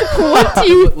 curious. what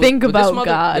do you Look, think this about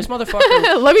God? This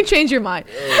motherfucker Let me change your mind.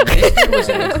 this dude was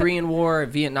in the Korean War,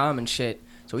 Vietnam, and shit.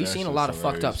 So he's That seen a shit's lot of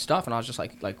fucked up hilarious. stuff, and I was just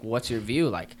like, what's your view,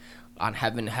 like, on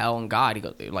heaven, hell, and God? He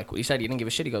goes, like what he said, he didn't give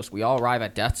a shit. He goes, we all arrive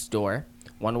at death's door,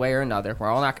 one way or another. We're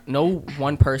all not. No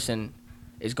one person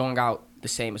is going out the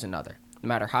same as another. No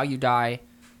matter how you die,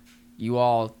 you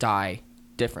all die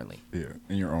differently. Yeah,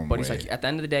 in your own But way. he's like, at the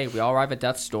end of the day, we all arrive at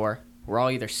death's door. We're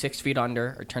all either 6 feet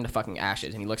under or turn to fucking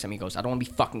ashes. And he looks at me, he goes, I don't want to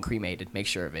be fucking cremated. Make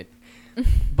sure of it.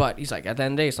 But he's like, at the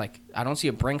end of the day, it's like, I don't see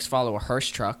a Brinks follow a hearse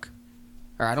truck.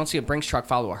 Or I don't see a Brinks truck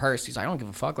follow a hearse. He's like, I don't give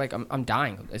a fuck. Like, I'm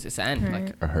dying. It's the end. Right.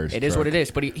 Like, A hearse it is what truck it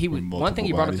is. But he with one thing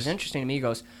he multiple brought up bodies. that's interesting to me.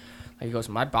 He goes,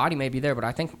 my body may be there, but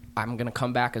I think I'm going to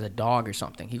come back as a dog or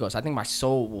something. He goes, I think my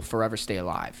soul will forever stay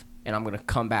alive. And I'm going to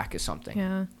come back as something.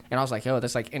 Yeah. And I was like, yo,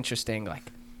 that's like interesting.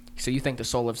 Like, so you think the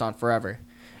soul lives on forever?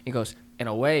 He goes, in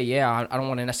a way, yeah. I don't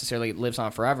want to necessarily lives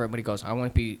on forever, but he goes, I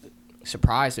wouldn't be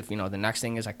surprised if, you know, the next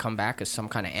thing is I come back as some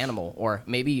kind of animal, or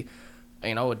maybe,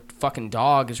 you know, a fucking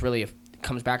dog is really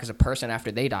comes back as a person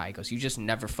after they die. He goes, you just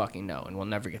never fucking know, and we'll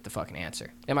never get the fucking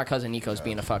answer. And my cousin Nico's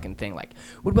being a fucking thing, like,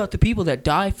 what about the people that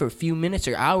die for a few minutes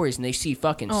or hours and they see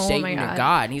fucking Oh Satan my or God.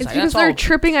 God? And he's It's like, because that's they're all.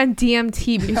 tripping on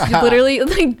DMT, because you literally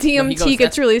like DMT he goes, gets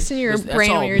that's- released in your that's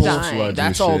brain all when you're bullshit. dying. Sludge.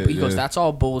 That's all. shit, He goes, yeah. that's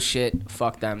all bullshit.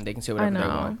 Fuck them. They can say whatever they know.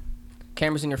 want.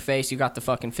 Cameras in your face. You got the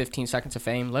fucking 15 seconds of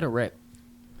fame. Let it rip.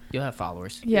 You'll have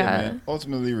followers. Yeah. man.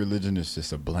 Ultimately, religion is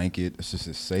just a blanket. It's just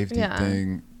a safety Yeah.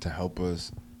 thing to help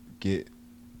us get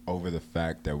over the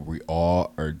fact that we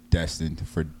all are destined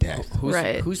for death.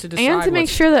 Who's to decide? And to make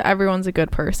what's- sure that everyone's a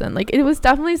good person. Like, it was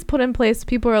definitely put in place.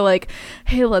 People are like,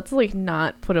 hey, let's like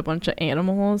not put a bunch of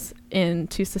animals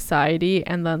into society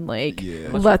and then like Yeah.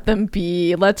 let them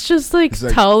be. Let's just like It's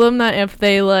like- tell them that if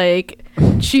they like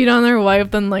cheat on their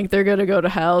wife, then like they're gonna go to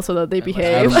hell, so that they And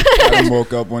let's- behave. Adam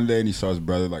woke up one day and he saw his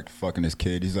brother like fucking his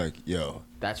kid. He's like, yo,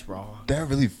 That's wrong. that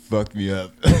really fucked me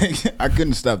up. I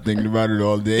couldn't stop thinking about it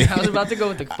all day. I was about to go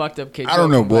with the fucked up kid. I don't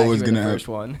joke. know I'm glad what you was were gonna the happen. first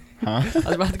one. Huh? I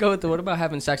was about to go with the what about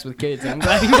having sex with kids? And I'm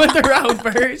glad you went the route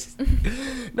first.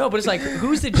 No, but it's like,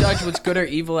 who's to judge what's good or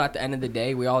evil at the end of the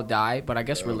day? We all die, but I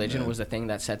guess religion man. was the thing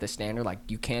that set the standard. Like,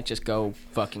 you can't just go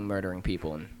fucking murdering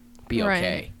people and be Right.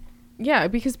 okay. yeah,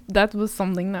 because that was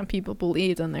something that people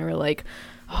believed, and they were like,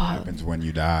 What happens when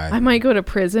you die? I might go to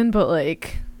prison, but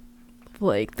like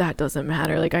that doesn't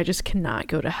matter. Like, I just cannot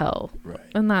go to hell. Right.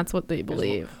 And that's what they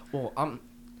believe. Well,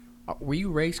 were you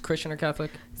raised Christian or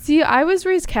Catholic? See, I was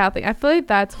raised Catholic. I feel like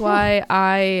that's why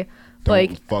I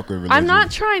Don't fuck with religion. I'm not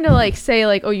trying to like say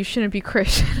like, oh, you shouldn't be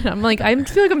Christian. I'm like, I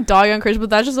feel like I'm dogging on Christian, but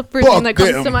that's just the first thing that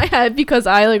comes to my head because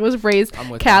I like was raised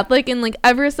Catholic, and like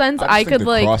ever since I could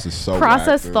like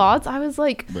process thoughts, I was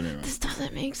like, this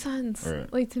doesn't make sense.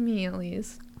 Right. Like, to me at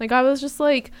least. Like, I was just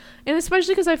like, and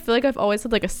especially because I feel like I've always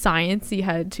had like a sciencey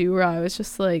head too, where I was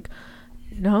just like,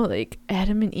 no, like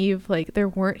Adam and Eve, like there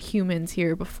weren't humans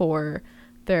here before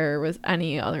there was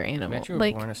any other animal. Imagine you were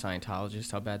like, born a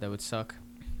Scientologist, how bad that would suck.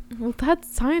 Well, that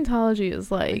Scientology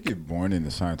is like. If you get born into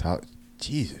Scientology,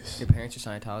 Jesus. Your parents are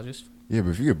Scientologists? Yeah, but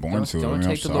if you get born to it, don't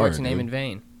take the Lord's name in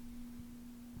vain.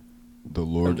 The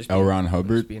Lord L. Ron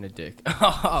Hubbard? Just being a dick.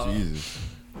 Jesus.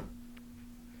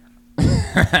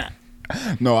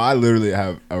 No, I literally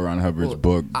have L. Ron Hubbard's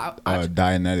book,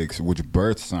 Dianetics, which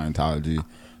birthed Scientology,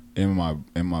 in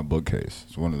my bookcase.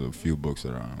 It's one of the few books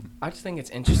that I own. I just think it's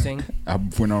interesting. I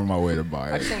went on my way to buy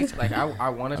it. I just think it's like I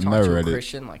want to talk to a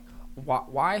Christian. Like,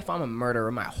 why if I'm a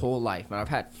murderer my whole life and I've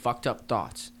had fucked up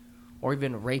thoughts, or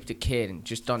even raped a kid and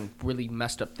just done really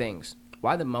messed up things,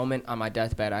 why the moment on my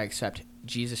deathbed I accept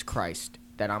Jesus Christ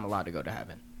that I'm allowed to go to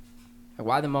heaven? Like,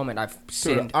 why the moment I've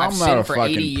sinned for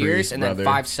 80 years and then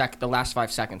the last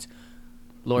 5 seconds,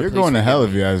 Lord, you're going to hell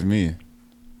if you ask me.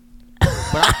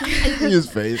 His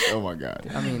face. Oh my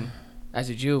God. I mean, as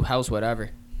a Jew, hell's whatever.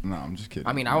 No, I'm just kidding.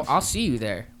 I mean, I'll see you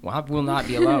there. Well, I will not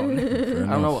be alone. I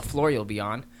don't know what floor you'll be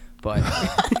on, but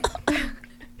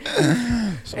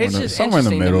it's just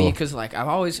interesting to me because, like, I've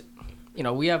always,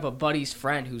 we have a buddy's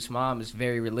friend whose mom is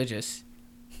very religious.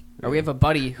 Or we have a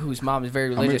buddy whose mom is very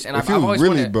religious, and I've always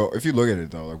wanted. Bro, if you look at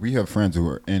it though, like we have friends who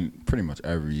are in pretty much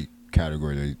every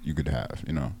category that you could have,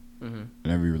 in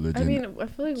every religion. I mean, I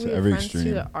feel like we have friends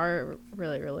too that are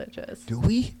really religious. Do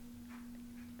we?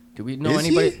 Do we know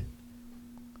anybody?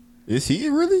 Is he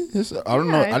really? I don't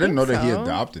know. I didn't know that he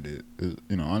adopted it.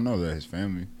 I know that his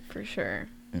family. For sure.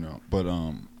 But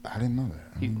I didn't know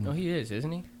that. He is,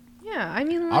 isn't he? Yeah, I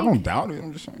mean, like, I don't doubt it.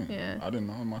 I'm just saying. Yeah. I didn't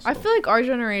know it myself. I feel like our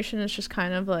generation is just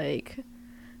kind of like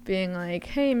being like,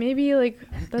 hey, maybe like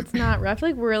that's not right. I feel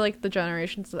like we're like the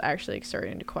generations that actually like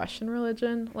starting to question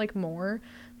religion like more.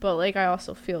 But like I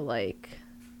also feel like,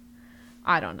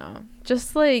 I don't know,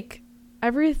 just like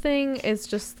everything is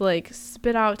just like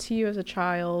spit out to you as a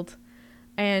child,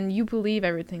 and you believe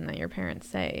everything that your parents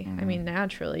say. I mean,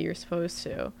 naturally you're supposed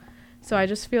to. So I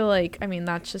just feel like, I mean,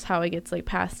 that's just how it gets like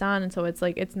passed on, and so it's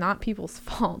like it's not people's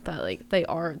fault that like they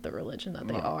are the religion that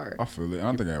they are. I feel it.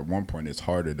 I think at one point it's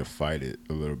harder to fight it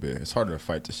a little bit. It's harder to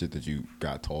fight the shit that you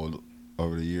got told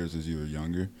over the years as you were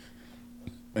younger.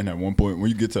 And at one point, when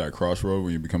you get to that crossroad,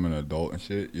 when you become an adult and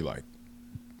shit, you're like,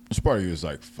 this part of you is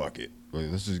like, fuck it,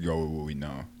 like, let's just go with what we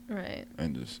know, right?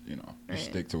 And just just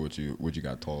stick to what you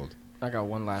got told. I got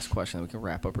one last question that we can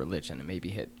wrap up religion and maybe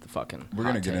hit the fucking. We're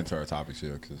gonna get into our topics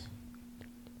here because.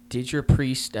 Did your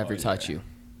priest ever touch you?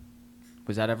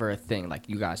 Was that ever a thing? Like,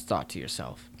 you guys thought to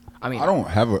yourself? I mean,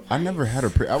 I never had a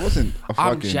priest. I wasn't a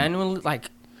fucking. I'm genuinely, like,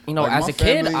 as a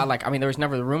kid, there was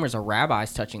never the rumors of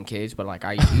rabbis touching kids, but, like,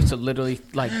 I used to literally,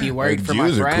 like, be worried for my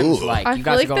friends. Cool. Like, you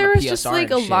guys are going to PSR and shit. I feel like there was just,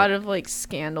 like, a lot of, like,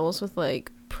 scandals with,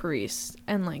 like, priests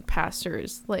and, like,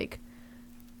 pastors, like,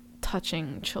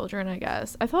 touching children, I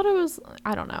guess. I thought it was,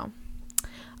 I don't know.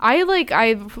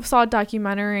 I saw a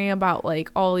documentary about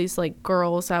like all these like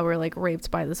girls that were like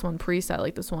raped by this one priest at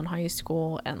like this one high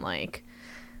school, and like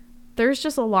there's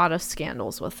just a lot of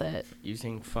scandals with it.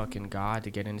 Using fucking God to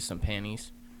get into some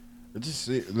panties. It just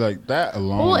like that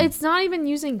alone. Well, it's not even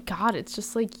using God. It's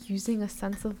just like using a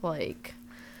sense of like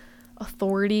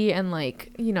authority and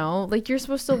like, like you're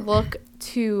supposed to look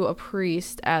to a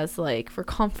priest as like for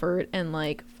comfort and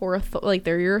like for like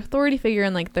they're your authority figure,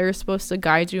 and like they're supposed to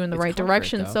guide you in the right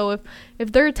direction. Though. So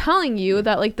if they're telling you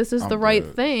that like this is the right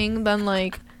thing, then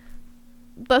like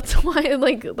that's why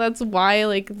like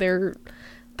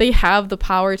they have the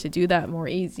power to do that more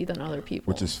easy than other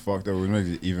people. Which is fucked up. It makes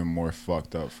it even more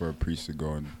fucked up for a priest to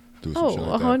go and do some shit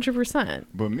like 100%.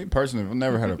 But me personally, I've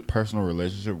never had a personal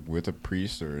relationship with a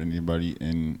priest or anybody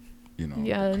in,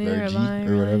 clergy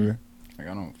or whatever. Like,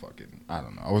 I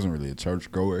don't know. I wasn't really a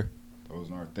church goer. That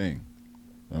wasn't our thing. You know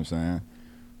what I'm saying?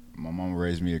 My mom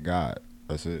raised me a God.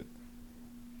 That's it.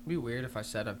 It'd be weird if I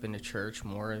said I've been to church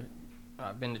more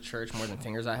than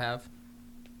fingers I have.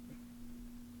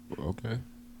 Okay.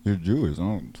 You're Jewish. I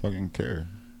don't fucking care.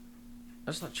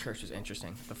 I just thought church was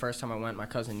interesting. The first time I went, my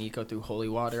cousin Nico threw holy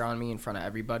water on me in front of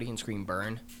everybody and screamed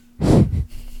 "burn."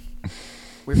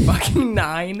 We're fucking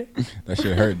 9. That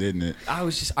shit hurt, didn't it? I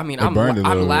was just, I mean, It I'm burned a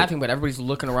little bit. laughing, but everybody's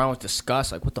looking around with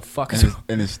disgust. Like, what the fuck is?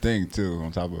 And it stink too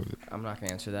on top of it. I'm not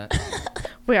gonna answer that.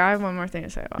 Wait, I have one more thing to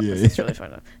say about Yeah, this. It's yeah. really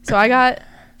fun. So I got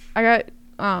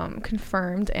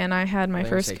confirmed, and I had my I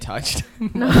didn't first. say touched.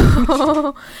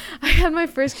 No, I had my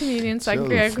first communion second Chill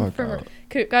grade. the I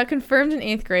fuck got confirmed in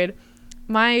 8th grade.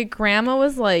 My grandma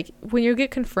was like, when you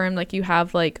get confirmed, like you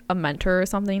have like a mentor or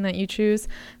something that you choose.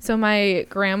 So my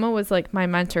grandma was like my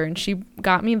mentor, and she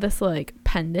got me this like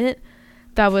pendant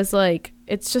that was like,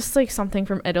 it's just like something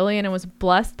from Italy, and it was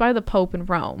blessed by the Pope in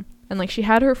Rome. And like she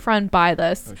had her friend buy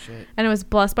this, Oh shit. and it was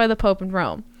blessed by the Pope in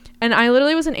Rome. And I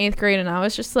literally was in 8th grade, and I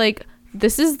was just like,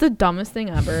 this is the dumbest thing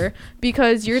ever,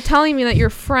 because you're telling me that your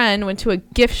friend went to a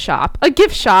gift shop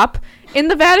in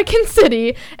the Vatican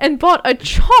City and bought a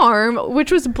charm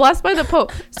which was blessed by the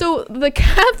Pope. So the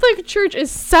Catholic Church is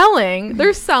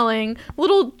they're selling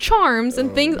little charms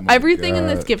and things. my Everything in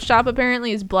this God. gift shop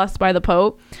apparently is blessed by the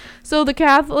Pope. So the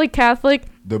Catholic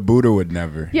The Buddha would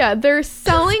never. yeah, they're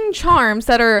selling charms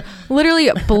that are literally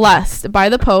blessed by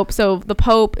the Pope. So the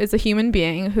Pope is a human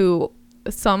being who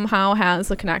somehow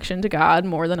has a connection to God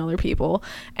more than other people,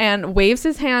 and waves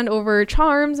his hand over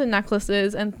charms and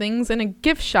necklaces and things in a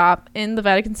gift shop in the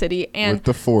Vatican City, and With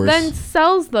the Force then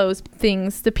sells those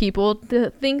things to people to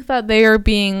think that they are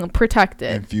being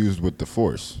protected. infused with the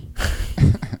Force.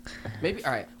 Maybe.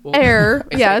 All right. Well, Error,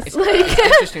 it's- yes. It's, Like, it's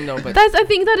interesting though, but I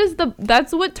think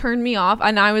that's what turned me off,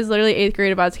 and I was literally 8th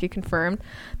grade about to get confirmed.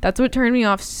 That's what turned me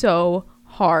off so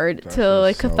hard That to is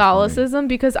like so Catholicism,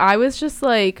 because I was just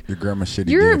like, Your grandma shitty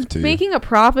you're gift to you. making a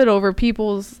profit over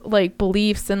people's like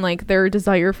beliefs and like their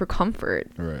desire for comfort.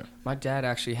 Right. my dad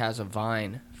actually has a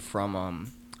vine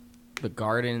from the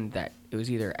garden that it was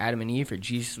either Adam and Eve or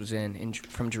Jesus was in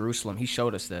from Jerusalem. He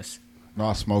showed us this. No,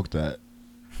 I smoked that.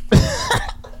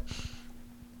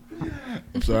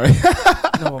 I'm sorry.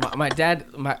 No, my dad.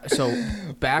 So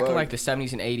back in like the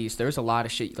 70s and 80s, there was a lot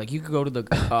of shit. Like you could go to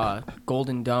the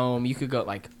Golden Dome. You could go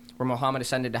like where Muhammad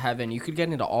ascended to heaven. You could get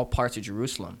into all parts of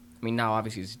Jerusalem. I mean, now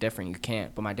obviously it's different. You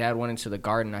can't. But my dad went into the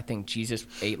garden. I think Jesus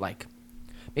ate like,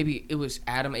 maybe it was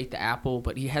Adam ate the apple,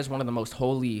 but he has one of the most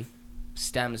holy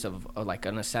stems of like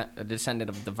a descendant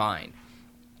of the vine.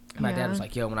 And my dad was Yeah.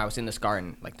 like, yo, when I was in this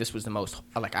garden, like this was the most,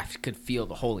 like I could feel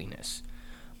the holiness.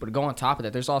 But to go on top of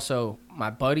that, there's also my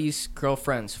buddy's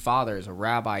girlfriend's father is a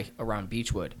rabbi around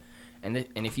Beechwood. And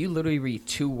if you literally read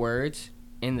 2 words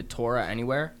in the Torah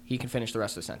anywhere, he can finish the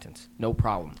rest of the sentence. No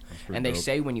problem. pretty And they dope.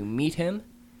 say when you meet him,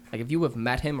 like if you have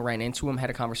met him, ran into him,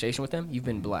 had a conversation with him, you've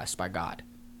been blessed by God.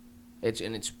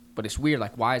 But it's weird.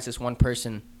 Like, why is this one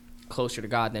person closer to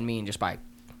God than me? And just by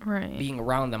Right. being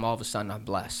around them, all of a sudden I'm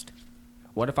blessed.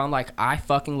 What if I'm like, I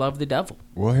fucking love the devil?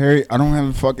 Well, Harry, I don't have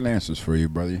the fucking answers for you,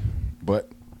 brother. But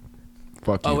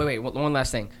fuck you. Oh, wait. One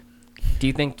last thing. Do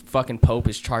you think fucking Pope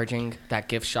is charging that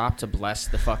gift shop to bless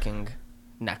the fucking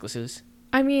necklaces?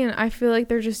 I mean, I feel like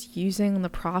they're just using the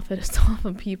profits off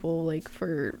of people like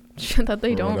for shit that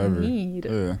they Or don't whatever. need.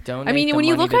 Yeah. I mean, Donate when the you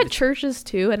money look to at the- churches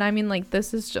too, and I mean, like,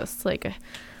 this is just like a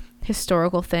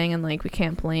historical thing, and like we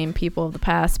can't blame people of the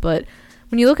past, but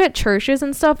when you look at churches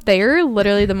and stuff, they are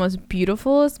literally the most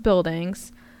beautifulest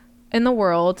buildings in the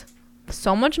world.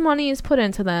 So much money is put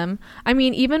into them. I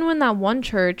mean, even when that one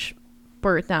church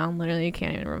burnt down, literally, you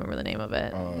can't even remember the name of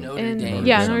it. Notre And Dame.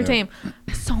 yeah, Notre Notre Dame.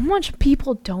 So much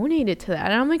people donated to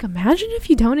that, and I'm like, imagine if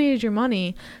you donated your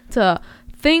money to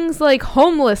things like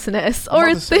homelessness I'm or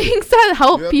about to say, things that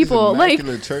help You have these people. Like,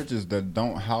 immaculate churches that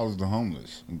don't house the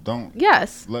homeless. Don't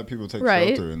yes, let people take Right.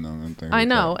 shelter in them and things. I like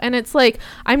know, that. and it's like,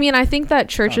 I mean, I think that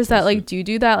churches that like twisted.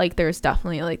 do that, like, there's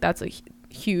definitely like that's a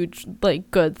huge like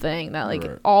good thing that like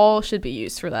Right. all should be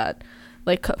used for that,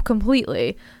 like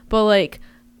completely. But like,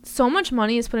 so much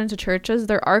money is put into churches.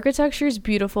 Their architecture is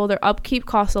beautiful. Their upkeep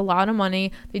costs a lot of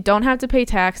money. They don't have to pay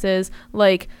taxes.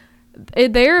 Like,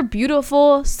 they're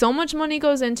beautiful. So much money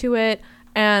goes into it.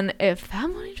 And if that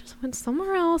money just went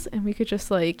somewhere else and we could just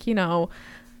like, you know,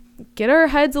 get our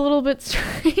heads a little bit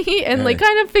straight and like Hey.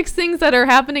 kind of fix things that are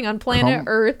happening on planet Come-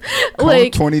 Earth. Come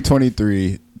Like,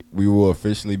 2023, we will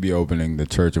officially be opening the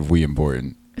Church of We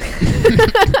Important.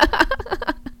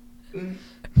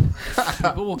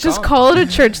 People will just come. call it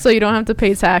a church so you don't have to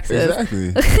pay taxes.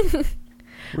 Exactly.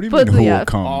 What do you But, mean who yeah. will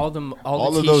come? all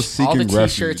All the of those all the seeking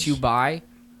t-shirts refuge. you buy,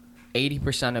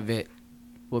 80% of it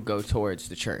will go towards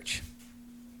the church.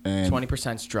 and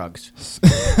 20% is drugs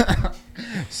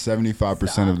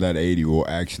 75% of that 80 will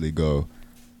actually go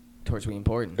towards we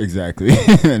important. exactly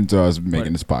into us making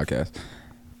But- this podcast.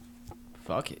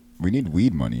 Fuck it. We need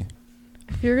weed money.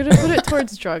 If you're gonna put it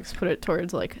towards drugs, put it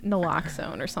towards like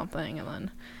naloxone or something, and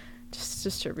then just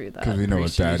distribute that. Because we know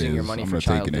what that is. Using your I'm money for gonna take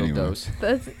child it anyway. dildos.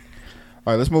 That's, All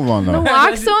right, let's move on though.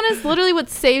 naloxone is literally what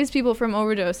saves people from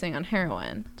overdosing on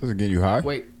heroin. Doesn't get you high.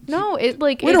 Wait, No, it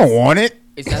like We it's, don't want it.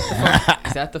 is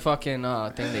that the fucking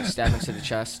thing they stab into the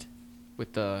chest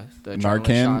with the adrenaline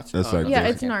Narcan? shots? That's like yeah, the-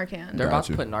 it's Narcan. They're about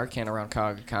to Gotcha. put Narcan around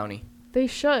Cuyahoga County, They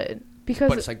should because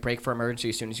but it's like break for emergency.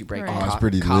 As soon as you break, Right. Oh, that's the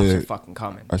pretty cops are lit. fucking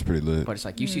coming. That's pretty lit. But it's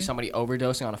like you see somebody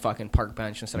overdosing on a fucking park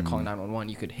bench instead of calling 911.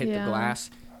 You could hit Yeah. the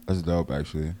glass. That's dope,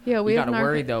 actually. yeah, we You have gotta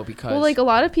worry Narcan. though because Well, like a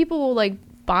lot of people will like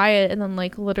buy it and then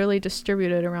like literally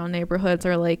distribute it around neighborhoods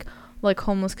or like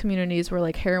homeless communities where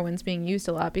like heroin's being used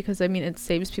a lot because I mean it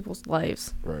saves people's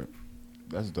lives. Right.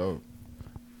 That's dope.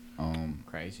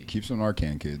 crazy. Keep some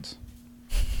Narcan, kids.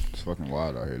 It's fucking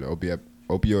wild out here. The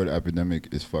opioid epidemic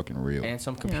is fucking real. And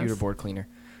some computer Yes. board cleaner.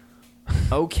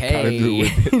 Gotta Okay. do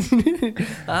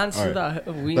On to Alright.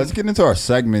 the we- Let's get into our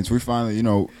segments. We finally,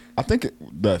 I think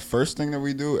the first thing that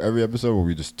we do every episode where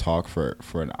we just talk for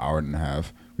an hour and a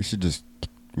half, we should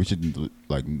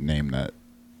like name that.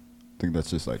 I think that's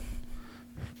just like,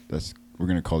 we're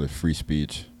going to call it free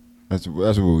speech. That's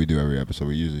what we do every episode.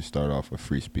 We usually start off with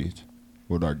free speech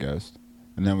with our guest,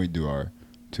 and then we do our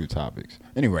 2 topics.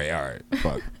 Anyway, all right,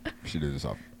 fuck. We should do this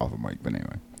off a mic, but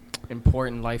anyway.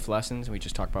 important life lessons. We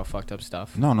just talk about fucked up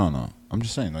stuff. No. I'm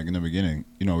just saying, like in the beginning,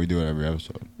 we do it every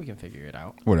episode. We can figure it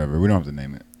out. Whatever. We don't have to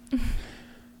name it.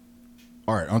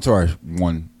 All right, onto our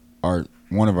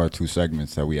one of our 2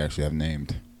 segments that we actually have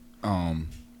named.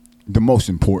 The most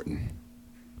important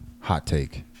hot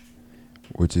take,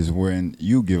 which is when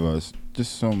you give us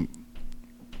just some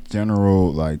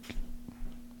general, like,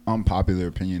 unpopular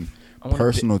opinion, I want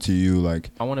personal to you,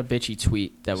 like I want a bitchy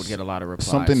tweet that would get a lot of replies.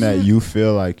 something that you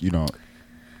feel like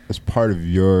is part of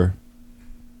your,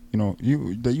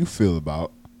 that you feel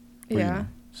about. But, Yeah.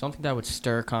 Something that would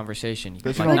stir conversation.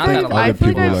 But you Like, don't not think that a lot other I of feel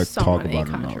like people I have like so talk many about it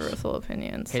enough. controversial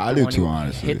opinions. hit I the do one too, you-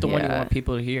 honestly. Hit the one you Yeah. want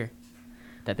people to hear.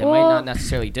 That they Well- might not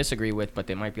necessarily disagree with, but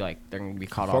they might be like they're gonna be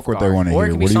caught off Fuck what guard. they want to Or it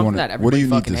hear. could be What do you something want? that What do you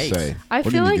everybody need to fucking say? hates. I What do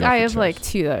feel you need like to get off I your have like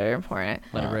chest? 2 that are important.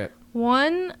 Let it rip.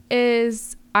 One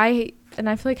is I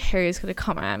feel like Harry's gonna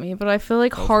come at me, but I feel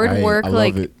like Go for hard Hey, work, I love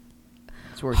like it.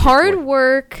 It's worth hard it for.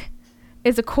 work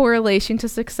is a correlation to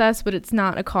success, but it's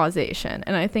not a causation.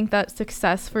 And I think that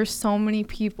success for so many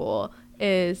people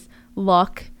is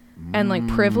luck and like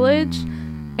privilege.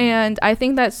 And I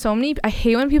think that I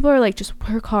hate when people are like, just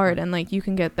work hard and like you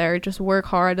can get there. Just work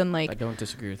hard and I like, don't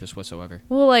disagree with this whatsoever.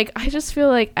 well, like I just feel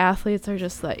like athletes are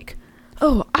just like,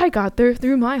 oh, I got there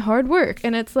through my hard work.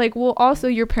 And it's like, well, also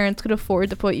your parents could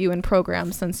afford to put you in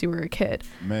programs since you were a kid.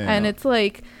 Man, And it's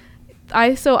like,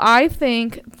 I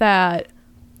think that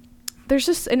there's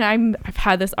just, and I've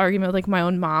had this argument with like my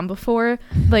own mom before.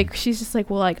 Like she's just like,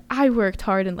 well, like I worked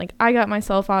hard and like I got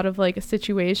myself out of like a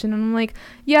situation. And I'm like,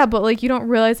 yeah, but like you don't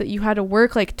realize that you had to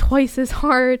work like twice as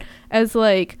hard as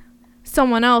like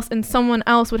someone else, and someone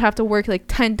else would have to work like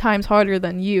 10 times harder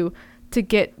than you to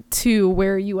get to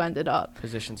where you ended up.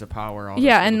 Positions of power. All those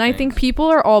Yeah, little and I think things. people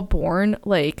are all born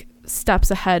like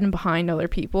steps ahead and behind other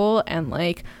people, and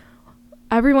like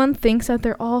everyone thinks that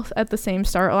they're all at the same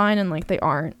start line, and like they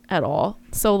aren't at all.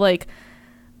 So like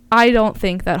I don't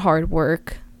think that hard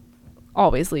work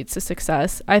always leads to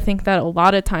success. I think that a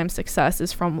lot of times success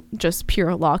is from just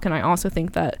pure luck, and I also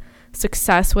think that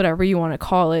success, whatever you want to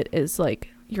call it, is like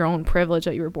your own privilege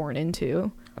that you were born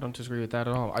into. I don't disagree with that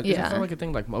at all. I Yeah. feel like a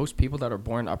thing like most people that are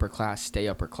born upper class stay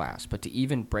upper class, but to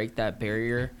even break that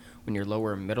barrier when you're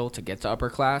lower middle to get to upper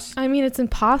class, I mean, it's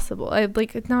impossible.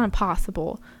 It's not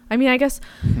impossible. I mean, I guess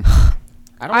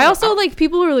I also like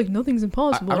people who are like nothing's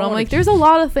impossible. I And don't I'm wanna like, there's a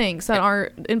lot of things that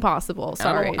aren't impossible.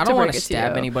 Sorry, I don't want want to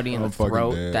stab anybody in I'm the fucking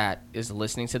throat dead. that is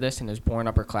listening to this and is born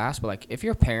upper class. But like, if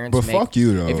your parents But fuck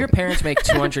you though. if your parents make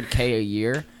 $200K a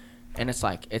year, and it's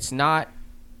like it's not,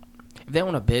 if they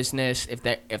own a business, if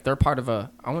they're part of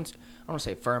a, I don't want to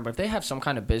say firm, but if they have some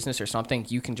kind of business or something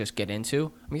you can just get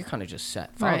into, I mean, you're kind of just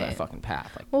set. Follow that Right. fucking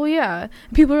path. Like, Well, yeah.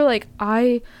 People are like,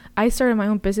 I started my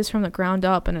own business from the ground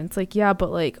up, and it's like, yeah,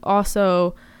 but like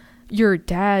also your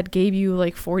dad gave you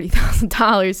like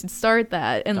 $40,000 to start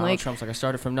that, and Donald like Trump's like, I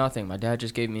started from nothing. My dad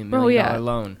just gave me $1 Bro, million yeah.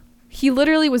 loan. he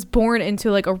literally was born into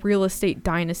like a real estate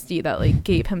dynasty that like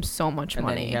gave him so much And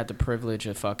money. then he had the privilege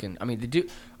of fucking.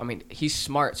 He's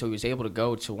smart, so he was able to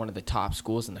go to one of the top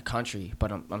schools in the country.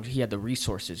 But he had the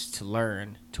resources to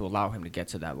learn to allow him to get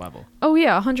to that level. Oh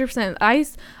yeah, 100%.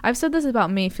 I've said this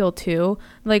about Mayfield too.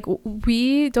 Like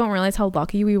we don't realize how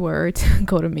lucky we were to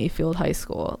go to Mayfield High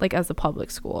School, like as a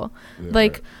public school. Yeah,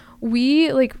 Like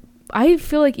I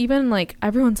feel like even like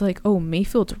everyone's like, oh,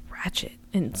 Mayfield's ratchet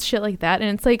and shit like that, and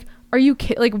it's like, are you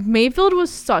like Mayfield was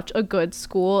such a good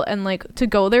school, and like to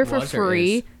go there for Was or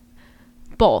free. is?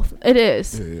 Both. It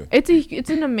is. Yeah. It's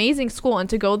an amazing school, and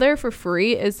to go there for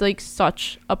free is like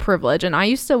such a privilege. And I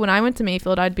used to, when I went to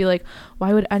Mayfield, I'd be like,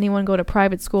 why would anyone go to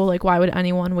private school? Like, why would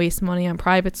anyone waste money on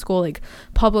private school? Like,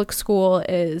 public school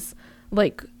is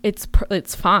like it's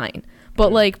fine,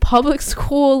 but like public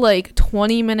school like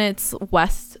 20 minutes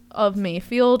west of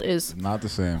Mayfield is Not the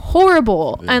same.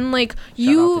 horrible. Yeah. And like Shout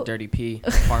out to Dirty P,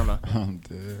 Parma. I'm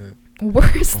dead.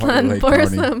 worse Or than Lake worse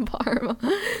County. than Parma.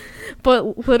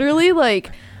 But literally,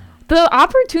 like, the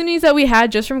opportunities that we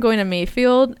had just from going to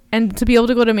Mayfield, and to be able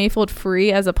to go to Mayfield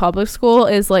free as a public school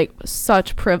is like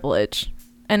such privilege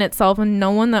in itself. And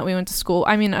no one that we went to school,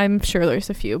 I mean, I'm sure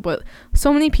there's a few, but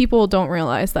so many people don't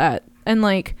realize that. And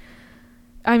like,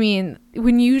 I mean,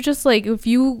 when you just like, if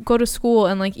you go to school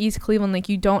in like East Cleveland, like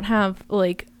you don't have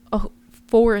like a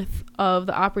fourth of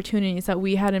the opportunities that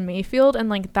we had in Mayfield, and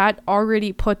like that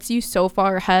already puts you so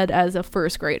far ahead as a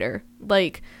first grader.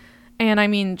 Like, and I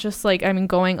mean, just like, I mean,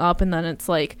 going up, and then it's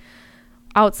like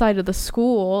outside of the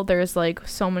school, there's like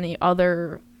so many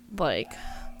other like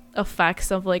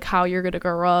effects of like how you're gonna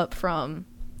grow up from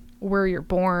where you're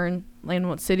born and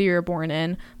what city you're born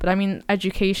in. But I mean,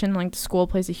 education, like the school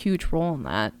plays a huge role in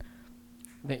that.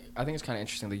 I think it's kind of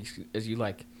interesting that you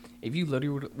like, if you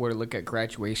literally were to look at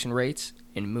graduation rates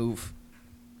and move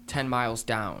 10 miles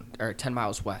down or 10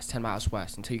 miles west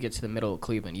until you get to the middle of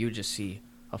Cleveland, you would just see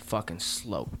a fucking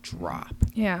slope drop.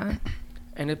 Yeah.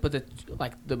 And but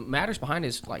the matters behind it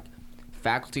is like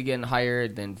faculty getting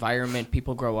hired, the environment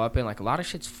people grow up in, like a lot of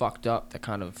shit's fucked up. That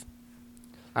kind of,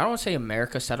 I don't want to say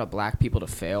America set up black people to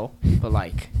fail, but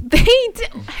like They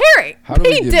did, Harry. How do we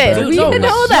They get did. back We to this?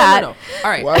 know that. No. All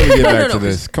right. Why do we get back No, to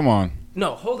this? Come on.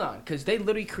 No, hold on, because they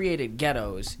literally created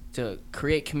ghettos to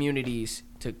create communities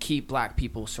to keep black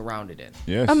people surrounded in.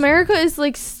 Yes. America is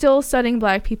like still setting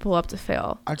black people up to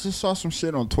fail. I just saw some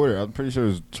shit on Twitter. I'm pretty sure it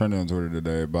was trending on Twitter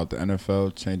today about the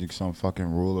NFL changing some fucking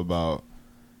rule about.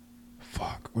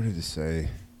 Fuck. What did it say?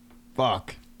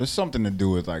 Fuck. There's something to do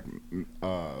with like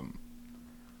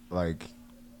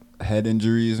head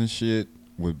injuries and shit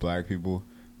with black people.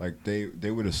 Like they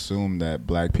would assume that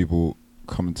black people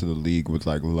come into the league with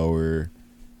like lower.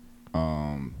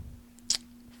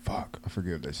 Fuck. I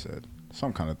forget what they said.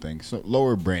 Some kind of thing. So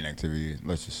lower brain activity.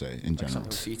 Let's just say in Like general. something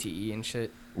with CTE and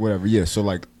shit. Whatever, yeah.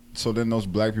 So then those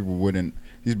black people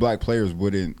these black players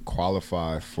wouldn't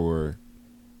qualify for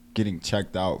getting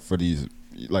checked out for these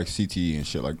like CTE and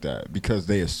shit like that because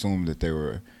they assumed that they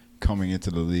were coming into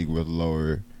the league with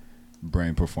lower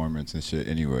brain performance and shit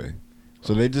anyway.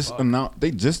 So they just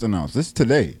announced this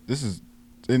today. This is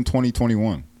in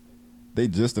 2021. They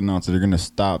just announced that they're gonna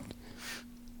stop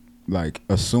like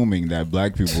assuming that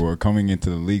black people are coming into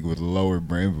the league with lower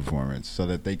brain performance so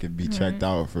that they could be checked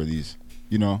out for these,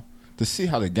 you know, to see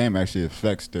how the game actually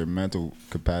affects their mental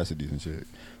capacities and shit.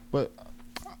 But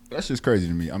that's just crazy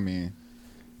to me. I mean,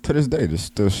 to this day, there's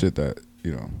still shit that,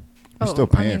 you know, we're still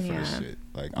paying for this shit.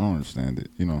 Like, I don't understand it,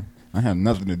 you know. I had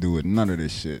nothing to do with none of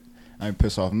this shit. I ain't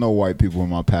pissed off no white people in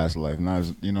my past life. Not,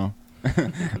 you know,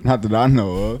 not that I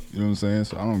know of. You know what I'm saying?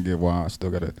 So I don't get why I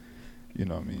still gotta, you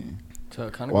know what I mean? To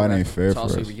kind of Why go it back ain't fair to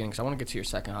also for the us. beginning, because I want to get to your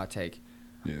second hot take.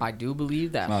 Yeah. I do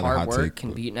believe that It's not a hard hot work take, can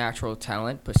but- beat natural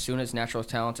talent, but as soon as natural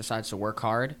talent decides to work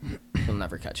hard, he'll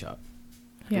never catch up.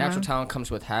 Yeah. Natural talent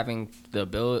comes with having the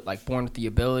ability, like born with the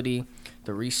ability,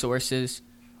 the resources.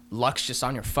 Luck's just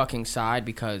on your fucking side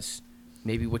because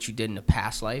maybe what you did in a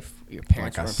past life, your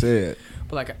parents Like I were. said,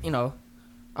 But like, you know,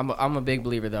 I'm a big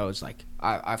believer though. It's like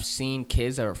I've seen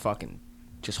kids that are fucking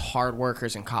just hard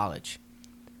workers in college,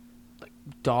 like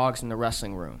dogs in the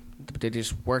wrestling room. They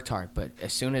just worked hard. But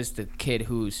as soon as the kid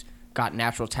who's got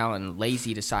natural talent and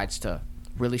lazy decides to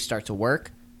really start to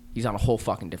work, he's on a whole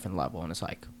fucking different level. And it's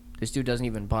like this dude doesn't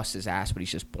even bust his ass, but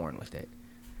he's just born with it.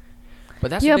 But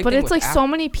that's the Yeah, big but thing it's with like so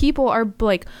many people are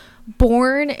like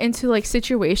born into like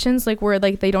situations like where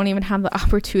like they don't even have the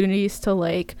opportunities to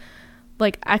like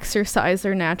exercise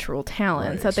their natural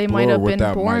talents Right, that they might explore have what been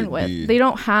that born might with. be. They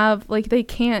don't have like they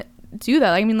can't do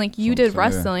that. I mean, like you did So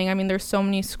I'm saying. wrestling. I mean, there's so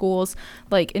many schools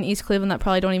like in East Cleveland that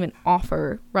probably don't even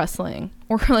offer wrestling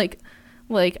or like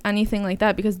anything like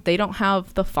that because they don't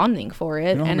have the funding for it.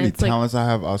 you know how and many it's like talents I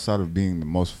have outside of being the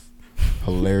most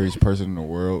hilarious person in the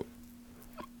world?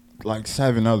 Like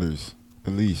 7 others,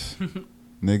 at least.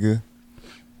 Nigga,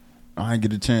 I ain't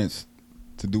get a chance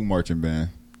to do marching band.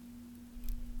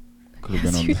 Could have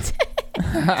been on. you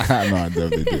No, I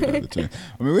definitely did have a chance.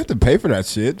 I mean, we have to pay for that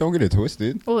shit. Don't get it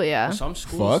twisted. well, yeah. Some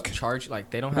schools Fuck. charge like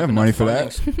they don't They have have enough money for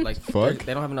funding, that. Like Fuck.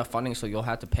 they don't have enough funding, so you'll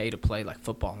have to pay to play like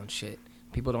football and shit.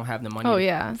 People don't have the money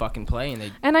to fucking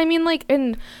play, and I mean, like,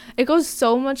 and it goes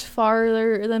so much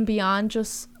farther than beyond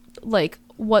just like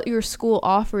what your school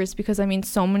offers, because I mean,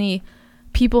 so many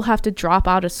people have to drop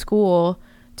out of school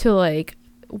to like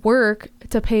work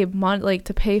to pay money, like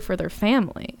to pay for their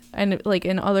family, and like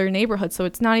in other neighborhoods. So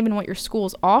it's not even what your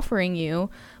school's offering you,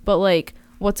 but like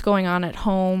what's going on at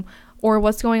home or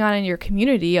what's going on in your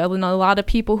community. A lot of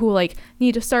people who like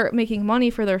need to start making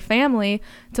money for their family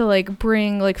to like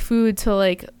bring like food to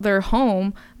like their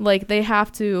home, like they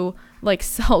have to like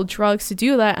sell drugs to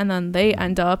do that, and then they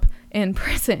end up in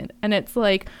prison. And it's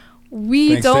like,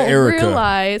 we don't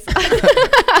realize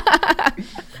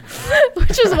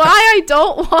which is why I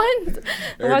don't want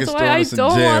that's why I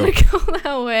don't want to go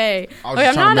that way. I was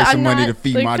just trying to make some money to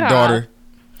feed like, my daughter.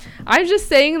 I'm just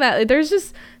saying that there's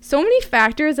just so many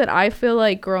factors that I feel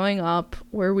like growing up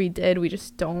where we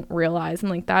just don't realize, and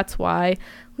like that's why,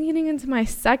 leading into my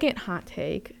second hot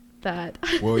take, that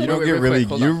well, you don't get really,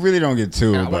 you really don't get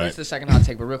two. I want to the second hot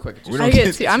take, but real quick, I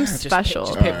get two. I'm special.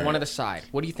 Just pick one of the side.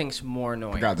 What do you think's more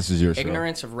annoying? God, this is your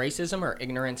ignorance of racism or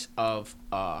ignorance of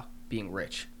being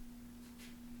rich?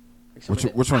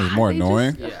 Which one is more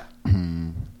annoying? Yeah.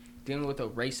 Dealing with a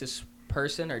racist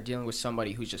person or dealing with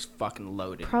somebody who's just fucking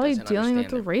loaded? Probably dealing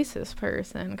with a racist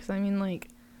person, because I mean, like.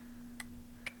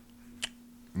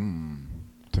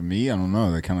 To me, I don't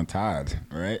know. They're kind of tied,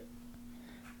 right?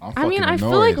 I mean, I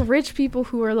feel like rich people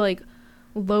who are like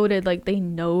loaded, like they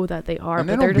know that they are,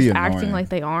 but they're just acting like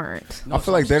they aren't. No, I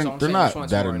feel like they're not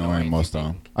that annoying most of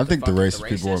them. I think the racist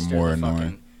people are more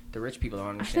annoying. The rich people don't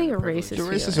understand. I think the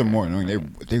racists are more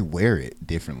annoying. They wear it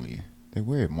differently. They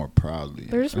wear it more proudly.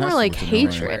 They're just more like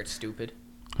hatred. Wear it stupid.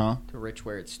 Huh? The rich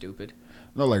wear it stupid.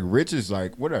 No, like rich is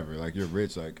like whatever. Like you're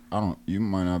rich. Like you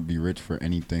might not be rich for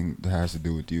anything that has to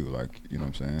do with you. Like you know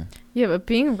what I'm saying? Yeah, but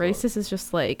being racist is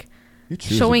just like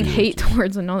showing hate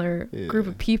towards another group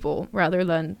of people rather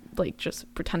than like just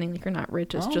pretending like you're not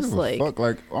rich. It's just like fuck.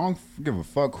 Like I don't give a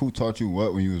fuck who taught you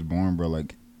what when you was born, bro.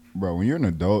 Like, bro, when you're an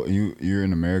adult and you're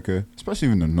in America, especially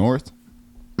in the North.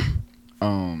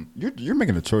 You're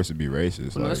making a choice to be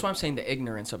racist. Well, that's why I'm saying the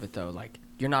ignorance of it, though. Like,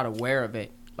 you're not aware of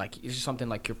it. Like, it's just something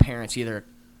like your parents either,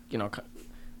 you know,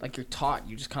 like you're taught.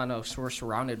 You just kind of were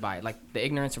surrounded by it. Like, the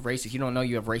ignorance of racism. You don't know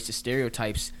you have racist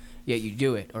stereotypes, yet you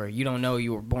do it. Or you don't know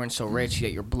you were born so rich,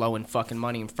 yet you're blowing fucking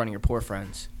money in front of your poor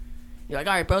friends. You're like,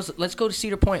 all right, bros, let's go to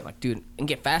Cedar Point. Like, dude, and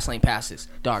get fast lane passes.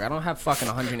 Dog, I don't have fucking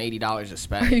 $180 to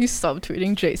spend. Are you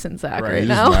subtweeting Jason Zach right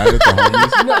now?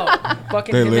 No,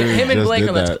 fucking him and Blake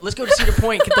are, let's go to Cedar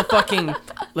Point, get the fucking,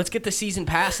 let's get the season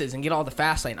passes and get all the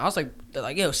fast lane. I was like, yo,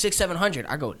 $600-$700.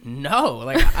 I go, no,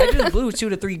 like I just blew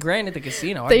 $2,000 to $3,000 at the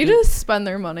casino. They just spend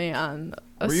their money on.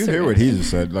 Well, you hear what he just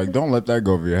said. Like, don't let that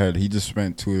go over your head. He just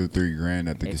spent $2,000 to $3,000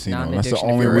 at the casino. That's the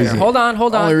only reason. Hold on.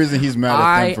 The only reason he's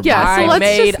mad at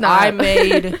them for I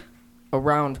made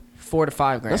around $4,000 to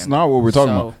 $5,000. That's not what we're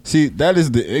talking about. See, that is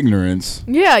the ignorance.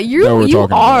 Yeah, you are the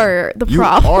problem. You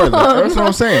are that's what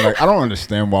I'm saying. Like, I don't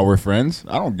understand why we're friends.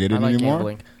 I don't get it anymore.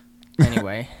 Gambling.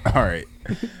 Anyway. All right.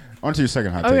 On to your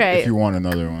second hot take. If you want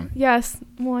another one. Yes.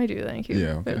 Well, I do. Thank you.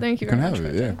 Yeah. Okay. Thank you very much. Can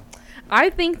have it. Yeah. I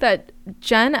think that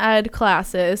gen ed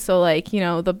classes, so like, you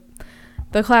know, the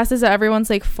classes that everyone's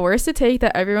like forced to take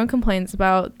that everyone complains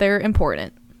about, they're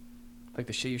important. Like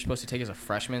the shit you're supposed to take as a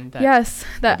freshman? Yes,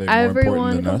 that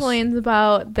everyone complains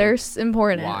about, they're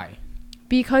important. Why?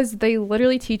 Because they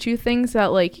literally teach you things that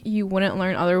like you wouldn't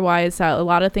learn otherwise, that a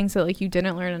lot of things that like you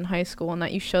didn't learn in high school and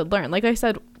that you should learn. Like I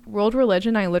said, world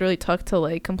religion I literally took to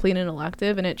like complete an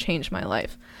elective, and it changed my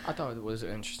life. I thought it was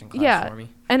an interesting class for me.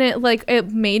 And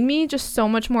it made me just so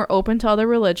much more open to other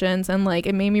religions, and like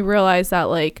it made me realize that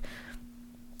like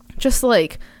it just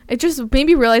made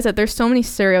me realize that there's so many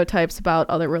stereotypes about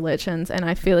other religions, and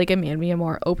I feel like it made me a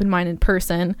more open-minded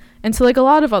person and to like a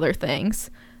lot of other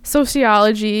things.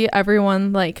 Sociology,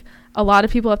 everyone, like a lot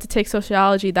of people have to take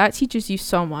sociology. That teaches you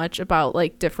so much about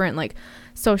like different like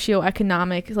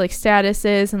socioeconomic like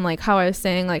statuses, and like how I was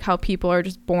saying, like how people are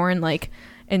just born like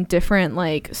in different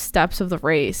like steps of the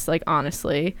race, like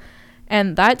honestly.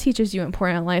 And that teaches you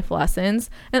important life lessons.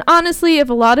 And honestly, if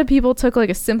a lot of people took like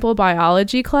a simple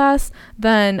biology class,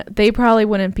 then they probably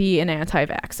wouldn't be an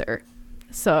anti-vaxxer.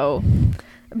 So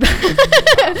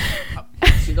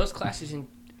see, those classes,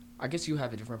 I guess you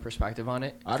have a different perspective on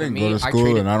it. I didn't go to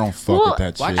school and I don't fuck with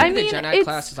that shit. I mean, the Gen Ed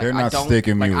classes, like, they're not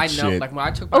sticking me with shit. Like when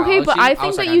I took biology, okay, but I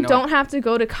think that you don't have to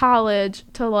go to college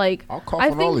to like. I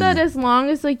think that as long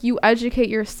as like you educate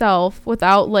yourself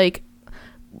without like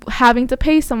having to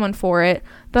pay someone for it,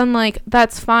 then like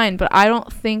that's fine. But I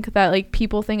don't think that like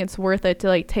people think it's worth it to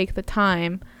like take the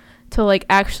time to like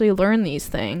actually learn these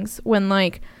things when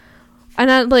like,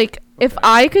 and I like if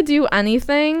I could do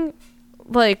anything,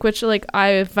 like, which, like,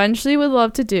 I eventually would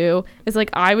love to do, is, like,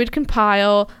 I would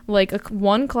compile, like,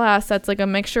 one class that's, like, a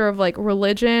mixture of, like,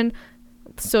 religion,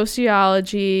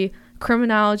 sociology,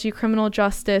 criminology, criminal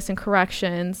justice, and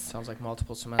corrections. Sounds like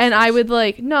multiple semesters. And I would,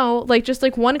 like, no, like, just,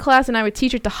 like, one class, and I would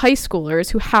teach it to high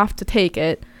schoolers who have to take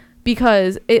it,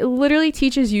 because it literally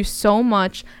teaches you so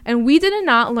much. And we did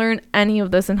not learn any of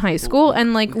this in high school.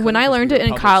 And, like, when I learned it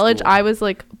in college, I was,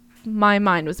 like, my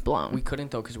mind was blown. We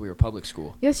couldn't, though, because we were public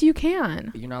school. Yes, you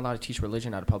can. You're not allowed to teach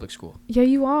religion out of public school. Yeah,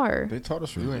 you are. They taught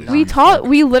us religion.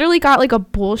 We literally got, like, a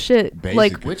bullshit, Basic,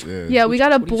 like, Which- yeah, we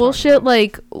got a what are you talking bullshit, about?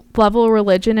 like, level of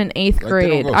religion in 8th Like, they don't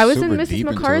grade. go I was in super Mrs. deep into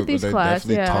it, McCarthy's but they class,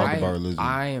 definitely yeah. talk about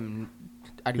religion.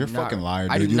 I do You're a not, fucking liar,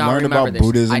 I do dude. You not learned remember about this.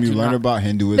 Buddhism. I You do learned not- about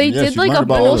Hinduism. They Yes, did, you like, learned a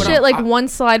about all that. bullshit, like, I- one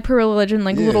slide per religion,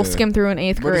 like, little Yeah. skim through in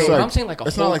 8th But grade. it's But like- I'm saying like a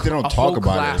it's whole, not like they don't a talk whole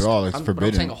about it class, at all. It's but I'm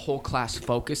forbidden. saying a whole class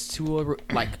focused to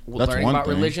like That's learning one about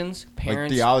thing. religions, Like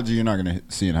parents. theology, you're not gonna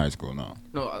see in high school. No.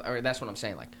 No, that's what I'm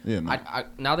saying. Like, Yeah, no. I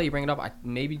now that you bring it up, I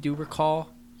maybe do recall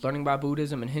learning about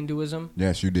Buddhism and Hinduism,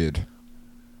 Yes, you did.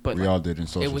 but We like, all did in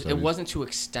social it studies. wasn't to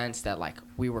extents that like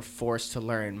we were forced to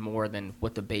learn more than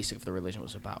what the basic of the religion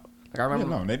was about. Like I Yeah,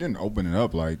 remember, no, they didn't open it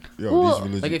up like, yo, Well, these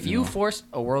religions. like if you know. forced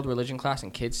a world religion class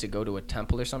and kids to go to a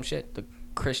temple or some shit, the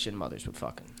Christian mothers would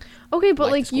fucking. Okay, but, Light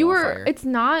the like, school you on were, fire. it's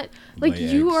not, like, Lay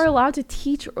you eggs. are allowed to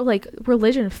teach, like,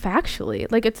 religion factually.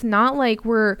 Like, it's not like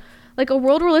we're, like, a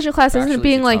world religion class Factually isn't is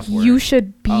being a like, tough word. you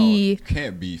should be. You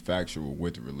can't be factual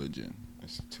with religion.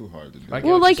 It's too hard to do. Like,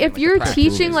 Well, what like, you're if saying, you're like, the teaching,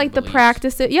 practices like, and the beliefs.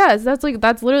 practice, yes, that's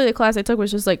literally the class I took,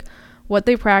 was just, like, what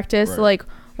they practice, Right. like,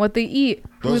 what they eat,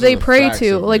 who Those they are the pray facts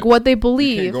to, of like, it. what they You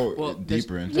believe. can't go Well,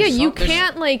 deeper into Yeah, it. you there's-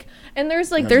 can't, like, and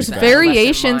there's, like, Yeah, there's the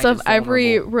variations adolescent of mind is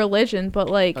every vulnerable. religion, but,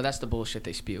 like, Oh, that's the bullshit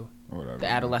they spew. Or whatever. The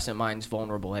adolescent mind's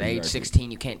vulnerable. At age Exactly.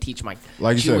 16, you can't teach my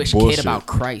Like you said, Jewish bullshit. kid about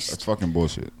That's Christ. fucking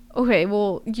bullshit. okay,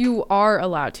 well, you are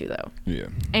allowed to, though. Yeah.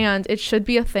 And it should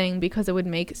be a thing because it would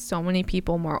make so many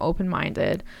people more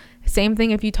open-minded. Same thing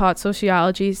if you taught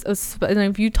sociology, and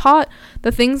if you taught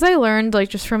the things I learned, like,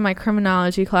 just from my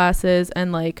criminology classes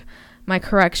and, like, my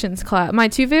corrections class. My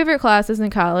two favorite classes in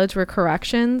college were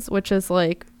corrections, which is,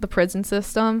 like, the prison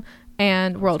system,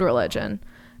 and world religion.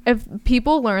 If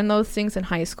people learn those things in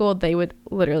high school, they would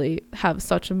literally have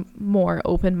such a more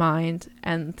open mind,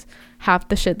 and half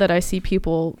the shit that I see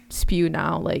people spew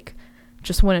now, like,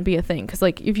 just wouldn't be a thing. Because,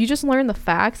 like, if you just learn the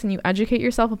facts and you educate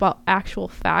yourself about actual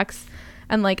facts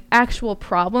and, like, actual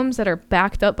problems that are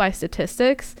backed up by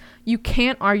statistics, you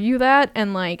can't argue that,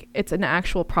 and, like, it's an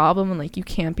actual problem, and, like, you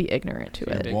can't be ignorant to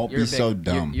it. Won't You're be a big- so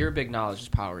dumb. You're a big knowledge is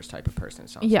powers type of person. It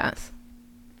sounds like. Yes,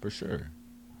 For sure.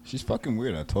 She's fucking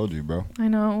weird. I told you, bro. I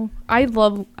know. I do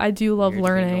love Weird to be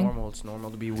learning. Normal. It's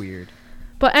normal to be weird.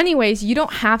 But anyways, you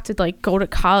don't have to, like, go to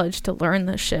college to learn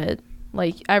this shit.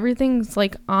 Like, everything's,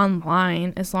 like,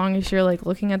 online as long as you're, like,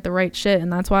 looking at the right shit.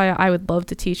 And that's why I would love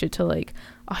to teach it to, like,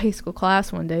 a high school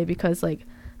class one day, because, like,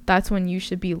 that's when you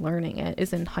should be learning it,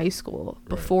 is in high school, Right.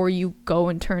 before you go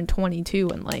and turn 22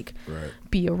 and, like, Right.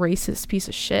 be a racist piece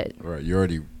of shit. Right. You're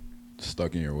already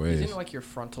stuck in your ways. Isn't it like your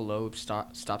frontal lobe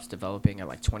stops developing at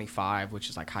like 25,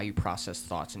 which is like how you process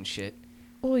thoughts and shit?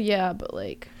 Well, yeah, but,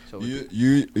 like, So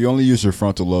You only use your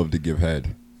frontal lobe to give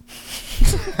head.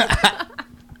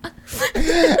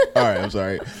 All right, I'm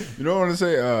sorry. You know what I want to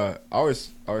say? I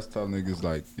always tell niggas,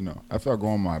 like, you know, after I go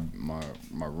on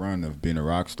my run of being a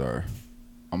rock star,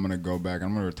 I'm gonna go back.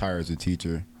 I'm gonna retire as a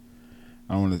teacher.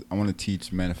 I want to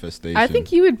teach manifestation. I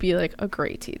think you would be, like, a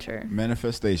great teacher.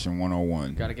 Manifestation 101.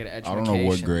 you gotta get an I education. don't know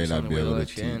what grade It's the I'd be only way able to let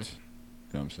teach. you You in. know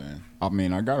what I'm saying? I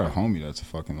mean, I got a homie that's a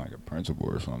fucking like a principal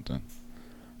or something.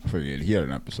 I forget. He had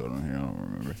an episode on here. I don't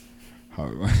remember how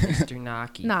it went. Mr.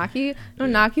 Naki. Naki? No,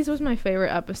 Yeah. Naki's was my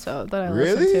favorite episode that I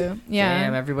Really? listened to. Yeah.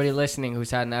 Damn, everybody listening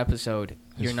who's had an episode,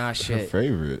 you're not Her shit.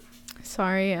 favorite.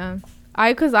 Sorry,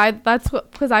 because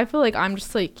I feel like I'm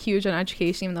just, like, huge on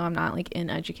education, even though I'm not, like, in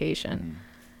education.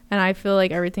 And I feel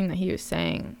like everything that he was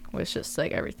saying was just,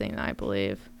 like, everything that I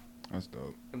believe. That's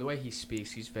dope. And the way he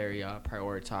speaks, he's very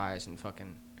prioritized and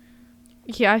fucking.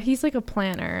 Yeah, he's, like, a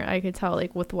planner. I could tell,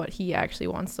 like, with what he actually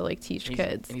wants to, like, teach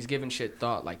kids. And he's giving shit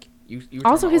thought. Like you were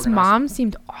Also, talking his about mom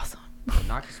seemed awesome.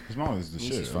 Naki's, His mom is the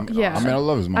He's shit. fucking Yeah. I mean, I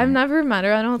love his mom. I've never met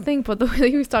her, I don't think, but the way that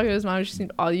he was talking to his mom just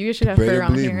seemed, you guys should have her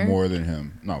around Debatably here. more than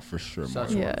him. No, for sure.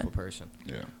 such more. a Yeah. wonderful person.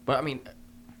 Yeah. But I mean,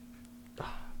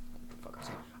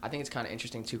 I think it's kind of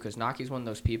interesting too, because Naki's one of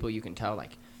those people you can tell,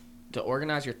 like, to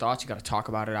organize your thoughts, you got to talk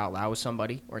about it out loud with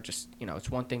somebody, or just, you know, it's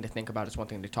one thing to think about, it's one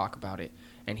thing to talk about it.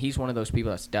 And he's one of those people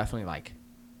that's definitely like,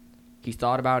 he's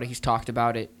thought about it, he's talked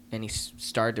about it, and he's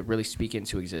started to really speak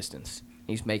into existence.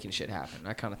 He's making shit happen.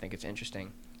 I kind of think it's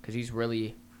interesting because he's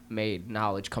really made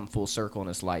knowledge come full circle in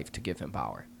his life to give him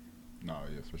power. No,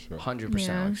 yeah, for sure. 100%.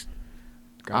 Yeah.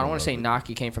 Like, I don't want to say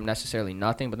Naki came from necessarily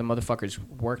nothing, but the motherfucker's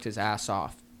worked his ass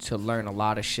off to learn a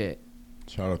lot of shit.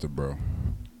 Shout out to bro.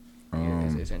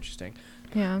 It's interesting.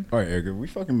 Yeah. All right, Edgar, we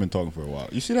fucking been talking for a while.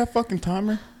 You see that fucking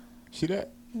timer? See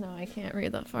that? No, I can't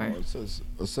read that far. Oh, it says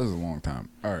a long time.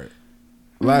 All right.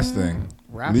 Last thing.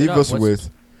 Wrap Leave it up. us with.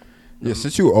 Yeah,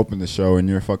 since you opened the show and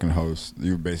you're a fucking host,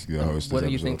 you're basically the host. What this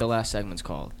do you episode. think the last segment's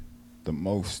called? The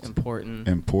most Important.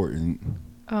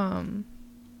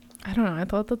 I don't know. I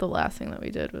thought that the last thing that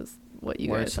we did was what you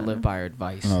Words guys to live by or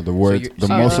advice. No, the words. you're- The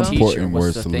so most you're a teacher, important what's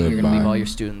words the to thing live you're gonna leave all by. your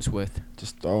students with?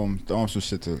 Just throw them some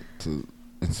shit to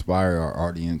inspire our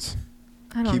audience.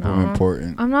 I don't Keep know. them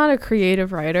important. I'm not a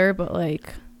creative writer, but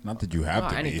like, Not that you have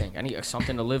to Anything. Any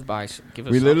something to live by. Give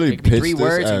us We literally it could be 3 pitched this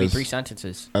words. It could be as- 3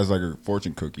 sentences. be. As like a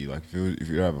fortune cookie. Like if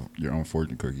you have your own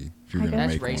fortune cookie. If you're I gonna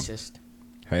guess. make That's one. racist.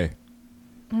 Hey.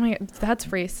 oh my god, that's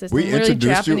racist. We I'm literally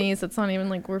introduced you- Japanese. It's not even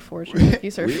like we're fortune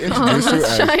cookies or we introduced you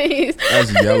that's as- Chinese.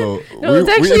 As yellow. No, it's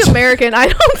actually American. I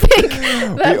don't think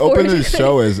that We opened the fortune-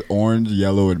 show as orange,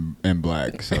 yellow, and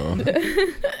black. So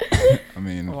I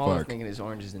mean, All I'm fuck. thinking is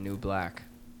orange is the new black.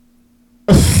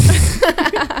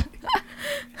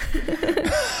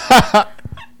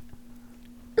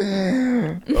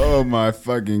 Oh my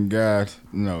fucking god!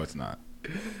 No, it's not.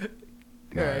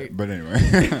 Right. But anyway,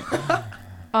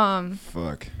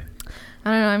 fuck. I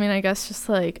don't know. I mean, I guess just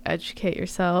like educate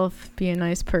yourself, be a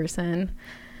nice person,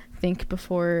 think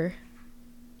before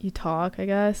you talk. I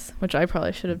guess, which I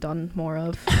probably should have done more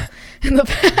of in the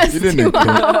past. You didn't, 2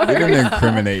 hours. you didn't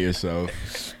incriminate yourself.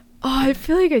 Oh, I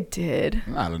feel like I did.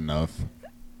 Not enough.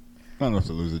 Not enough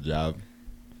to lose a job.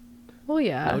 Well,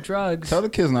 yeah. No drugs. Tell the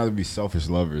kids not to be selfish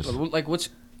lovers. Like what's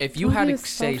if you Don't had be to a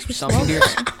say selfish something to your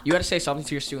lover. you had to say something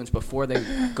to your students before they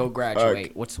go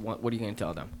graduate. What are you going to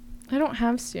tell them? I don't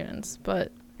have students,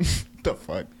 but The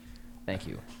fuck? Thank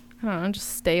you. I don't know.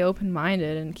 Just stay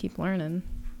open-minded and keep learning.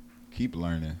 Keep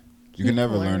learning. You Keep can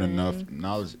never learn learning. enough.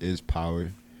 Knowledge is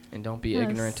power. And don't be Yes.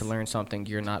 ignorant to learn something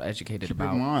you're not educated Keep your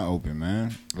about. mind open,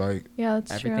 man. Like, Yeah,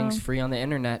 that's Everything's true. free on the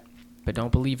internet, but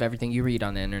don't believe everything you read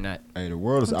on the internet. hey, the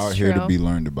world is That's out here to true. be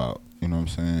learned about. You know what I'm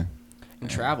saying? And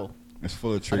travel. It's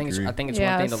full of I think trickery. it's one thing to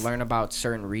Yes. learn about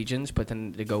certain regions, but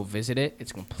then to go visit it,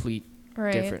 it's complete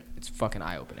Right. different. It's fucking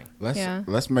eye opening. Yeah.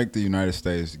 Let's make the United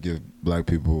States give black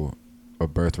people a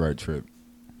birthright trip.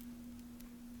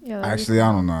 Yeah. that'd be Actually,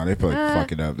 I don't know. They probably Ah.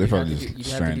 fuck it up. They probably just you have to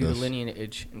strand do the us.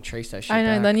 lineage and trace that shit I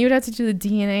know. back. Then you'd have to do the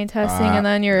DNA testing, and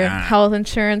then your nah. health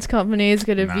insurance company is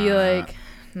gonna be Nah. like,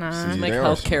 nah. See, Let's make they are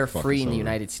healthcare some free in the fuckers over.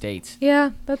 United States.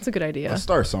 Yeah, that's a good idea. Let's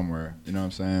start somewhere. You know what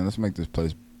I'm saying? Let's make this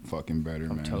place fucking better,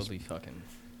 I'm man. totally fucking.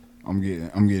 I'm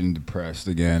getting depressed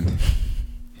again.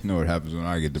 You know what happens when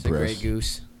I get It's a Grey depressed?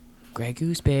 Goose. Grey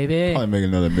Goose, baby. Probably make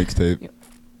another mixtape.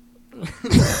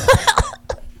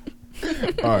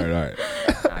 all right.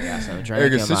 I got some drink.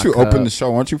 Erica, in since my you cup. opened the show,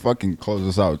 why don't you fucking close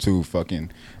us out too?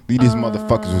 Fucking leave these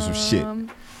motherfuckers with some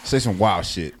shit. Say some wild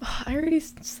shit. I already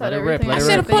said Let it rip, everything. let I it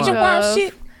said rip, a bunch come of on. wild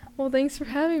shit. Well, thanks for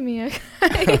having me,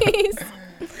 guys.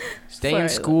 Stay Sorry. in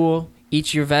school,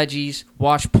 eat your veggies,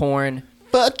 watch porn.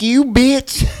 Fuck you,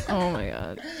 bitch. Oh my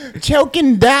god. Choke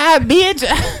and die, bitch.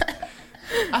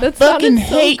 That sounded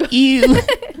so good. you.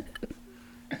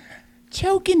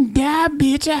 Choke and die,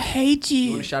 bitch. I hate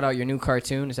You want to shout out your new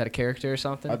cartoon? Is that a character or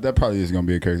something? That probably is gonna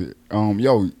be a character.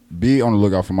 Yo, be on the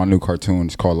lookout for my new cartoon.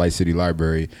 It's called Light City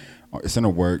Library. It's in the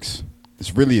works.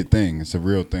 It's really a thing. It's a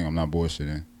real thing. I'm not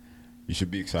bullshitting. You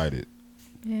should be excited.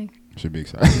 Yeah. You should be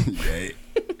excited. Yay.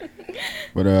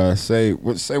 But say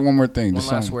one more thing. One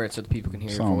Just last something- word so the people can hear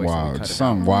your Something voice. and we wild. cut it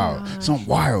Something out. wild. gosh. Something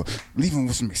wild. Leave him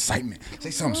with some excitement. Say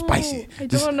something spicy. I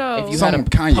Just- don't know. If you Something had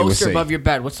a Kanye would poster say. above your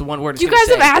bed, what's the one word it's You gonna guys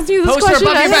say? have asked me this Poster question.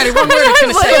 above your I- bed. One word it's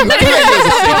gonna say. I'm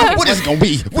like- What is it gonna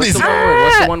be? What What's is the it? one word?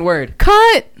 What's the one word?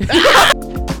 Cut.